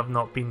right that I've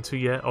not been to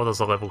yet. Oh,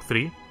 there's a level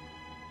 3.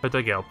 How do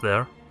I get up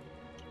there?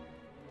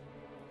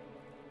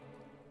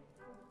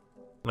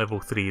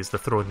 Level 3 is the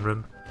throne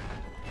room.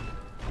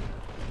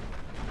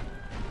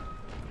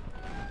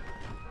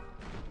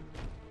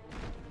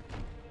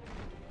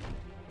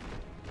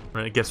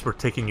 Right, I guess we're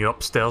taking you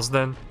upstairs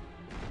then.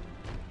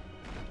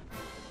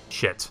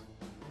 Shit.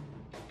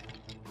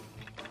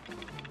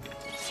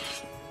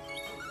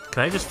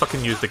 Can I just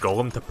fucking use the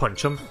golem to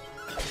punch him?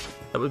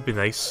 That would be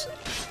nice.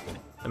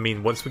 I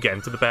mean, once we get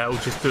into the battle,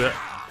 just do it.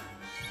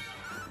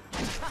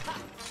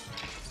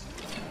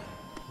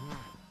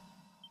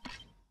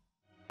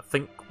 I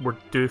think we're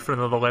due for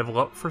another level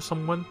up for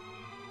someone.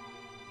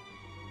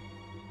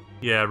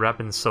 Yeah, Rab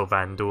and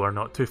Sylvando are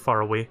not too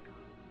far away.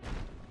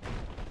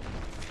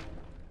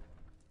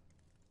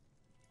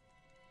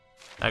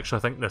 Actually,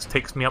 I think this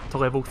takes me up to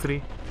level 3.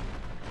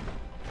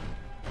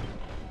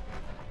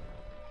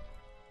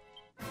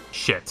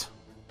 Shit.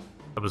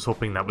 I was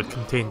hoping that would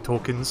contain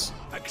tokens.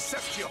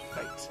 Accept your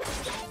fate.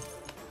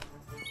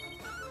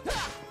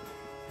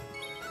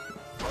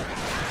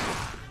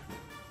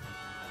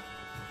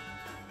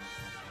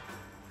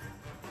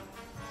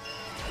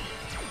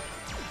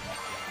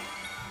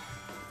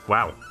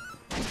 Wow.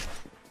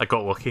 I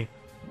got lucky.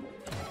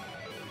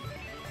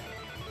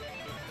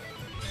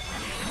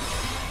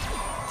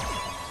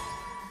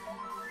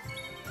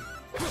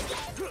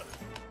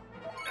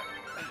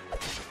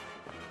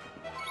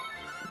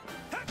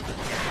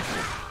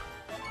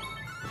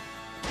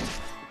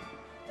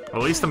 At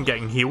least I'm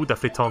getting healed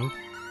every turn.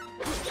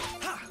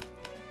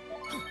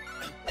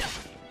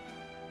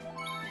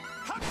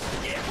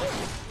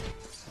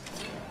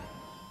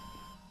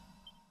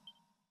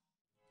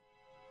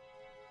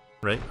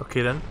 Right,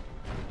 okay then.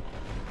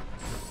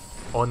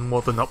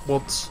 Onward and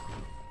upwards.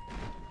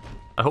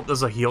 I hope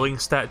there's a healing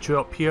statue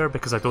up here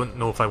because I don't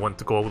know if I want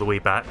to go all the way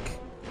back.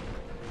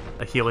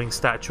 A healing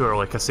statue or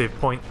like a save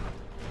point.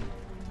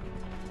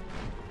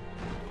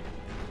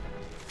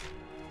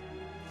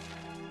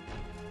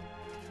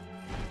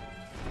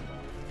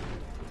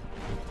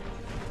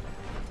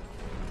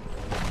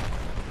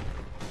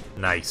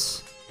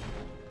 Nice.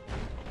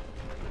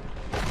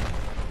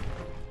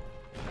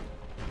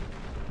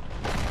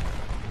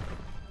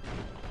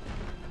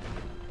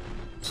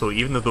 So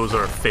even though those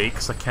are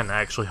fakes, I can't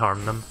actually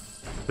harm them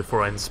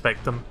before I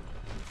inspect them.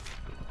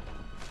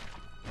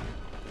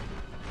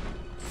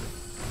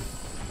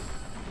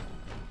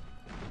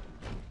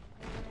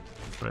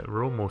 Right,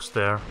 we're almost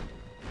there.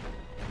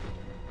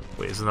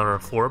 Wait, is another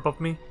floor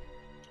above me?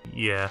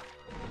 Yeah.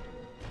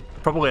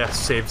 Probably a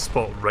save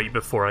spot right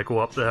before I go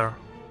up there.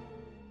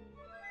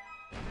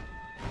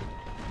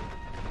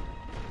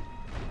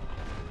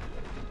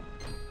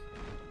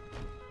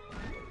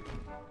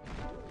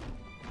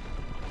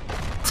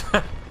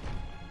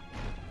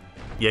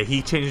 Yeah,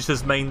 he changed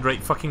his mind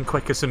right fucking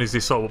quick as soon as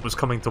he saw what was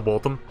coming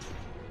toward him.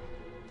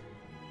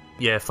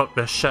 Yeah, fuck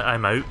this shit,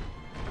 I'm out.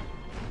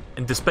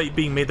 And despite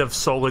being made of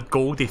solid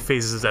gold, he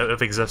phases out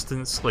of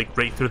existence, like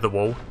right through the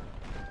wall.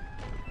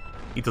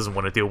 He doesn't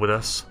want to deal with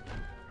this.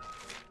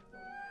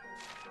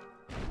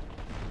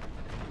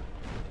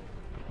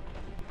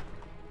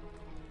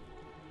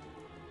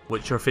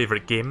 What's your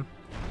favourite game?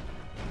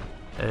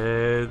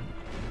 I'm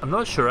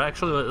not sure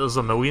actually, there's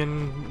a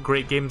million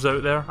great games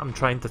out there, I'm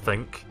trying to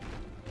think.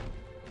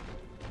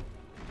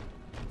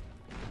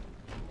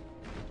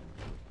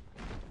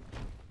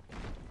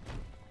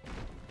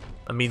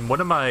 I mean,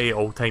 one of my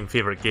all-time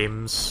favourite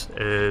games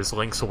is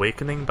Link's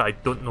Awakening, but I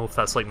don't know if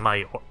that's like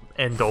my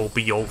end-all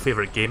be-all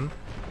favourite game.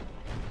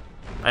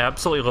 I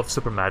absolutely love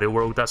Super Mario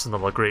World, that's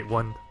another great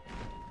one.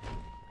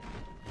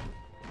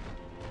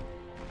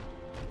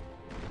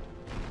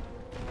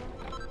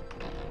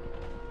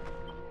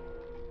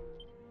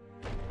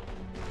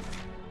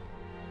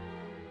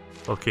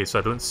 Okay, so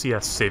I don't see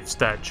a save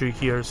statue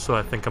here, so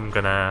I think I'm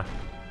gonna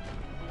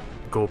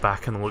go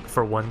back and look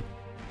for one.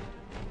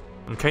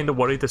 I'm kinda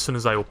worried as soon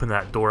as I open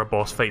that door a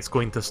boss fight's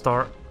going to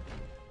start.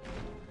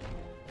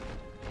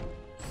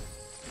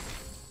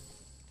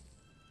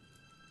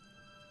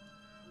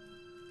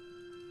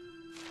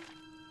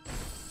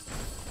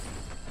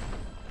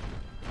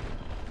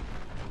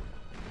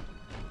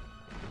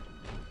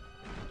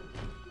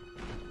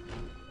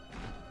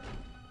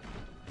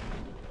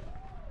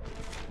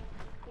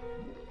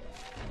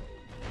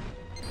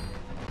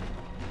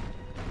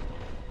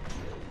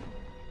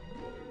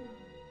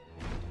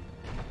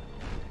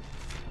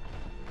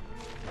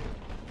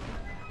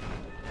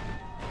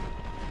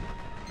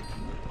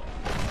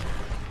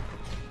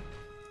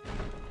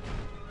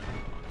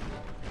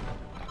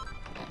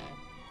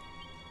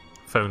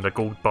 Found a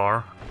gold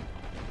bar.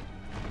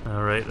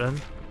 Alright then.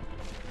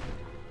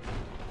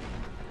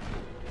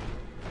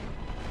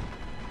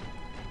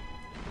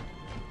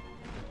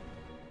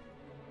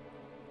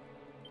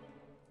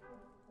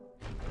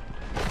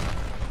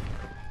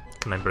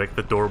 Can I break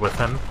the door with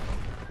him?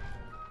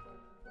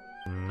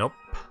 Nope.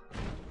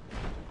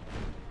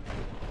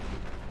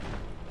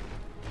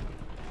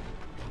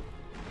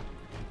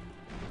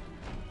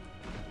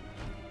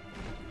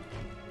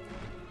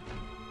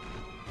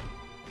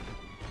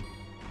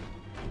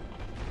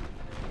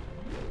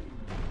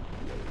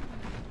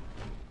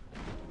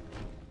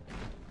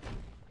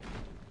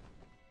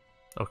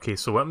 Okay,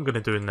 so what I'm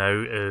gonna do now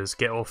is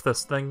get off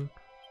this thing.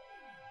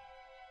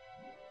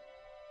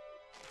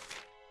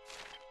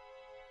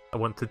 I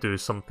want to do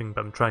something,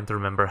 but I'm trying to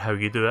remember how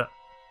you do it.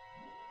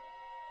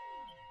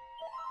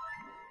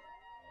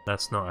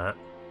 That's not it.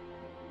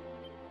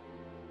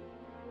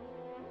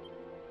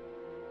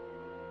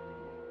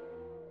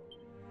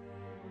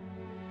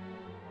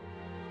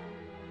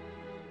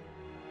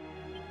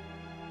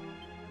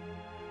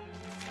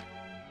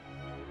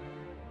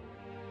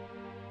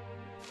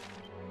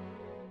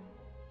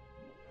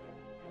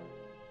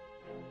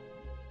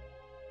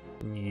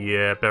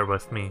 Yeah, bear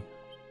with me.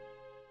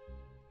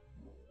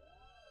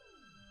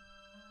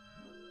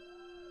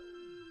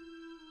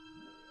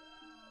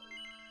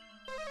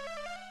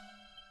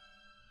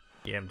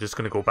 Yeah, I'm just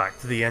gonna go back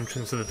to the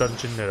entrance of the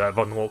dungeon now that I've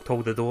unlocked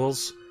all the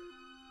doors.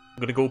 I'm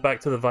gonna go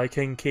back to the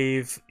Viking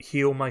cave,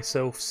 heal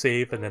myself,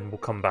 save, and then we'll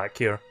come back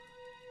here.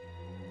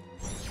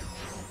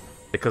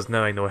 Because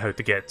now I know how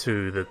to get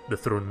to the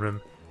throne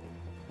room.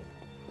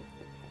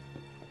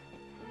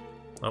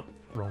 Oh,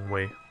 wrong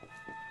way.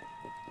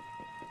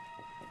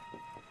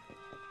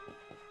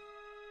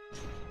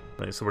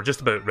 Right, so we're just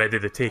about ready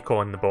to take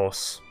on the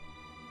boss.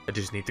 I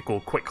just need to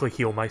go quickly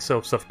heal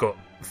myself so I've got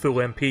full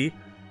MP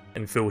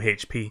and full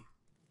HP.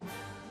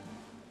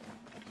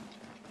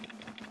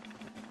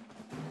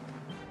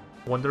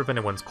 I wonder if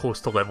anyone's close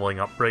to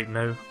leveling up right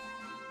now.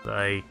 That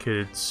I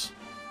could...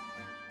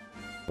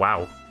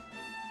 Wow.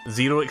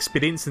 0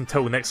 experience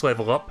until next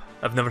level up?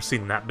 I've never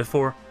seen that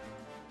before.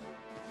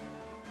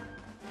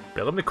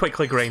 But let me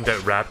quickly grind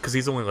out Rab, because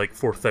he's only like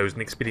 4,000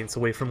 experience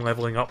away from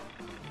leveling up.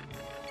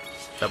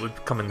 That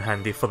would come in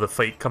handy for the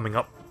fight coming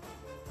up.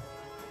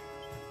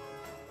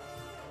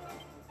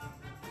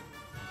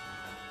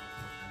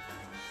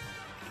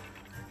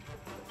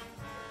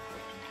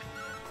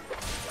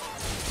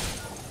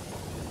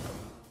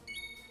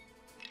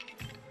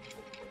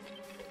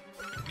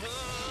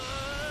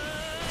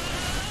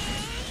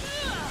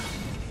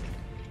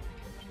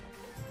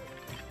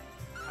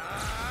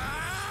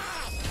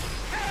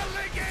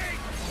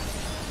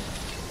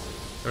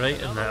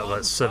 Right, and now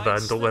let's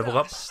Vandal level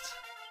up.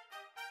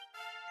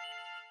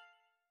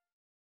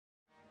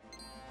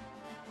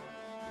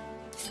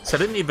 So I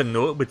didn't even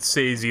know it would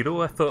say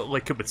 0, I thought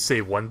like it would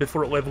say 1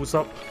 before it levels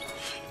up.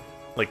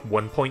 Like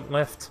 1 point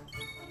left.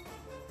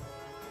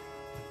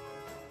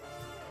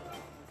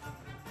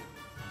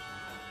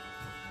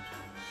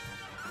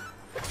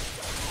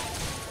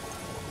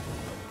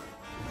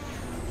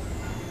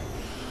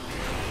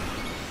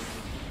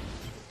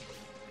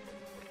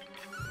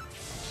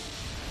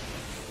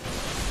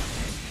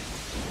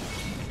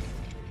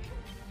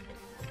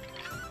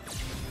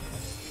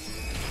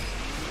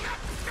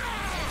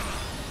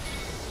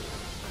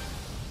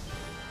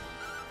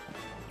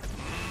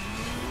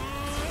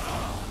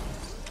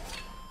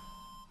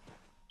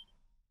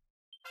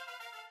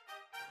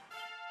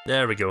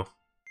 There we go.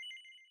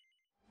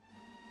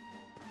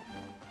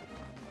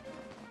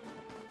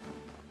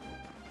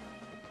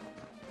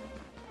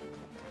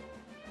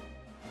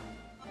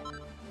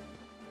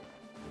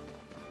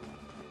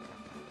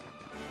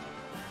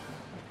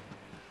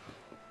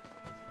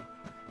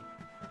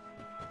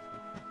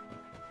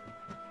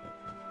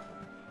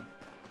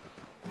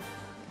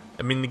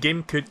 I mean, the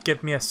game could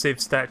give me a saved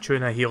statue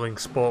and a healing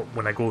spot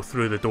when I go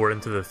through the door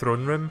into the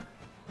throne room,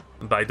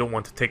 but I don't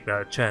want to take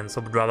that chance.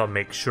 I would rather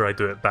make sure I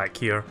do it back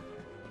here.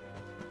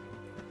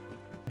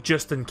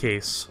 Just in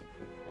case.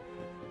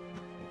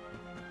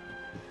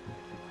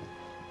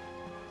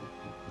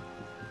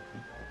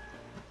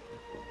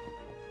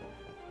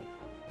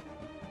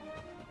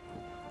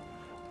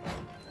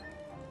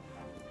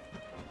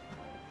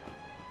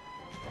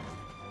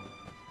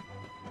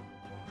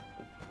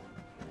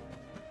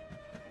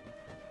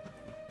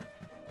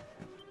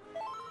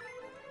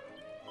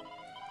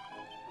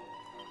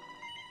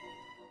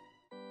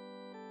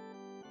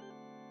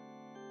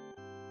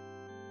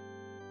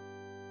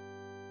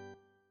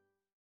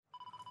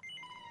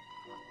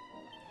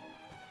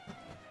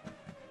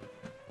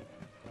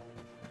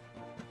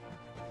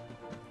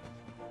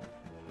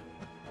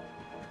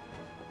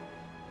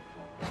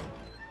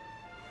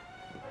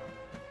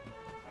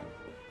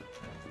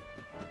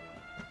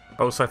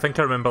 Also, I think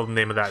I remember the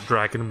name of that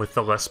dragon with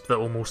the lisp that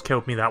almost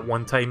killed me that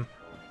one time.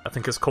 I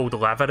think it's called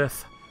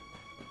Lavarith.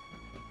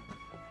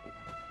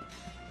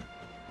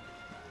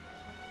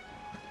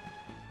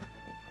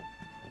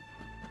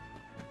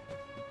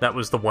 That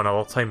was the one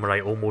other time where I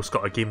almost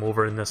got a game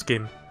over in this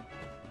game.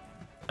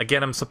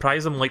 Again, I'm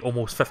surprised I'm like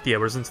almost 50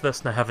 hours into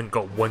this and I haven't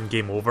got one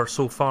game over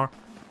so far.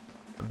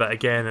 But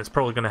again, it's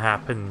probably going to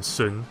happen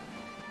soon.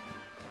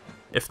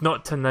 If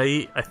not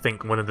tonight, I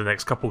think one of the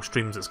next couple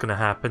streams it's going to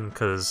happen,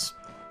 because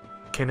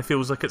it kind of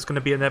feels like it's going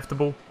to be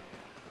inevitable.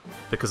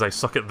 Because I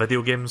suck at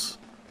video games.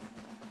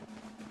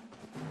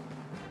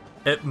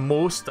 At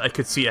most, I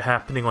could see it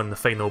happening on the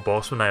final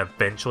boss when I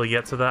eventually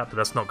get to that, but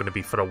that's not going to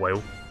be for a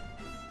while.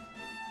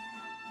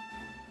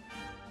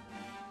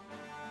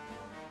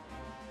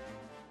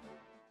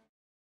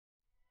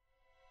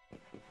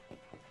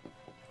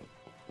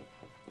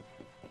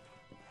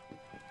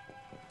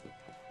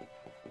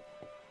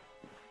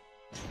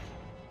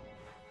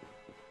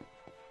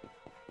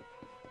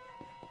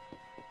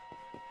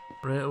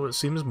 Right, well it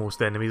seems most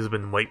enemies have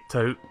been wiped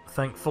out,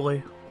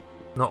 thankfully.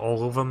 Not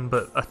all of them,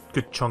 but a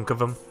good chunk of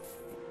them.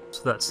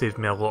 So that saved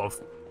me a lot of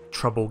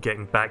trouble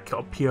getting back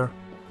up here.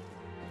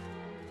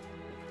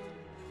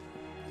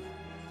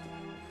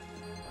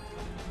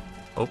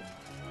 Oh.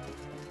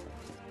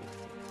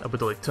 I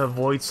would like to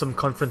avoid some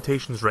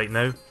confrontations right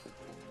now.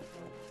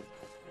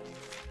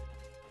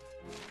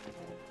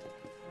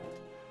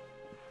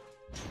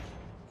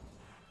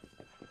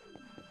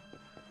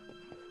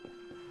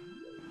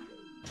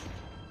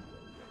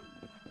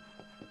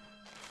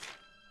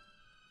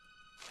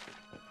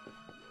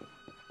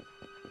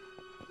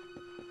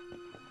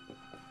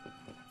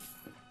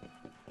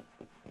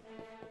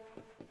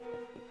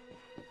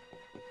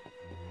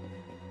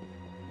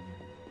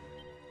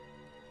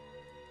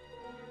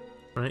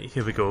 Right,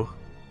 here we go.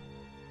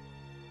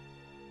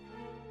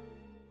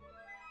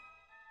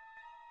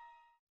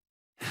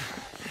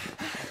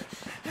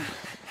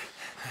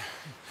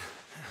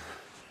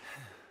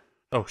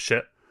 Oh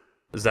shit.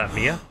 Is that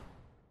Mia?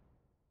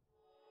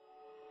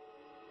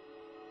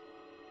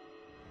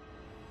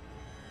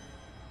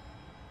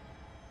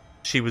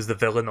 She was the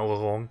villain all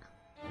along.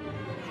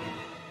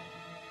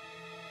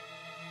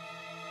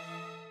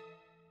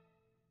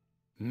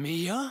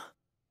 Mia?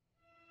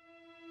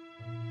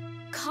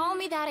 Call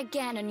me that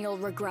again and you'll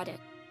regret it.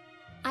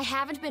 I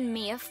haven't been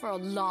Mia for a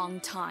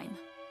long time.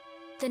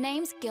 The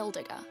name's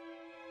Gildiga.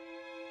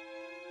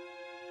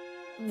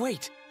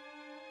 Wait,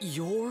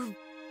 you're...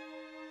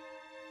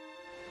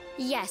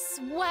 Yes,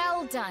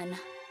 well done.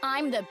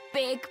 I'm the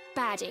big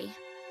baddie.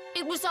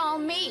 It was all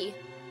me.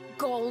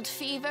 Gold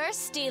fever,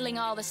 stealing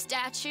all the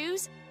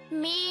statues.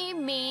 Me,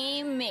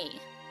 me, me.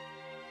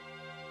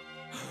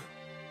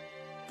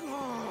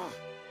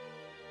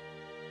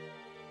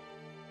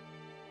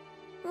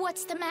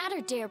 What's the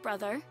matter, dear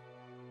brother?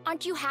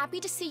 Aren't you happy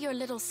to see your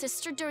little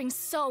sister doing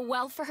so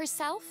well for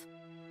herself?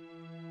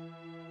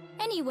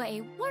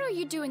 Anyway, what are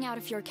you doing out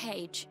of your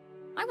cage?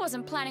 I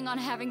wasn't planning on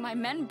having my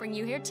men bring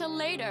you here till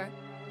later.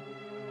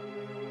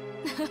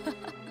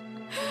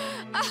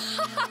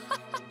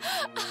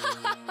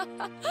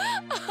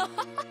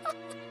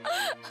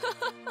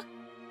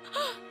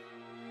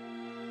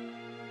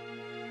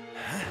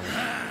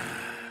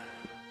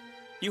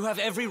 You have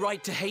every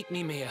right to hate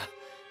me, Mia.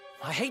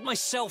 I hate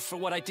myself for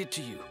what I did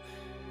to you.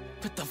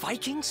 But the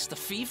Vikings, the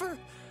fever?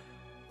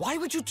 Why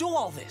would you do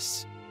all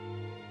this?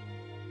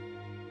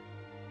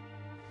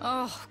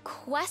 Oh,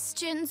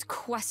 questions,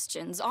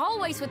 questions.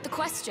 Always with the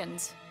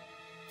questions.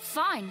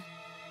 Fine.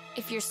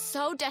 If you're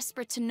so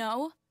desperate to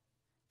know,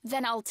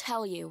 then I'll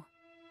tell you.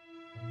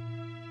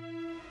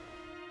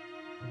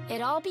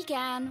 It all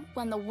began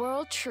when the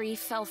World Tree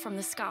fell from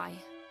the sky,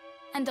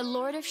 and the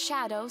Lord of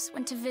Shadows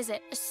went to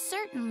visit a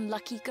certain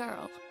lucky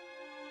girl.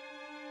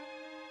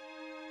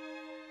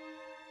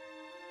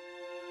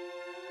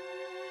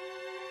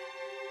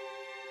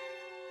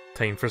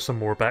 Time for some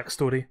more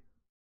backstory.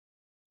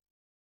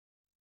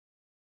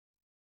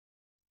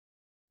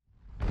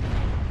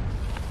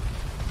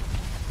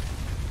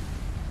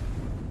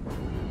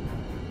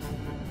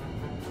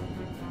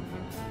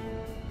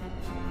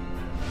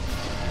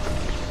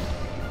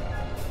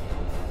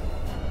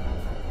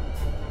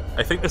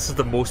 I think this is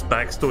the most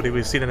backstory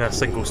we've seen in a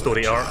single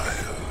story arc.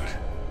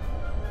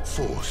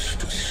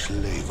 Forced to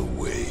slave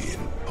away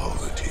in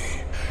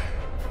poverty,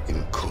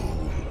 in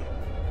cold,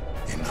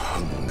 in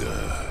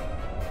hunger,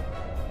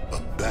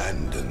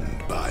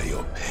 abandoned by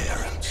your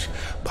parents,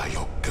 by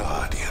your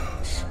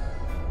guardians,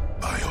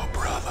 by your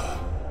brother.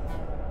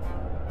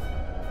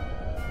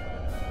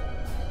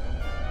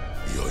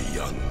 Your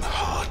young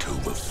heart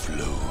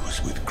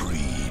overflows with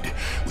greed,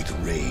 with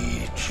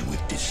rage,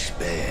 with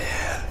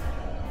despair.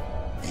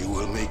 You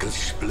will make a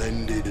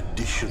splendid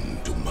addition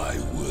to my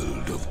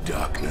world of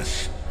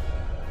darkness.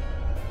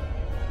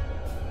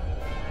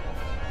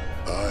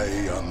 I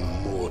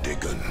am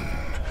Mordegon,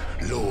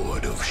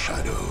 Lord of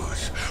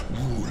Shadows,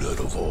 ruler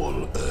of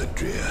all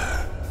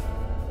Erdrea.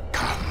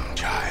 Come,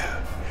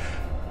 child,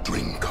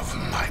 drink of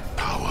my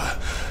power,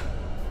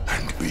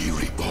 and be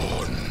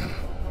reborn.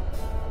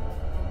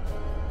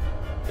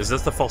 Is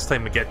this the first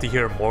time we get to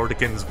hear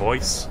Mordegon's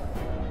voice?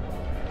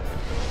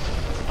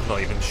 I'm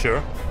not even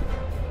sure.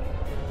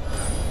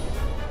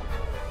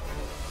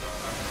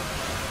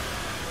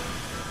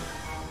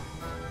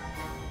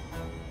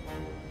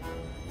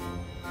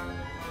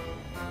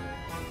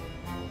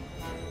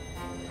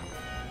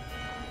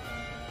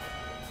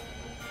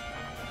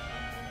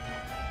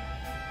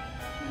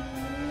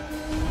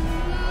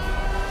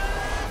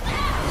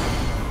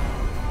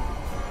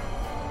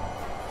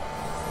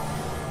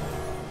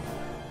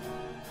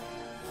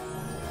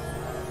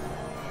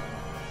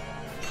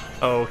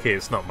 Oh, okay,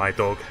 it's not my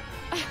dog.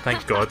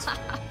 Thank God.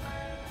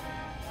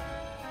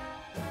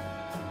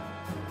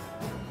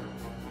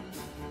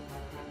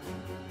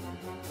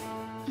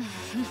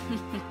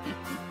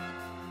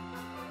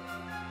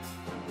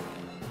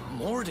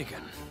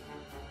 Mordigan,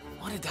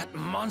 what did that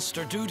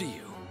monster do to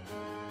you?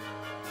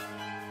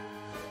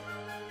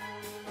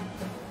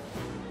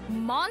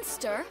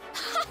 Monster?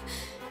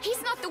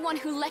 He's not the one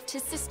who left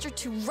his sister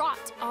to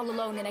rot all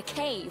alone in a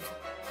cave.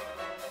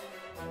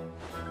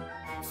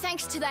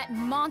 Thanks to that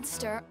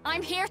monster,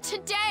 I'm here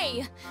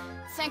today.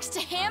 Thanks to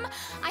him,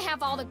 I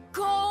have all the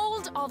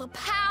gold, all the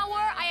power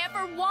I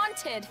ever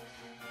wanted,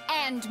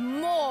 and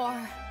more.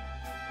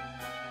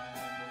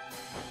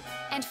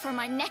 And for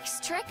my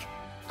next trick,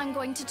 I'm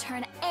going to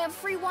turn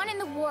everyone in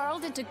the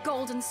world into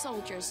golden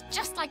soldiers,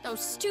 just like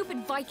those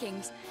stupid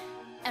Vikings,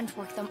 and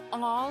work them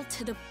all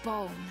to the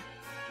bone.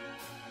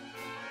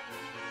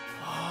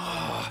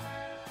 Ah,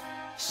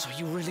 so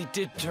you really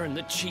did turn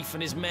the chief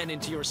and his men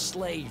into your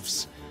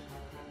slaves.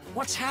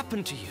 What's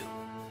happened to you?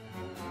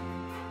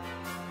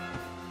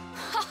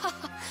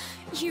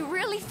 You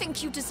really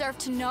think you deserve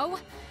to know?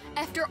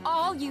 After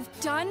all you've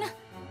done?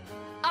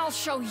 I'll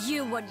show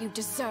you what you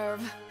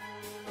deserve.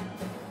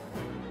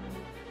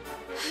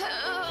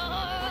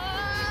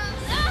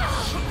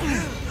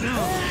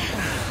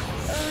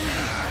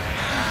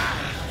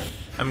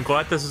 I'm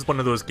glad this is one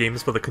of those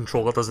games where the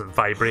controller doesn't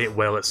vibrate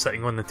while it's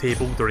sitting on the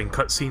table during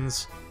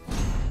cutscenes.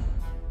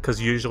 Because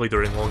usually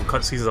during long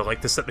cutscenes I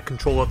like to set the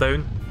controller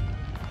down.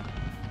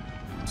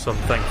 So I'm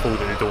thankful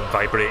that they don't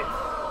vibrate,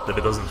 that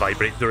it doesn't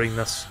vibrate during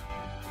this.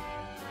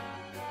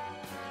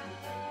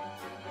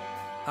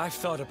 I've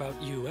thought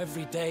about you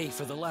every day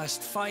for the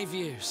last 5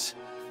 years.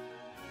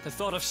 The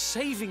thought of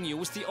saving you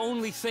was the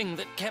only thing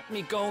that kept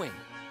me going.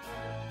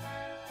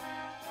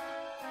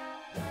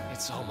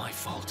 It's all my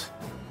fault.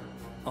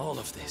 All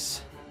of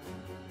this.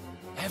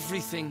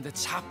 Everything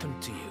that's happened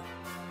to you.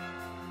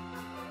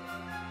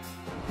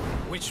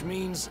 Which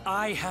means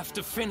I have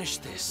to finish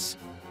this.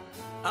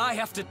 I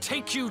have to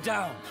take you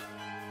down.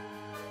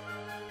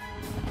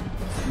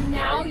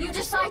 Now you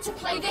decide to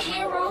play the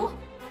hero?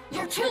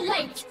 You're too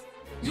late.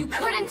 You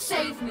couldn't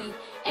save me,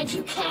 and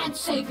you can't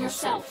save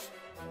yourself.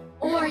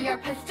 Or your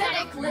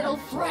pathetic little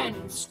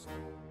friends.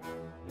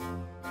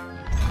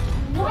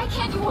 Why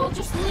can't you all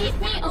just leave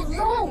me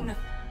alone?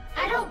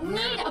 I don't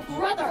need a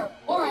brother,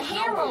 or a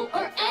hero,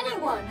 or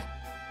anyone.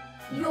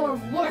 You're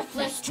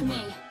worthless to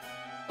me.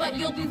 But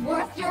you'll be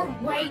worth your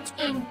weight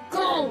in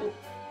gold.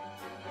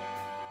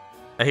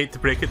 I hate to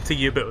break it to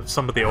you, but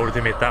somebody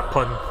already made that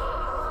pun.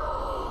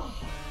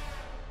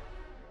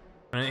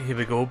 Right, here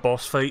we go,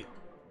 boss fight.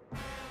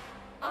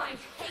 I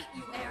hate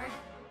you, Aaron.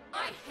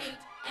 I hate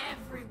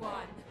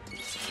everyone.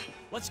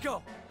 Let's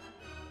go.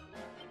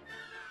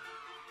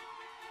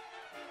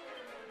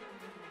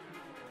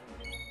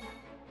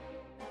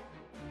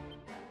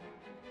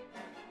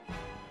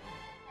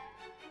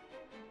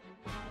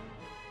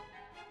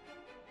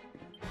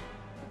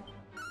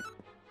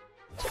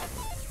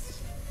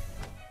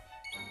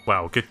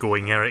 Wow, good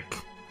going, Eric.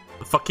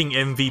 The fucking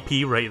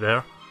MVP right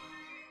there.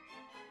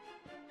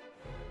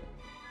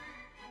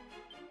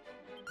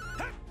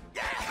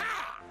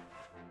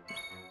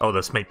 Oh,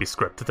 this might be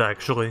scripted,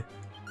 actually.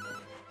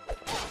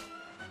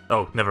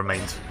 Oh, never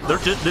mind.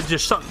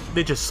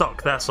 They just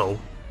suck. That's all.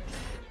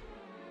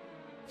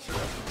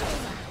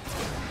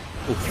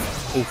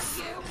 Oof, oof.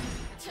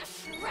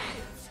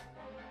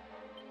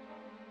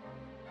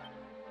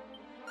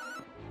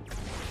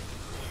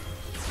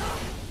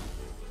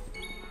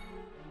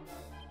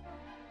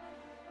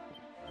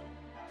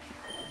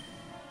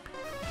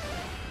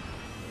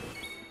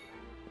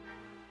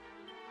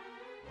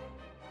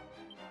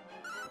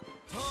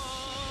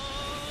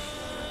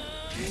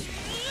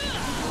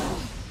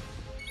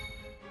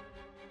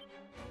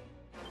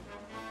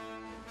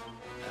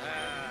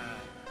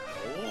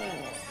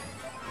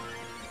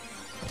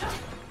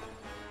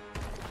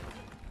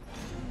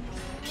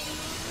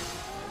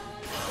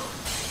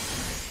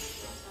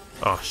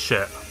 Oh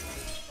shit.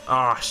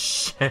 Oh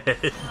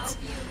shit.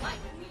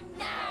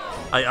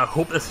 I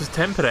hope this is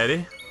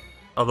temporary.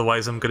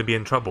 Otherwise I'm gonna be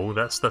in trouble.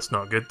 That's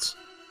not good.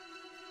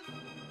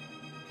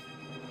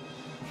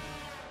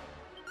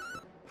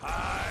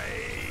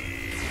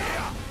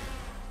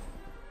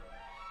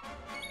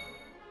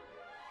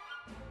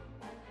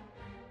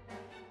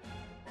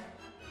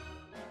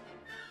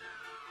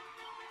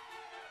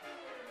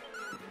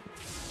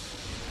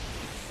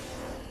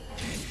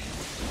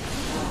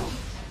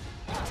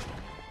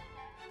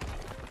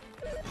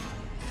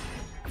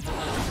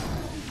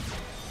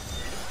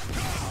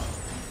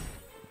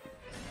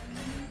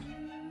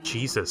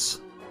 Jesus.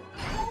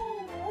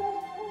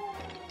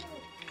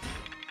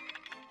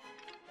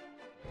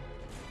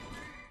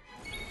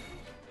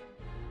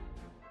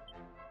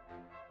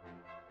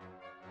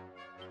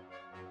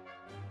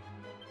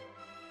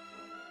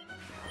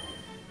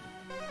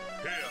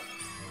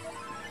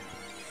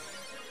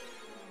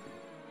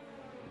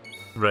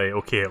 Right,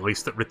 okay, at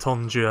least it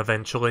returns you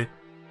eventually.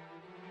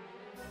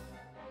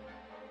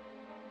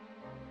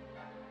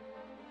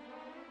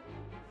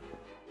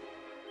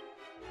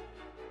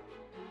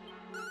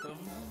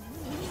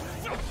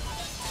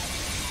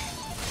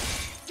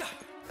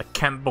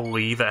 can't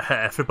believe it hit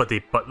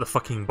everybody but the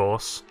fucking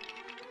boss.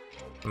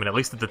 I mean, at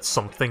least it did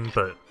something,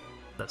 but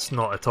that's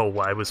not at all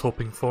what I was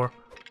hoping for.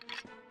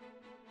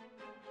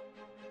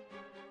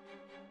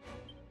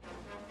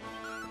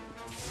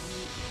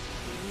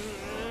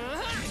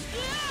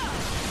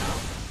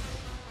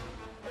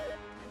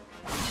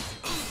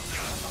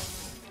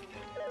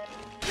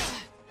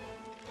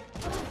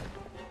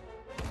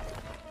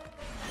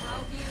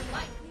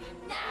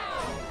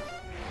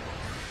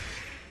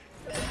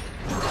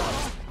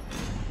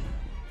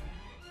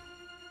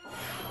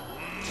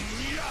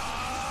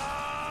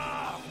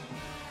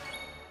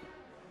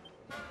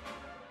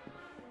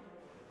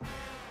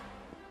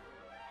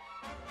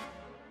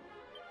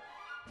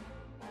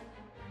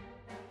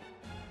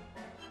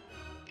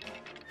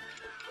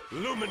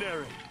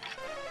 Luminary!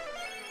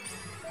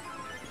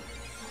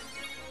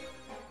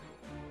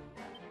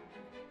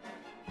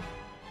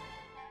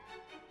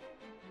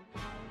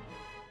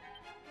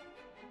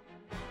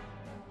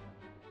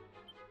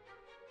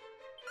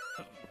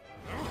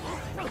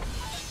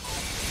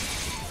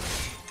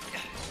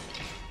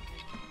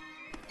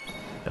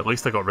 At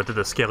least I got rid of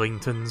the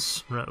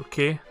skeletons. Right,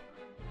 okay.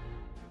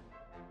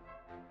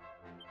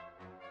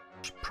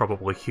 Should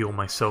probably heal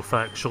myself,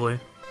 actually.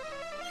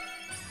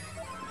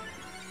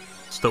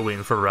 Still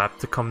waiting for Rab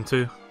to come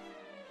to.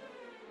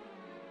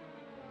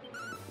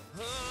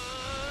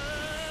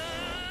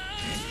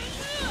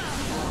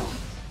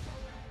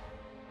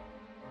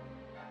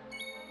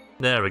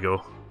 There we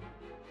go.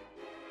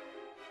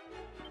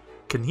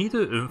 Can he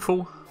do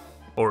Oomphle?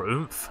 Or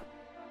Oomph?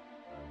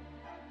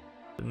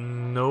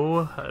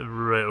 No?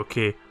 Right,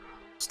 okay.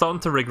 Starting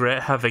to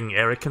regret having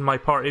Eric in my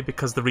party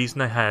because the reason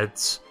I had...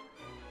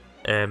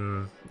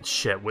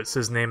 shit, what's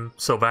his name?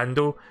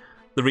 Sylvando?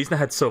 The reason I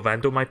had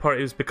Sylvando in my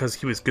party was because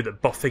he was good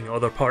at buffing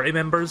other party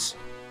members.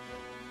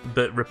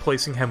 But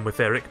replacing him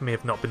with Eric may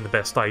have not been the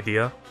best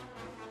idea.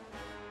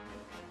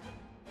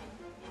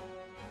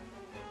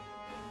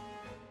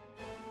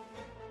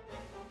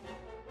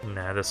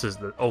 Nah, this is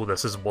the... Oh,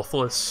 this is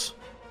worthless.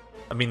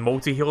 I mean,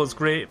 multi-heal is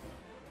great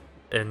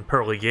in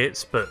Pearly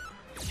Gates, but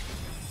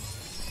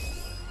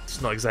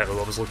it's not exactly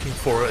what I was looking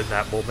for in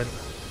that moment.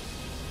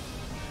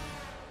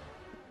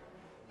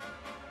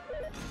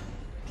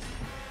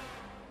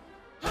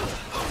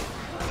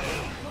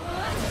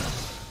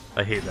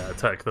 I hate that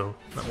attack though.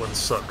 That one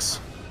sucks.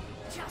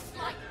 Just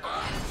like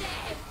I'm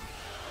dead.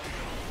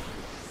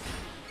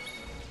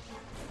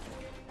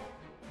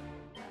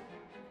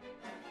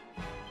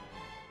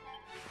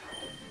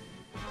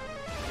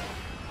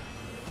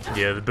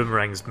 Yeah, the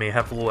boomerangs may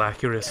have low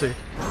accuracy.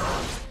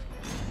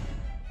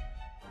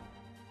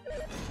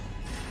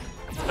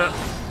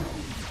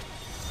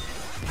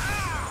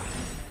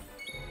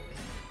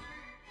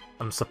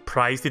 I'm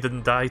surprised he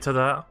didn't die to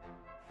that.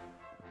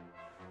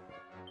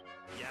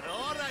 You're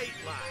alright,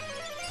 lad.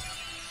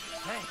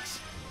 Thanks.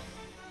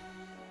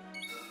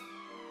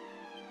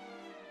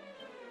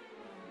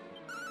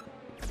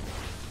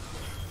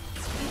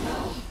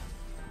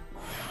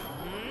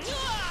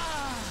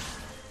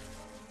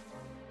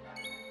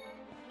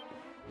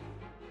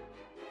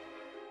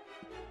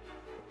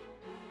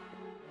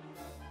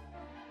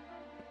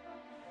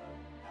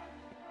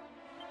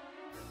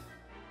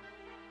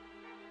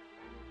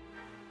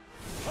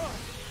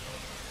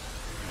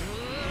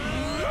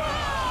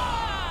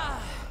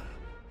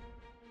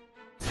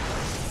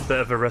 Bit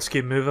of a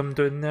risky move I'm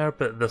doing there,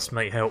 but this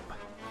might help.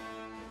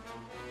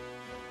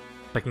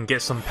 If I can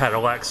get some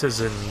parallaxes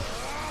and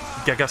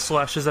Giga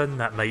Slashes in,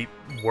 that might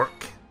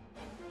work.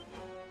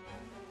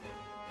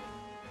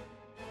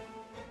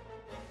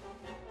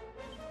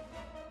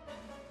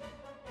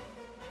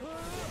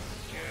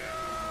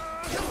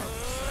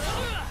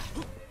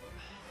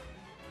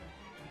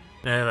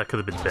 Yeah, that could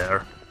have been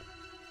better.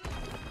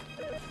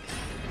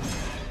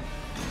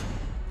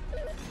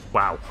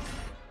 Wow.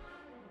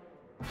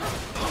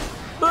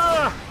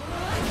 Ah!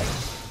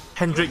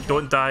 Hendrik,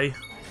 don't die.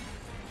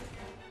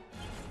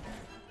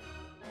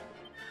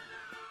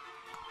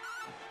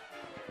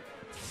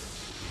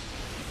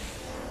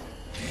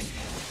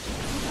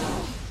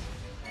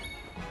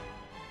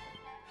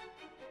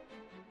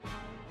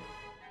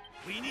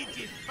 We need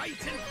you fighting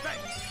fit.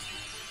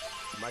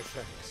 My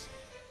thanks.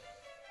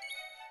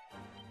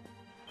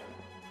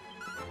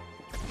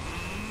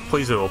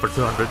 Please do over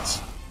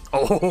 200s.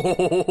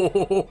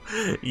 Oh,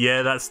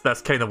 yeah,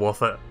 that's kind of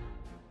worth it.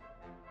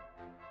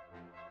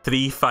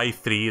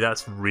 353,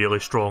 that's really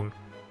strong.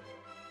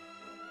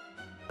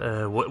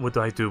 What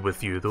do I do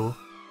with you though?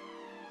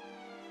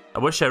 I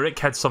wish Eric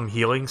had some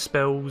healing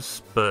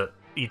spells, but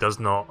he does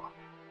not.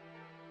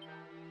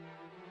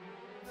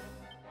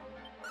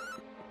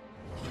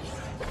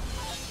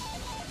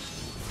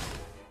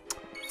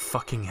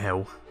 Fucking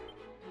hell.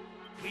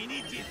 We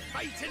need you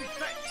fighting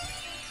fit.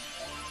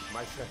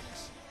 My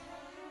thanks.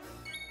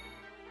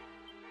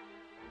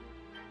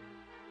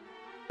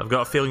 I've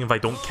got a feeling if I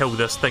don't kill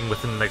this thing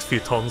within the next few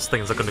turns,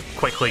 things are going to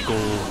quickly go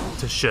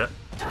to shit.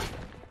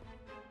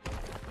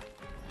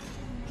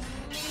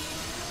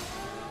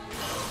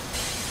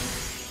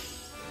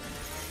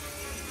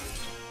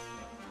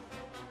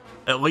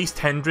 At least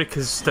Hendrik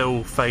is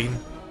still fine.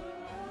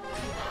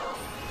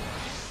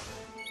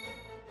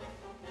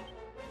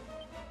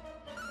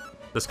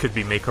 This could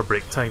be make or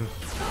break time.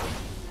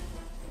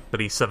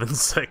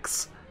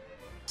 376.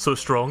 So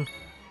strong.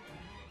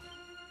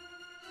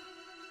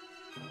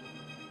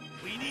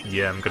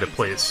 Yeah, I'm gonna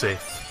play it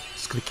safe.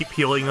 Just gonna keep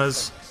healing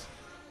us.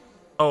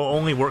 Oh, it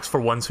only works for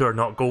ones who are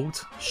not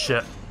gold?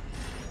 Shit.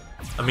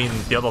 I mean,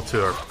 the other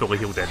two are fully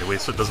healed anyway,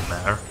 so it doesn't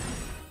matter.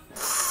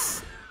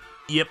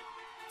 Yep.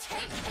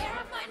 Take care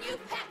of my new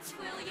pets,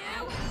 will you?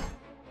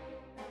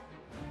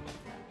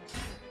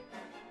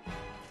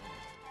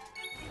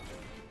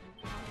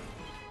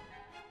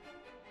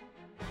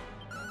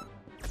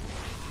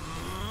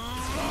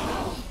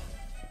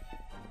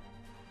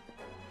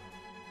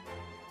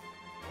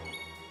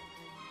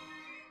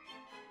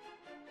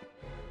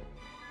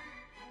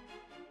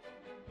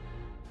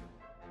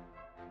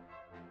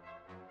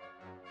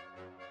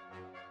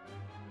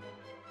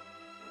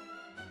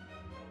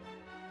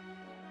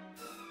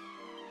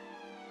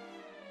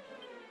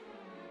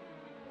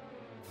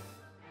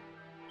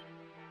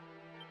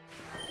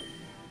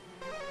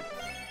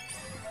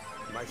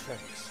 My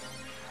thanks.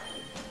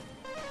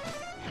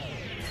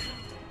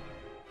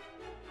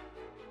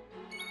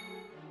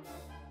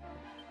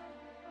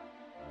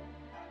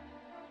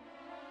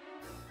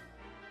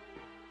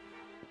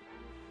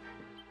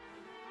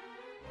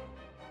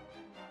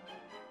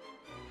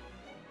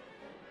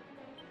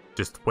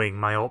 Just weighing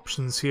my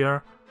options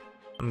here.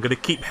 I'm gonna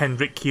keep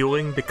Hendrik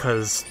healing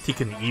because he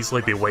can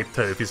easily be wiped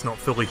out if he's not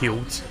fully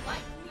healed.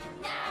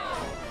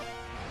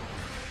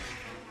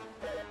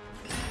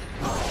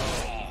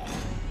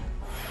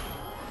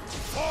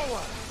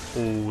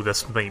 Oh,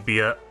 this might be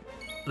it.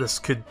 This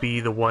could be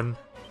the one.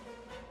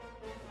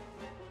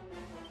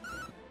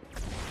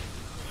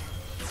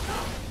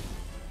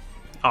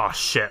 Ah,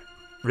 shit.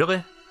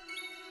 Really?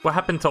 What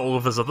happened to all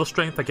of his other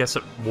strength? I guess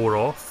it wore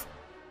off.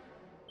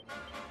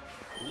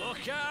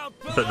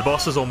 But the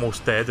boss is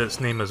almost dead. Its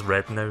name is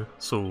Red now,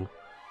 so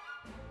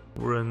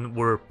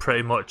we're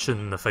pretty much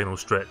in the final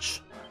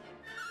stretch.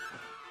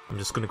 I'm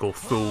just gonna go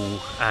full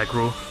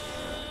aggro.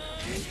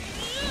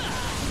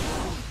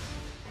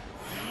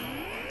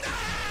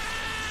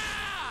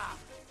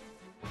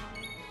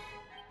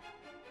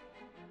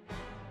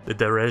 The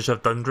Dirge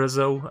of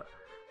Dundrazil.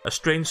 A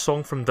strange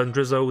song from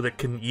Dundrazil that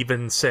can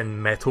even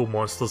send metal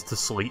monsters to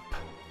sleep.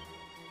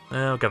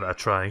 I'll give it a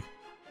try.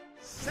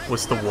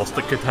 What's the worst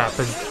that could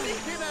happen?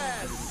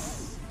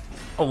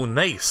 Oh,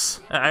 nice!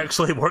 It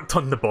actually worked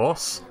on the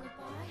boss.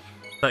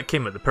 That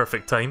came at the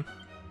perfect time.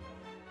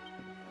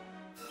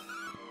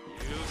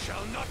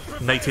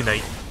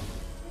 Nighty-night.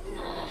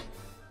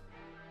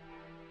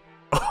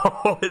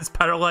 Oh, it's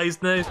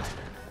paralyzed now?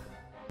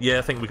 Yeah,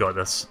 I think we got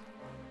this.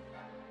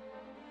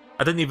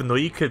 I didn't even know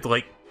you could,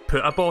 like,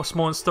 put a boss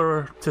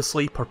monster to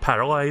sleep or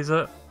paralyze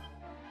it.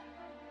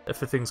 If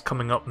the thing's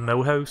coming up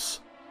Millhouse.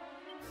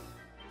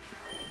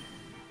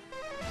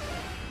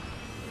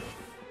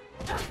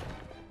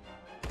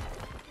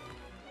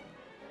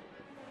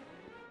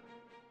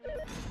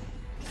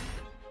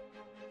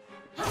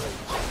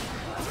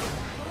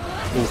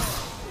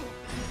 Oof.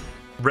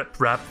 Rip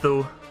rap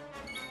though.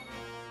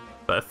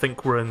 But I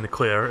think we're in the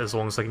clear as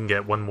long as I can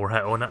get one more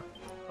hit on it.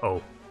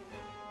 Oh.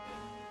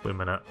 Wait a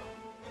minute.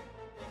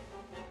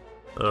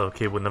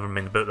 Okay, we'll never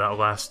mind about that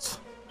last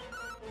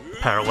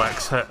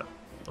parallax hit.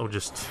 I'll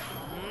just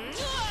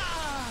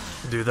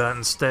do that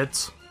instead.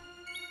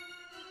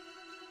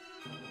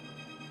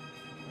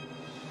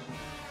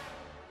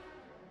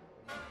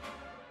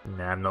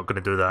 Nah, I'm not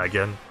gonna do that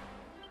again.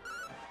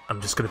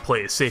 I'm just gonna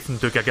play it safe and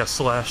do Giga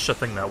Slash. I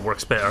think that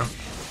works better.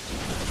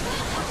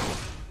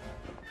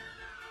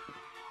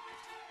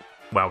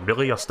 Wow,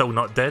 really? You're still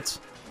not dead?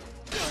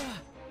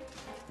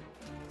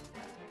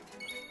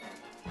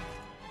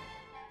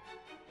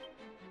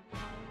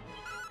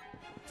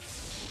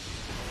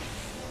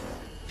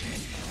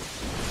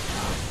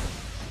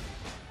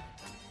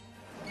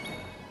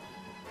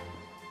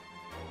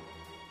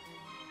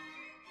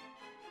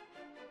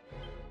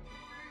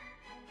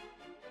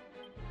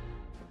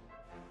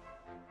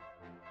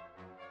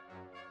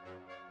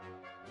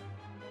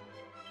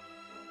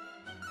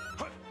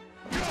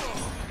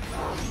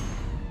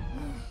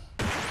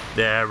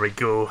 There we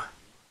go.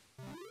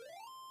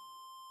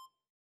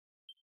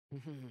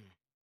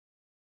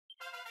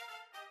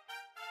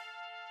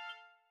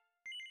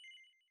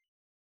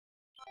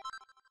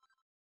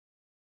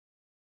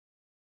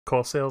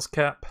 Corsair's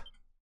cap.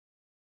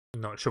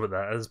 Not sure what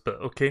that is,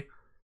 but okay.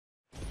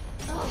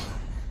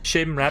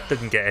 Shame Rap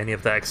didn't get any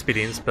of that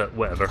experience, but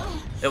whatever.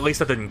 At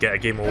least I didn't get a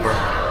game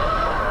over.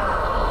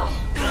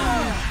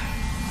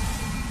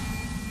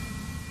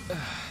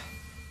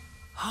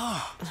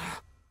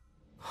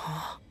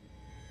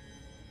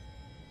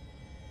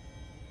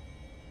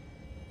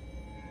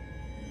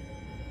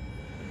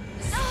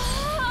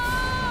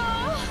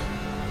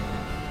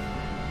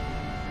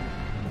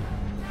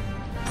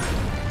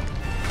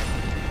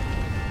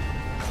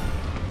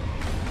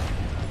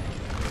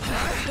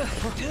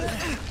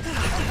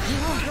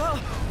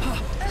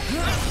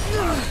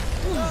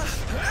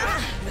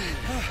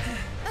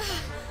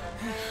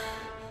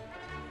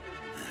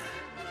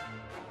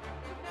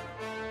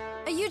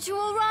 Are you two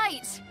all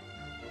right?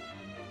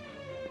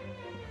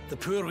 The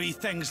poor wee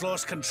thing's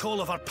lost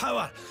control of her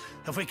power.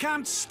 If we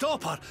can't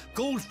stop her,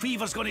 gold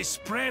fever's gonna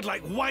spread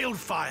like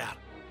wildfire.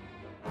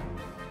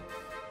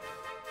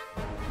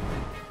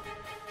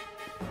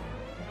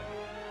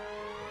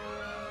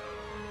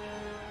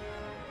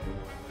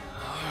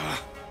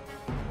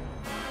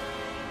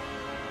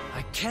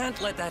 I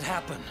can't let that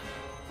happen.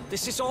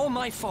 This is all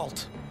my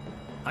fault.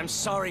 I'm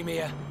sorry,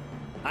 Mia.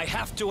 I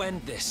have to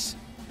end this.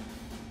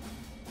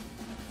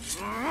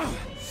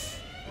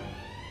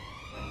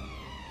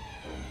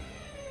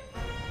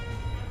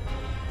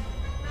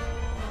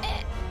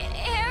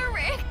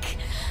 Eric,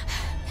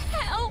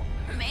 help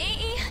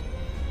me.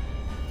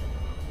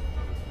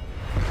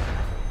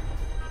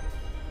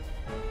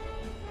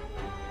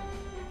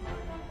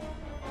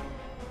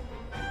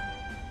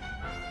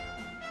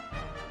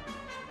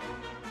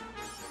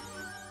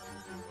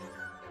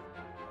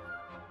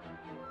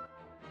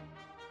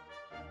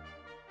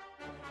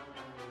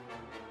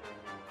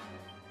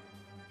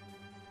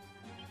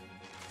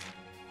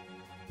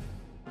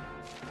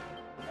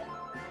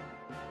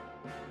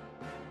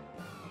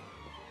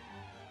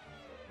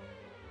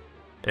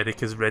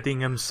 Eric is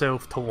readying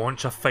himself to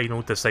launch a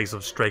final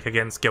decisive strike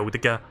against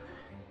Gildiga,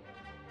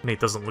 and he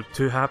doesn't look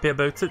too happy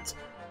about it.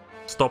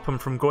 Stop him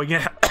from going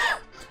ahead.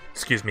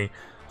 Excuse me.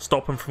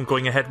 Stop him from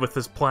going ahead with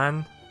his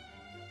plan.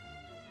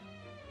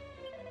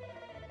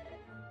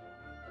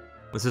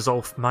 This is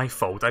all my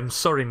fault. I'm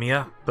sorry,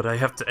 Mia, but I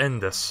have to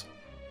end this.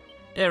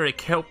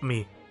 Eric, help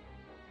me.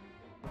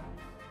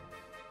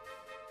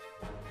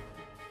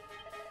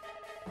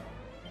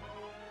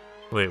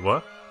 Wait,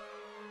 what?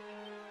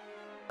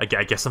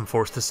 I guess I'm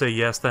forced to say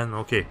yes then,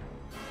 okay.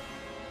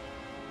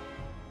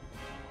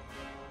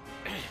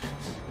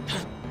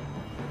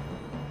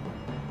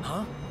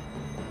 Huh?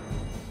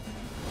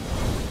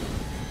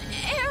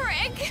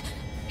 Eric!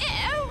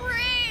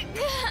 Eric!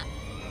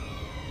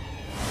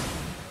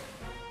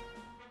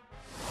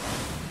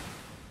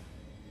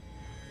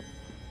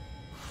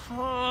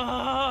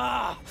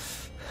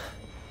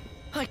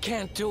 I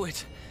can't do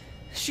it.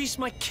 She's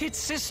my kid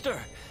sister.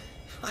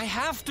 I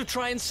have to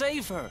try and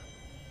save her.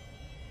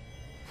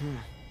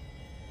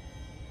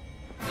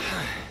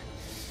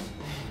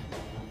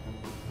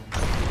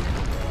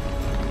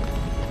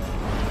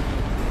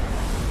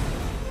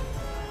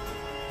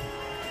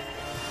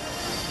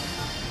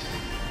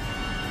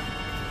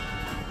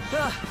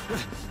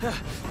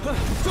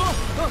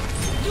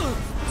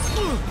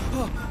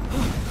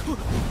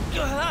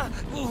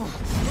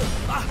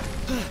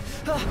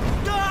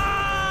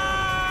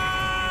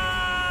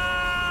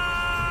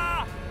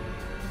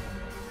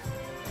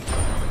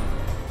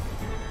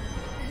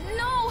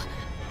 No!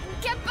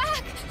 Get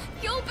back!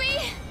 You'll be...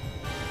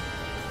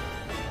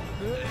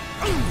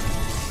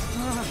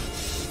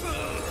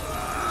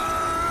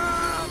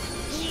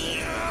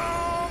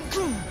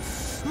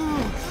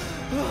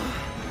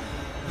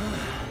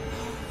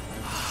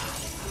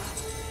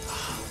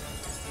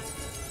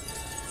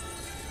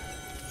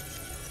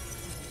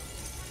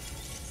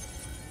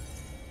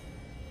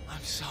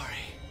 I'm sorry,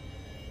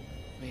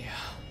 Mia.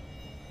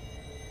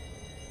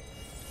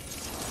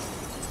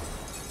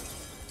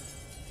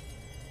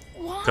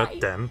 Why? God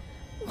damn.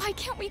 Why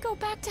can't we go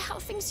back to how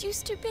things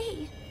used to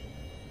be?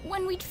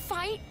 When we'd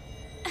fight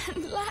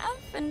and laugh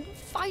and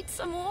fight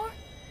some more?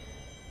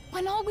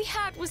 When all we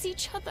had was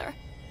each other?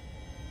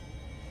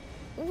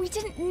 We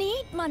didn't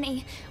need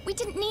money. We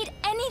didn't need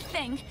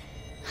anything.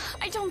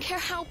 I don't care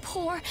how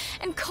poor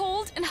and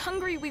cold and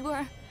hungry we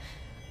were.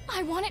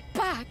 I want it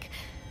back.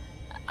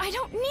 I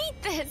don't need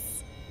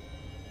this.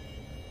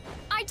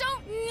 I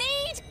don't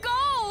need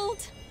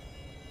gold!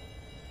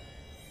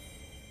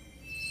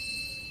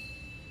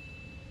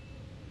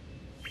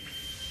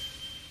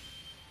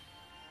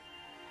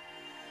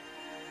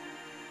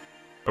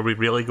 Are we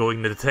really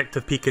going the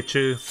Detective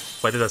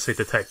Pikachu? Why did I say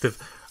detective?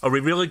 Are we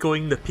really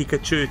going the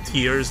Pikachu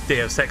Tears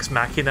Deus Ex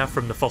Machina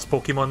from the first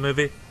Pokemon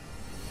movie?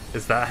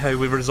 Is that how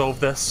we resolve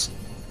this?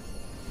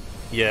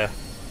 Yeah.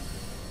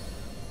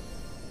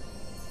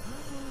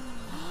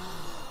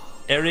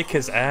 Eric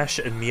is Ash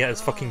and Mia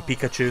is fucking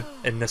Pikachu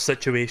in this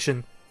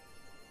situation.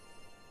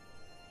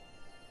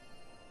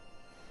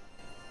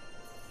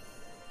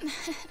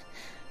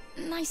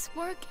 Nice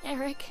work,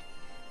 Eric.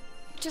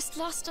 You just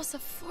lost us a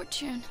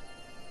fortune.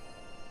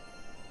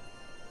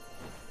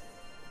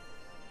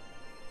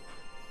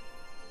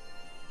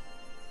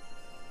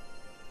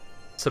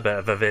 It's a bit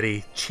of a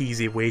very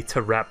cheesy way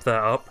to wrap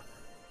that up.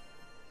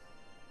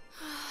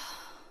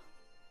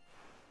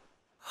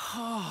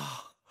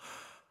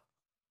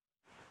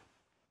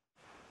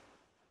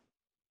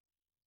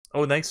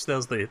 Oh nice,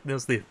 there's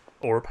the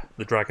orb,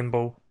 the Dragon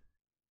Ball.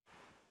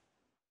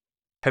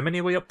 How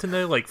many are we up to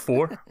now? Like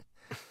 4?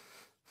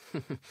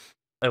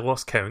 I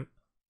lost count.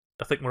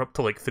 I think we're up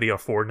to like 3 or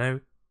 4 now.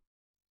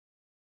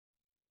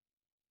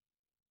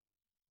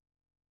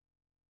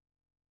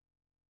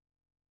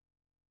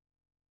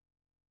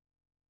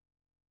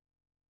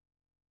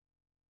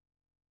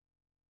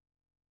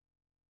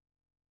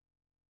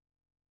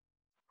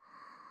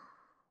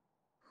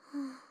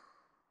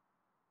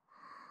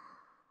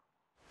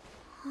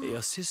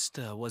 Your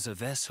sister was a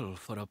vessel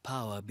for a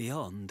power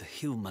beyond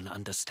human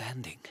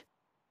understanding.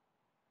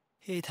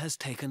 It has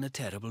taken a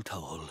terrible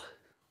toll.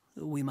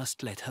 We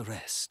must let her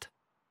rest.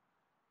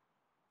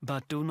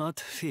 But do not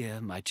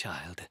fear, my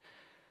child.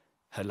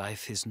 Her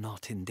life is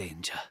not in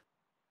danger.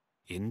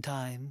 In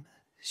time,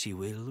 she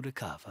will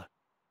recover.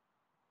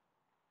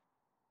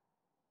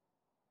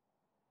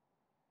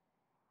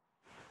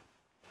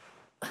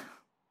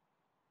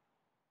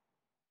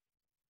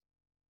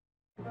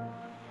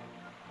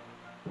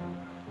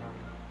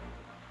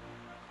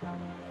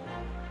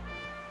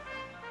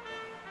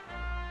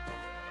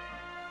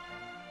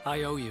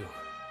 I owe you.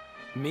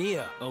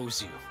 Mia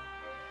owes you.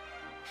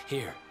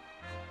 Here.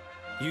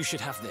 You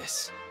should have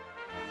this.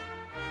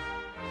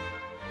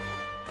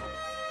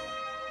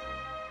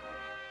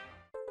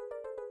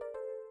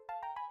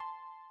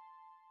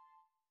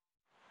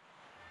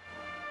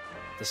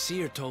 The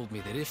seer told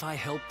me that if I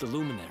helped the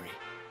Luminary,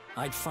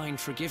 I'd find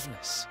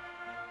forgiveness.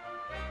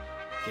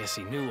 Guess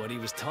he knew what he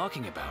was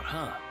talking about,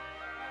 huh?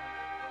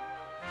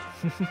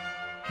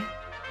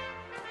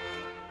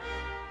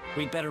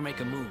 We'd better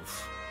make a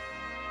move.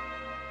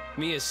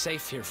 Mia's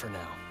safe here for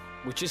now,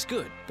 which is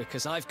good,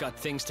 because I've got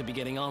things to be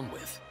getting on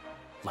with.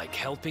 Like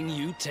helping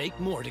you take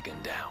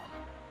Mordegon down.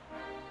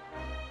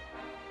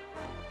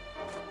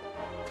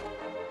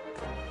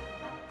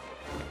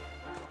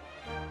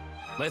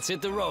 Let's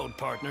hit the road,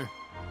 partner.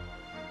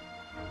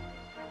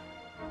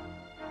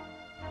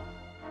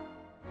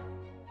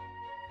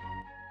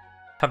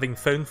 Having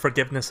found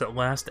forgiveness at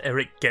last,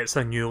 Eric gets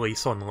a new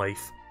lease on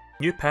life.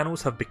 New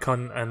panels have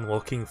begun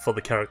unlocking for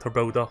the character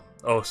builder.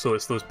 Oh, so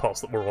it's those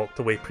parts that were locked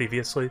away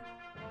previously.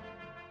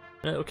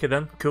 Okay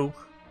then, cool.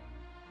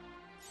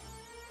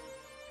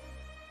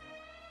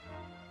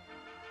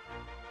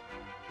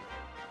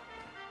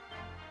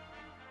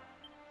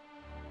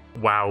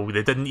 Wow,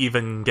 they didn't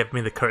even give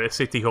me the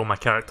courtesy to heal my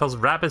characters.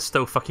 Rab is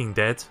still fucking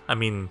dead. I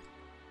mean,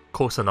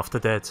 close enough to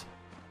dead.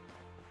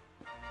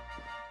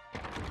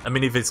 I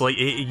mean, if he's like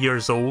 80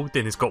 years old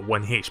and he's got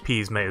 1 HP,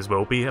 he might as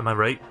well be, am I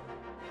right?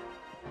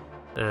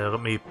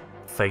 Let me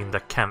find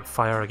a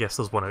campfire, I guess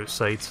there's one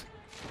outside.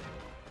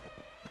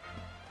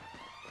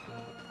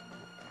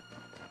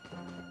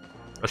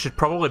 I should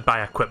probably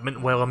buy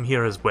equipment while I'm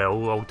here as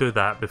well, I'll do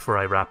that before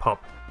I wrap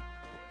up.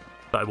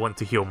 But I want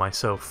to heal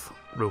myself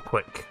real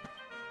quick.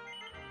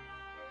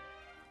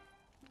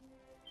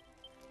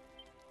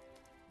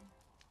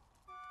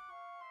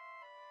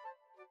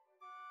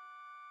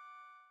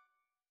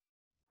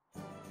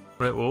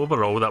 Right, well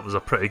overall that was a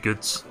pretty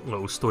good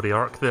little story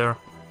arc there.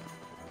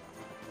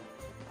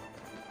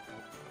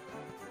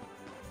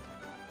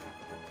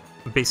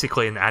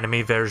 Basically an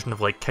anime version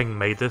of like King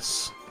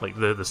Midas, like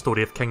the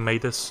story of King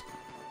Midas.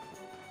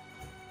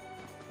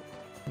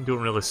 You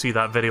don't really see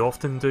that very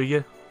often, do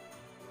you?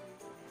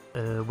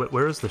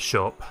 Where is the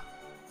shop?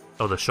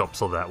 Oh, the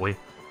shop's all that way.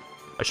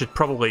 I should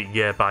probably,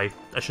 yeah, I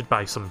should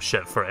buy some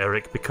shit for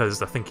Eric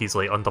because I think he's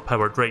like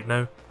underpowered right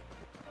now.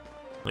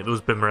 Like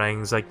those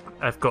boomerangs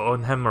I've got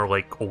on him are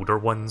like older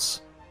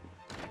ones.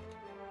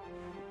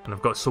 And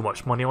I've got so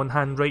much money on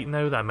hand right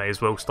now that I might as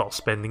well start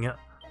spending it.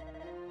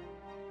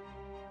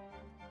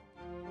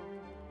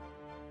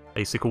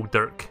 Icicle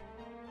Dirk.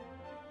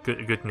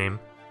 Good name.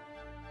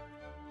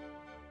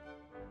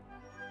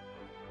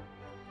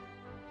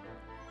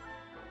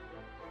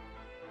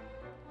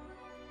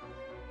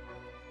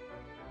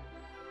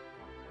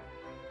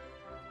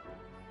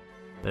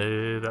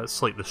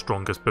 That's like the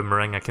strongest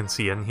boomerang I can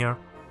see in here.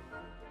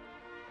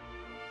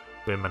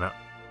 Wait a minute.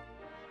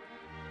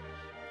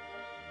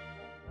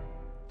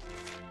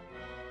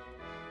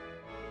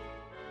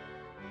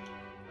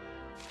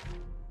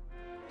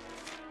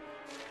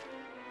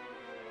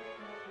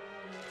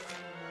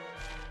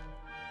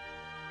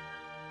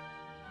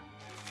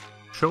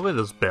 Surely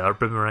there's better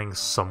boomerangs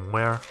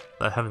somewhere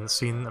that I haven't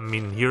seen. I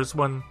mean, here's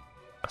one.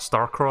 A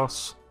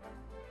Starcross.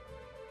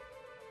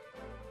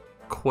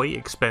 Quite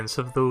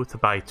expensive though to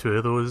buy 2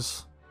 of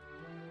those.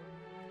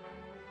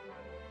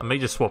 I might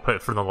just swap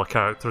out for another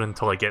character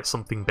until I get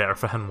something better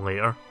for him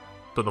later.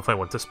 Don't know if I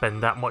want to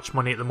spend that much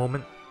money at the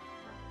moment.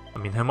 I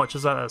mean, how much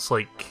is that?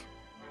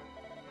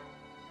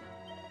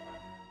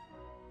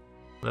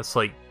 That's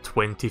like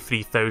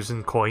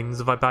 23,000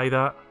 coins if I buy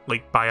that.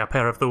 Like, buy a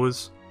pair of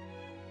those.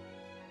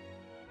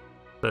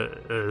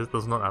 But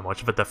there's not that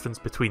much of a difference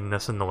between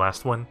this and the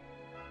last one.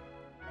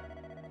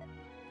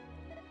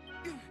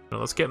 No,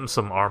 let's get him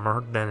some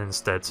armor then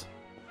instead.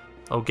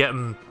 I'll get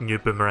him new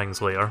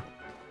boomerangs later.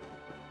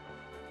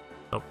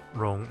 Oh,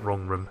 wrong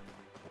room.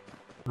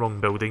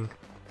 Wrong building.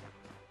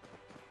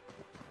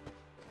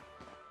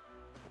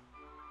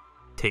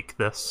 Take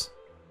this.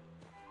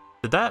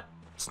 Did that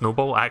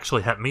snowball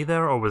actually hit me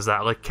there, or was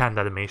that like canned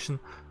animation?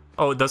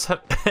 Oh, it does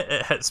hit.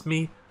 It hits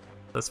me.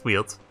 That's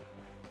weird.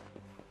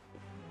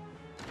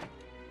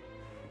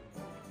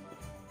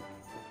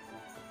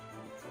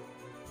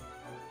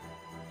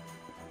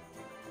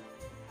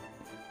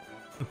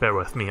 Bear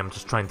with me, I'm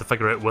just trying to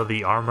figure out where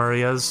the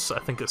armory is. I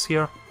think it's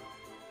here.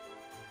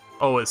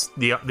 Oh, it's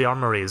the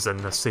armory is in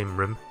the same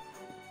room.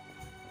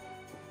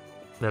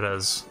 There it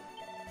is.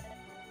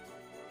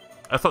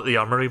 I thought the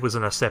armory was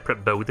in a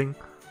separate building.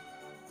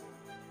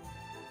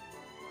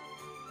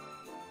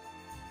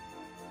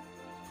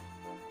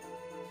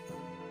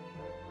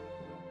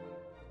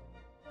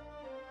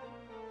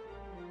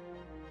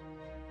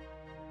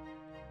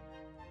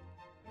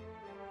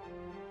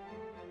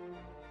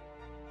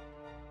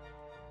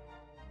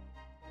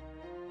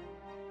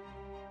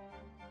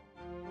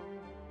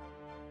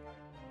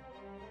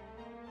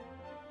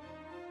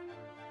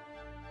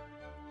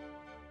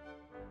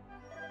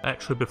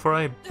 Actually, before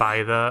I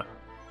buy that,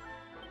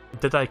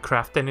 did I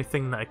craft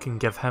anything that I can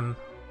give him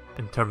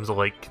in terms of,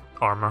 like,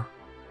 armor?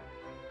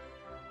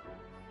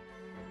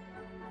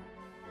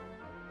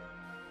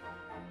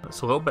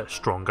 It's a little bit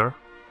stronger.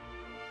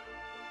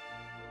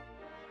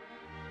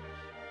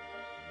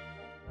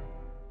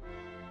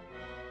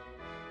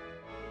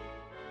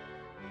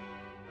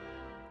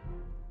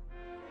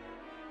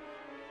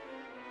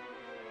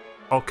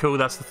 Oh cool,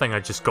 that's the thing I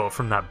just got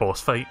from that boss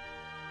fight.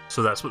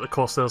 So that's what the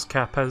Corsair's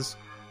cap is.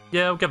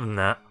 Yeah, I'll give him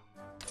that.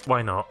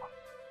 Why not?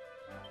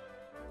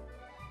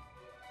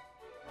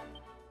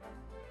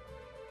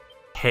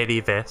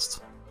 Heady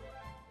vest.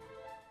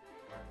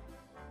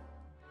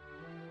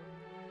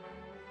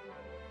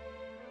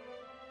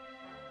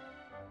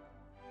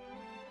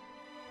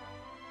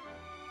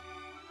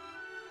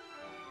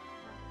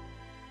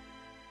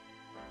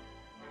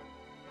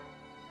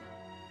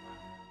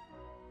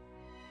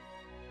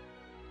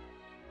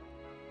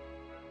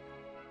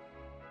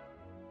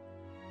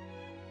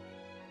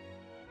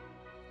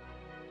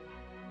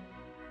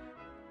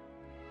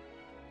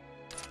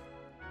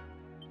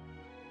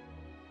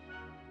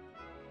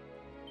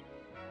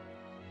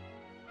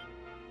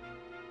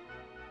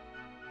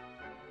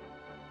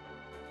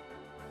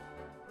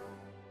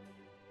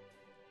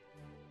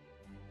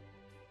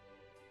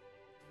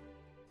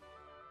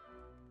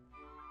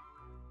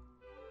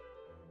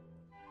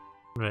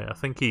 Right, I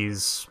think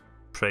he's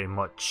pretty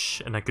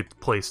much in a good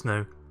place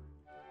now.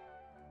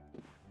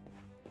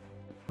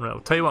 Right,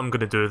 I'll tell you what I'm going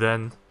to do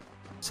then.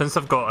 Since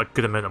I've got a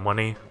good amount of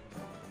money,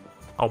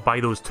 I'll buy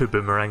those 2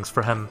 boomerangs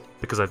for him,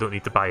 because I don't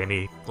need to buy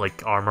any,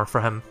 like, armor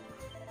for him.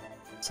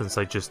 Since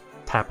I just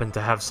happen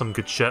to have some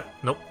good shit.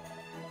 Nope.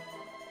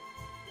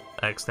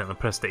 I accidentally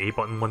pressed the A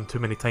button one too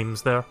many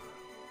times there.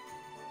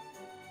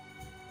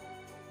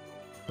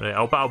 Right,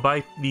 I'll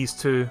buy these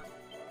 2.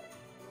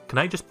 Can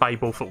I just buy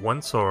both at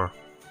once, or...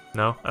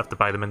 No, I have to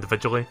buy them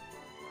individually.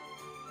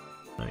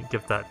 Right,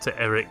 give that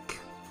to Eric.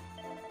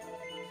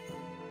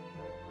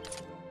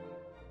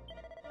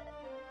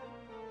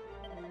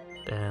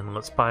 And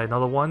let's buy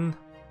another one.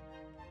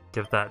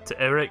 Give that to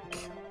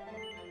Eric.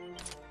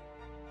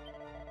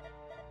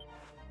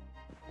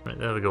 Right,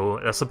 there we go.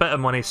 That's a bit of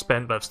money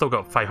spent, but I've still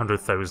got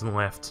 500,000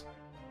 left.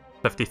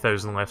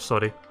 50,000 left,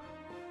 sorry.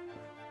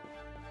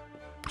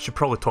 I should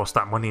probably toss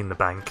that money in the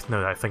bank, now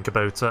that I think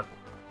about it.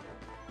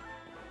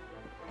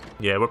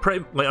 Yeah, we're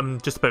pretty... Like, I'm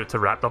just about to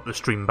wrap up the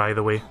stream, by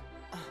the way.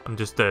 I'm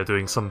just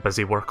doing some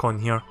busy work on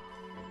here.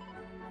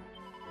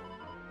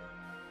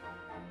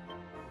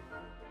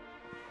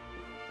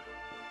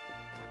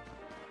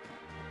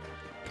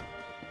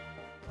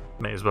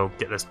 Might as well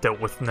get this dealt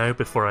with now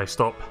before I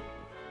stop.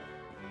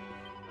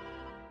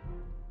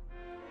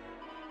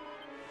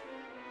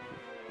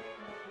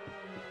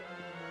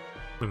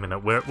 Wait a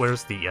minute,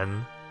 where's the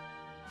inn?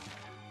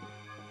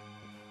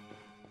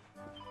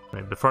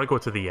 Right, before I go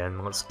to the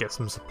inn, let's get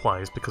some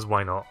supplies, because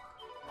why not?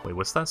 Wait,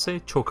 what's that say?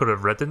 Choker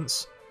of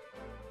Riddance?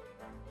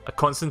 A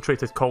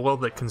concentrated collar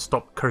that can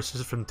stop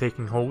curses from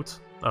taking hold?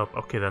 Oh,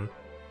 okay then.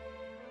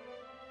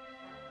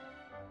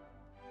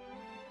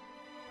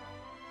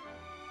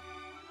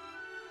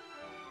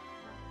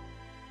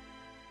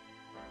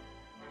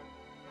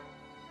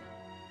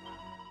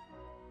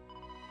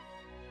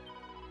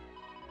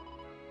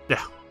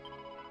 Yeah.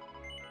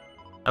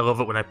 I love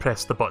it when I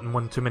press the button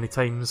one too many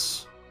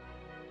times.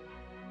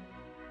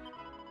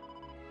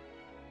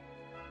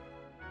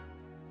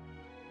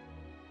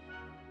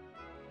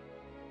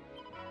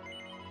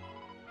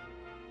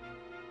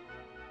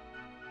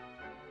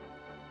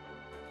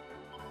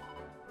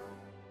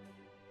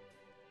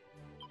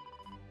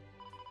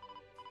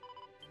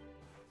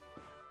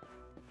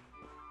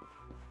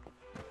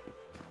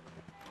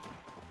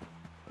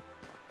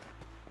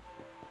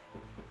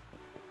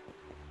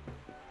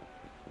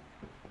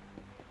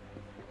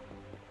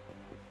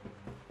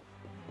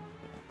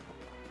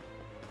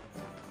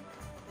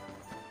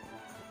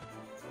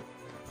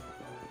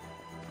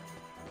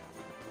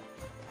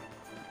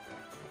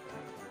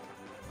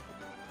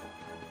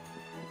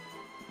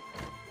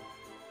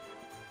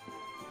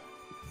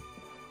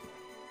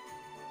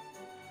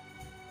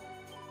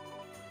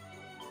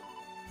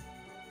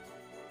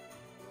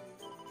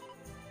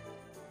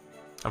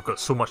 I've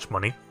got so much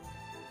money.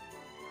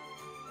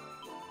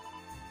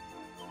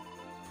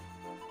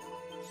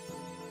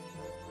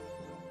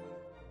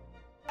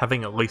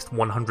 Having at least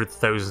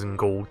 100,000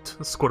 gold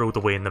squirreled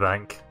away in the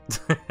bank.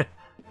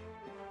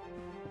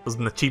 There's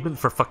an achievement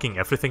for fucking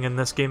everything in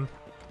this game.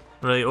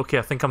 Right, okay,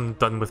 I think I'm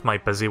done with my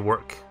busy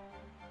work.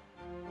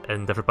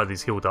 And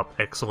everybody's healed up.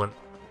 Excellent.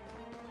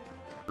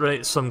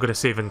 Right, so I'm going to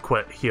save and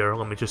quit here.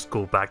 Let me just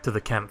go back to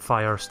the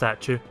campfire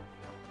statue.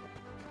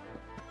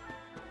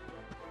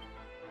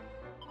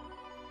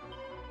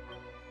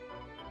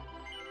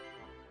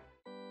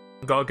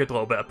 Got a good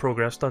little bit of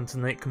progress done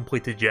tonight,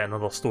 completed yet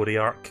another story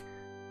arc.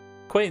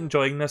 Quite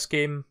enjoying this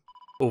game,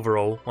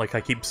 overall. Like I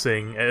keep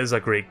saying, it is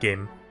a great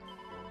game.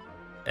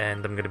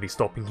 And I'm going to be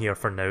stopping here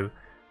for now.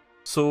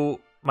 So,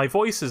 my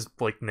voice is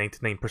like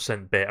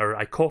 99% better.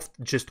 I coughed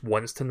just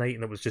once tonight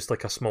and it was just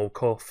like a small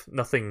cough,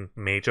 nothing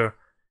major.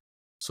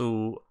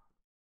 So,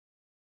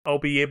 I'll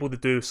be able to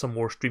do some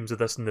more streams of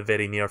this in the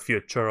very near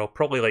future. I'll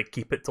probably like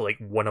keep it to like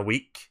 1 a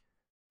week.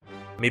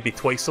 Maybe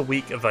twice a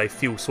week if I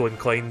feel so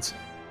inclined.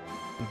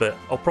 But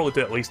I'll probably do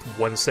at least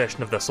 1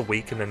 session of this a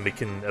week and then we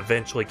can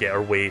eventually get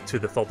our way to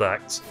the third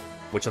act,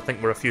 which I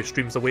think we're a few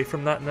streams away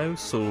from that now,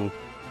 so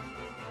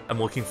I'm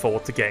looking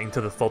forward to getting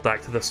to the third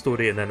act of this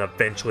story and then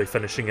eventually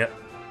finishing it.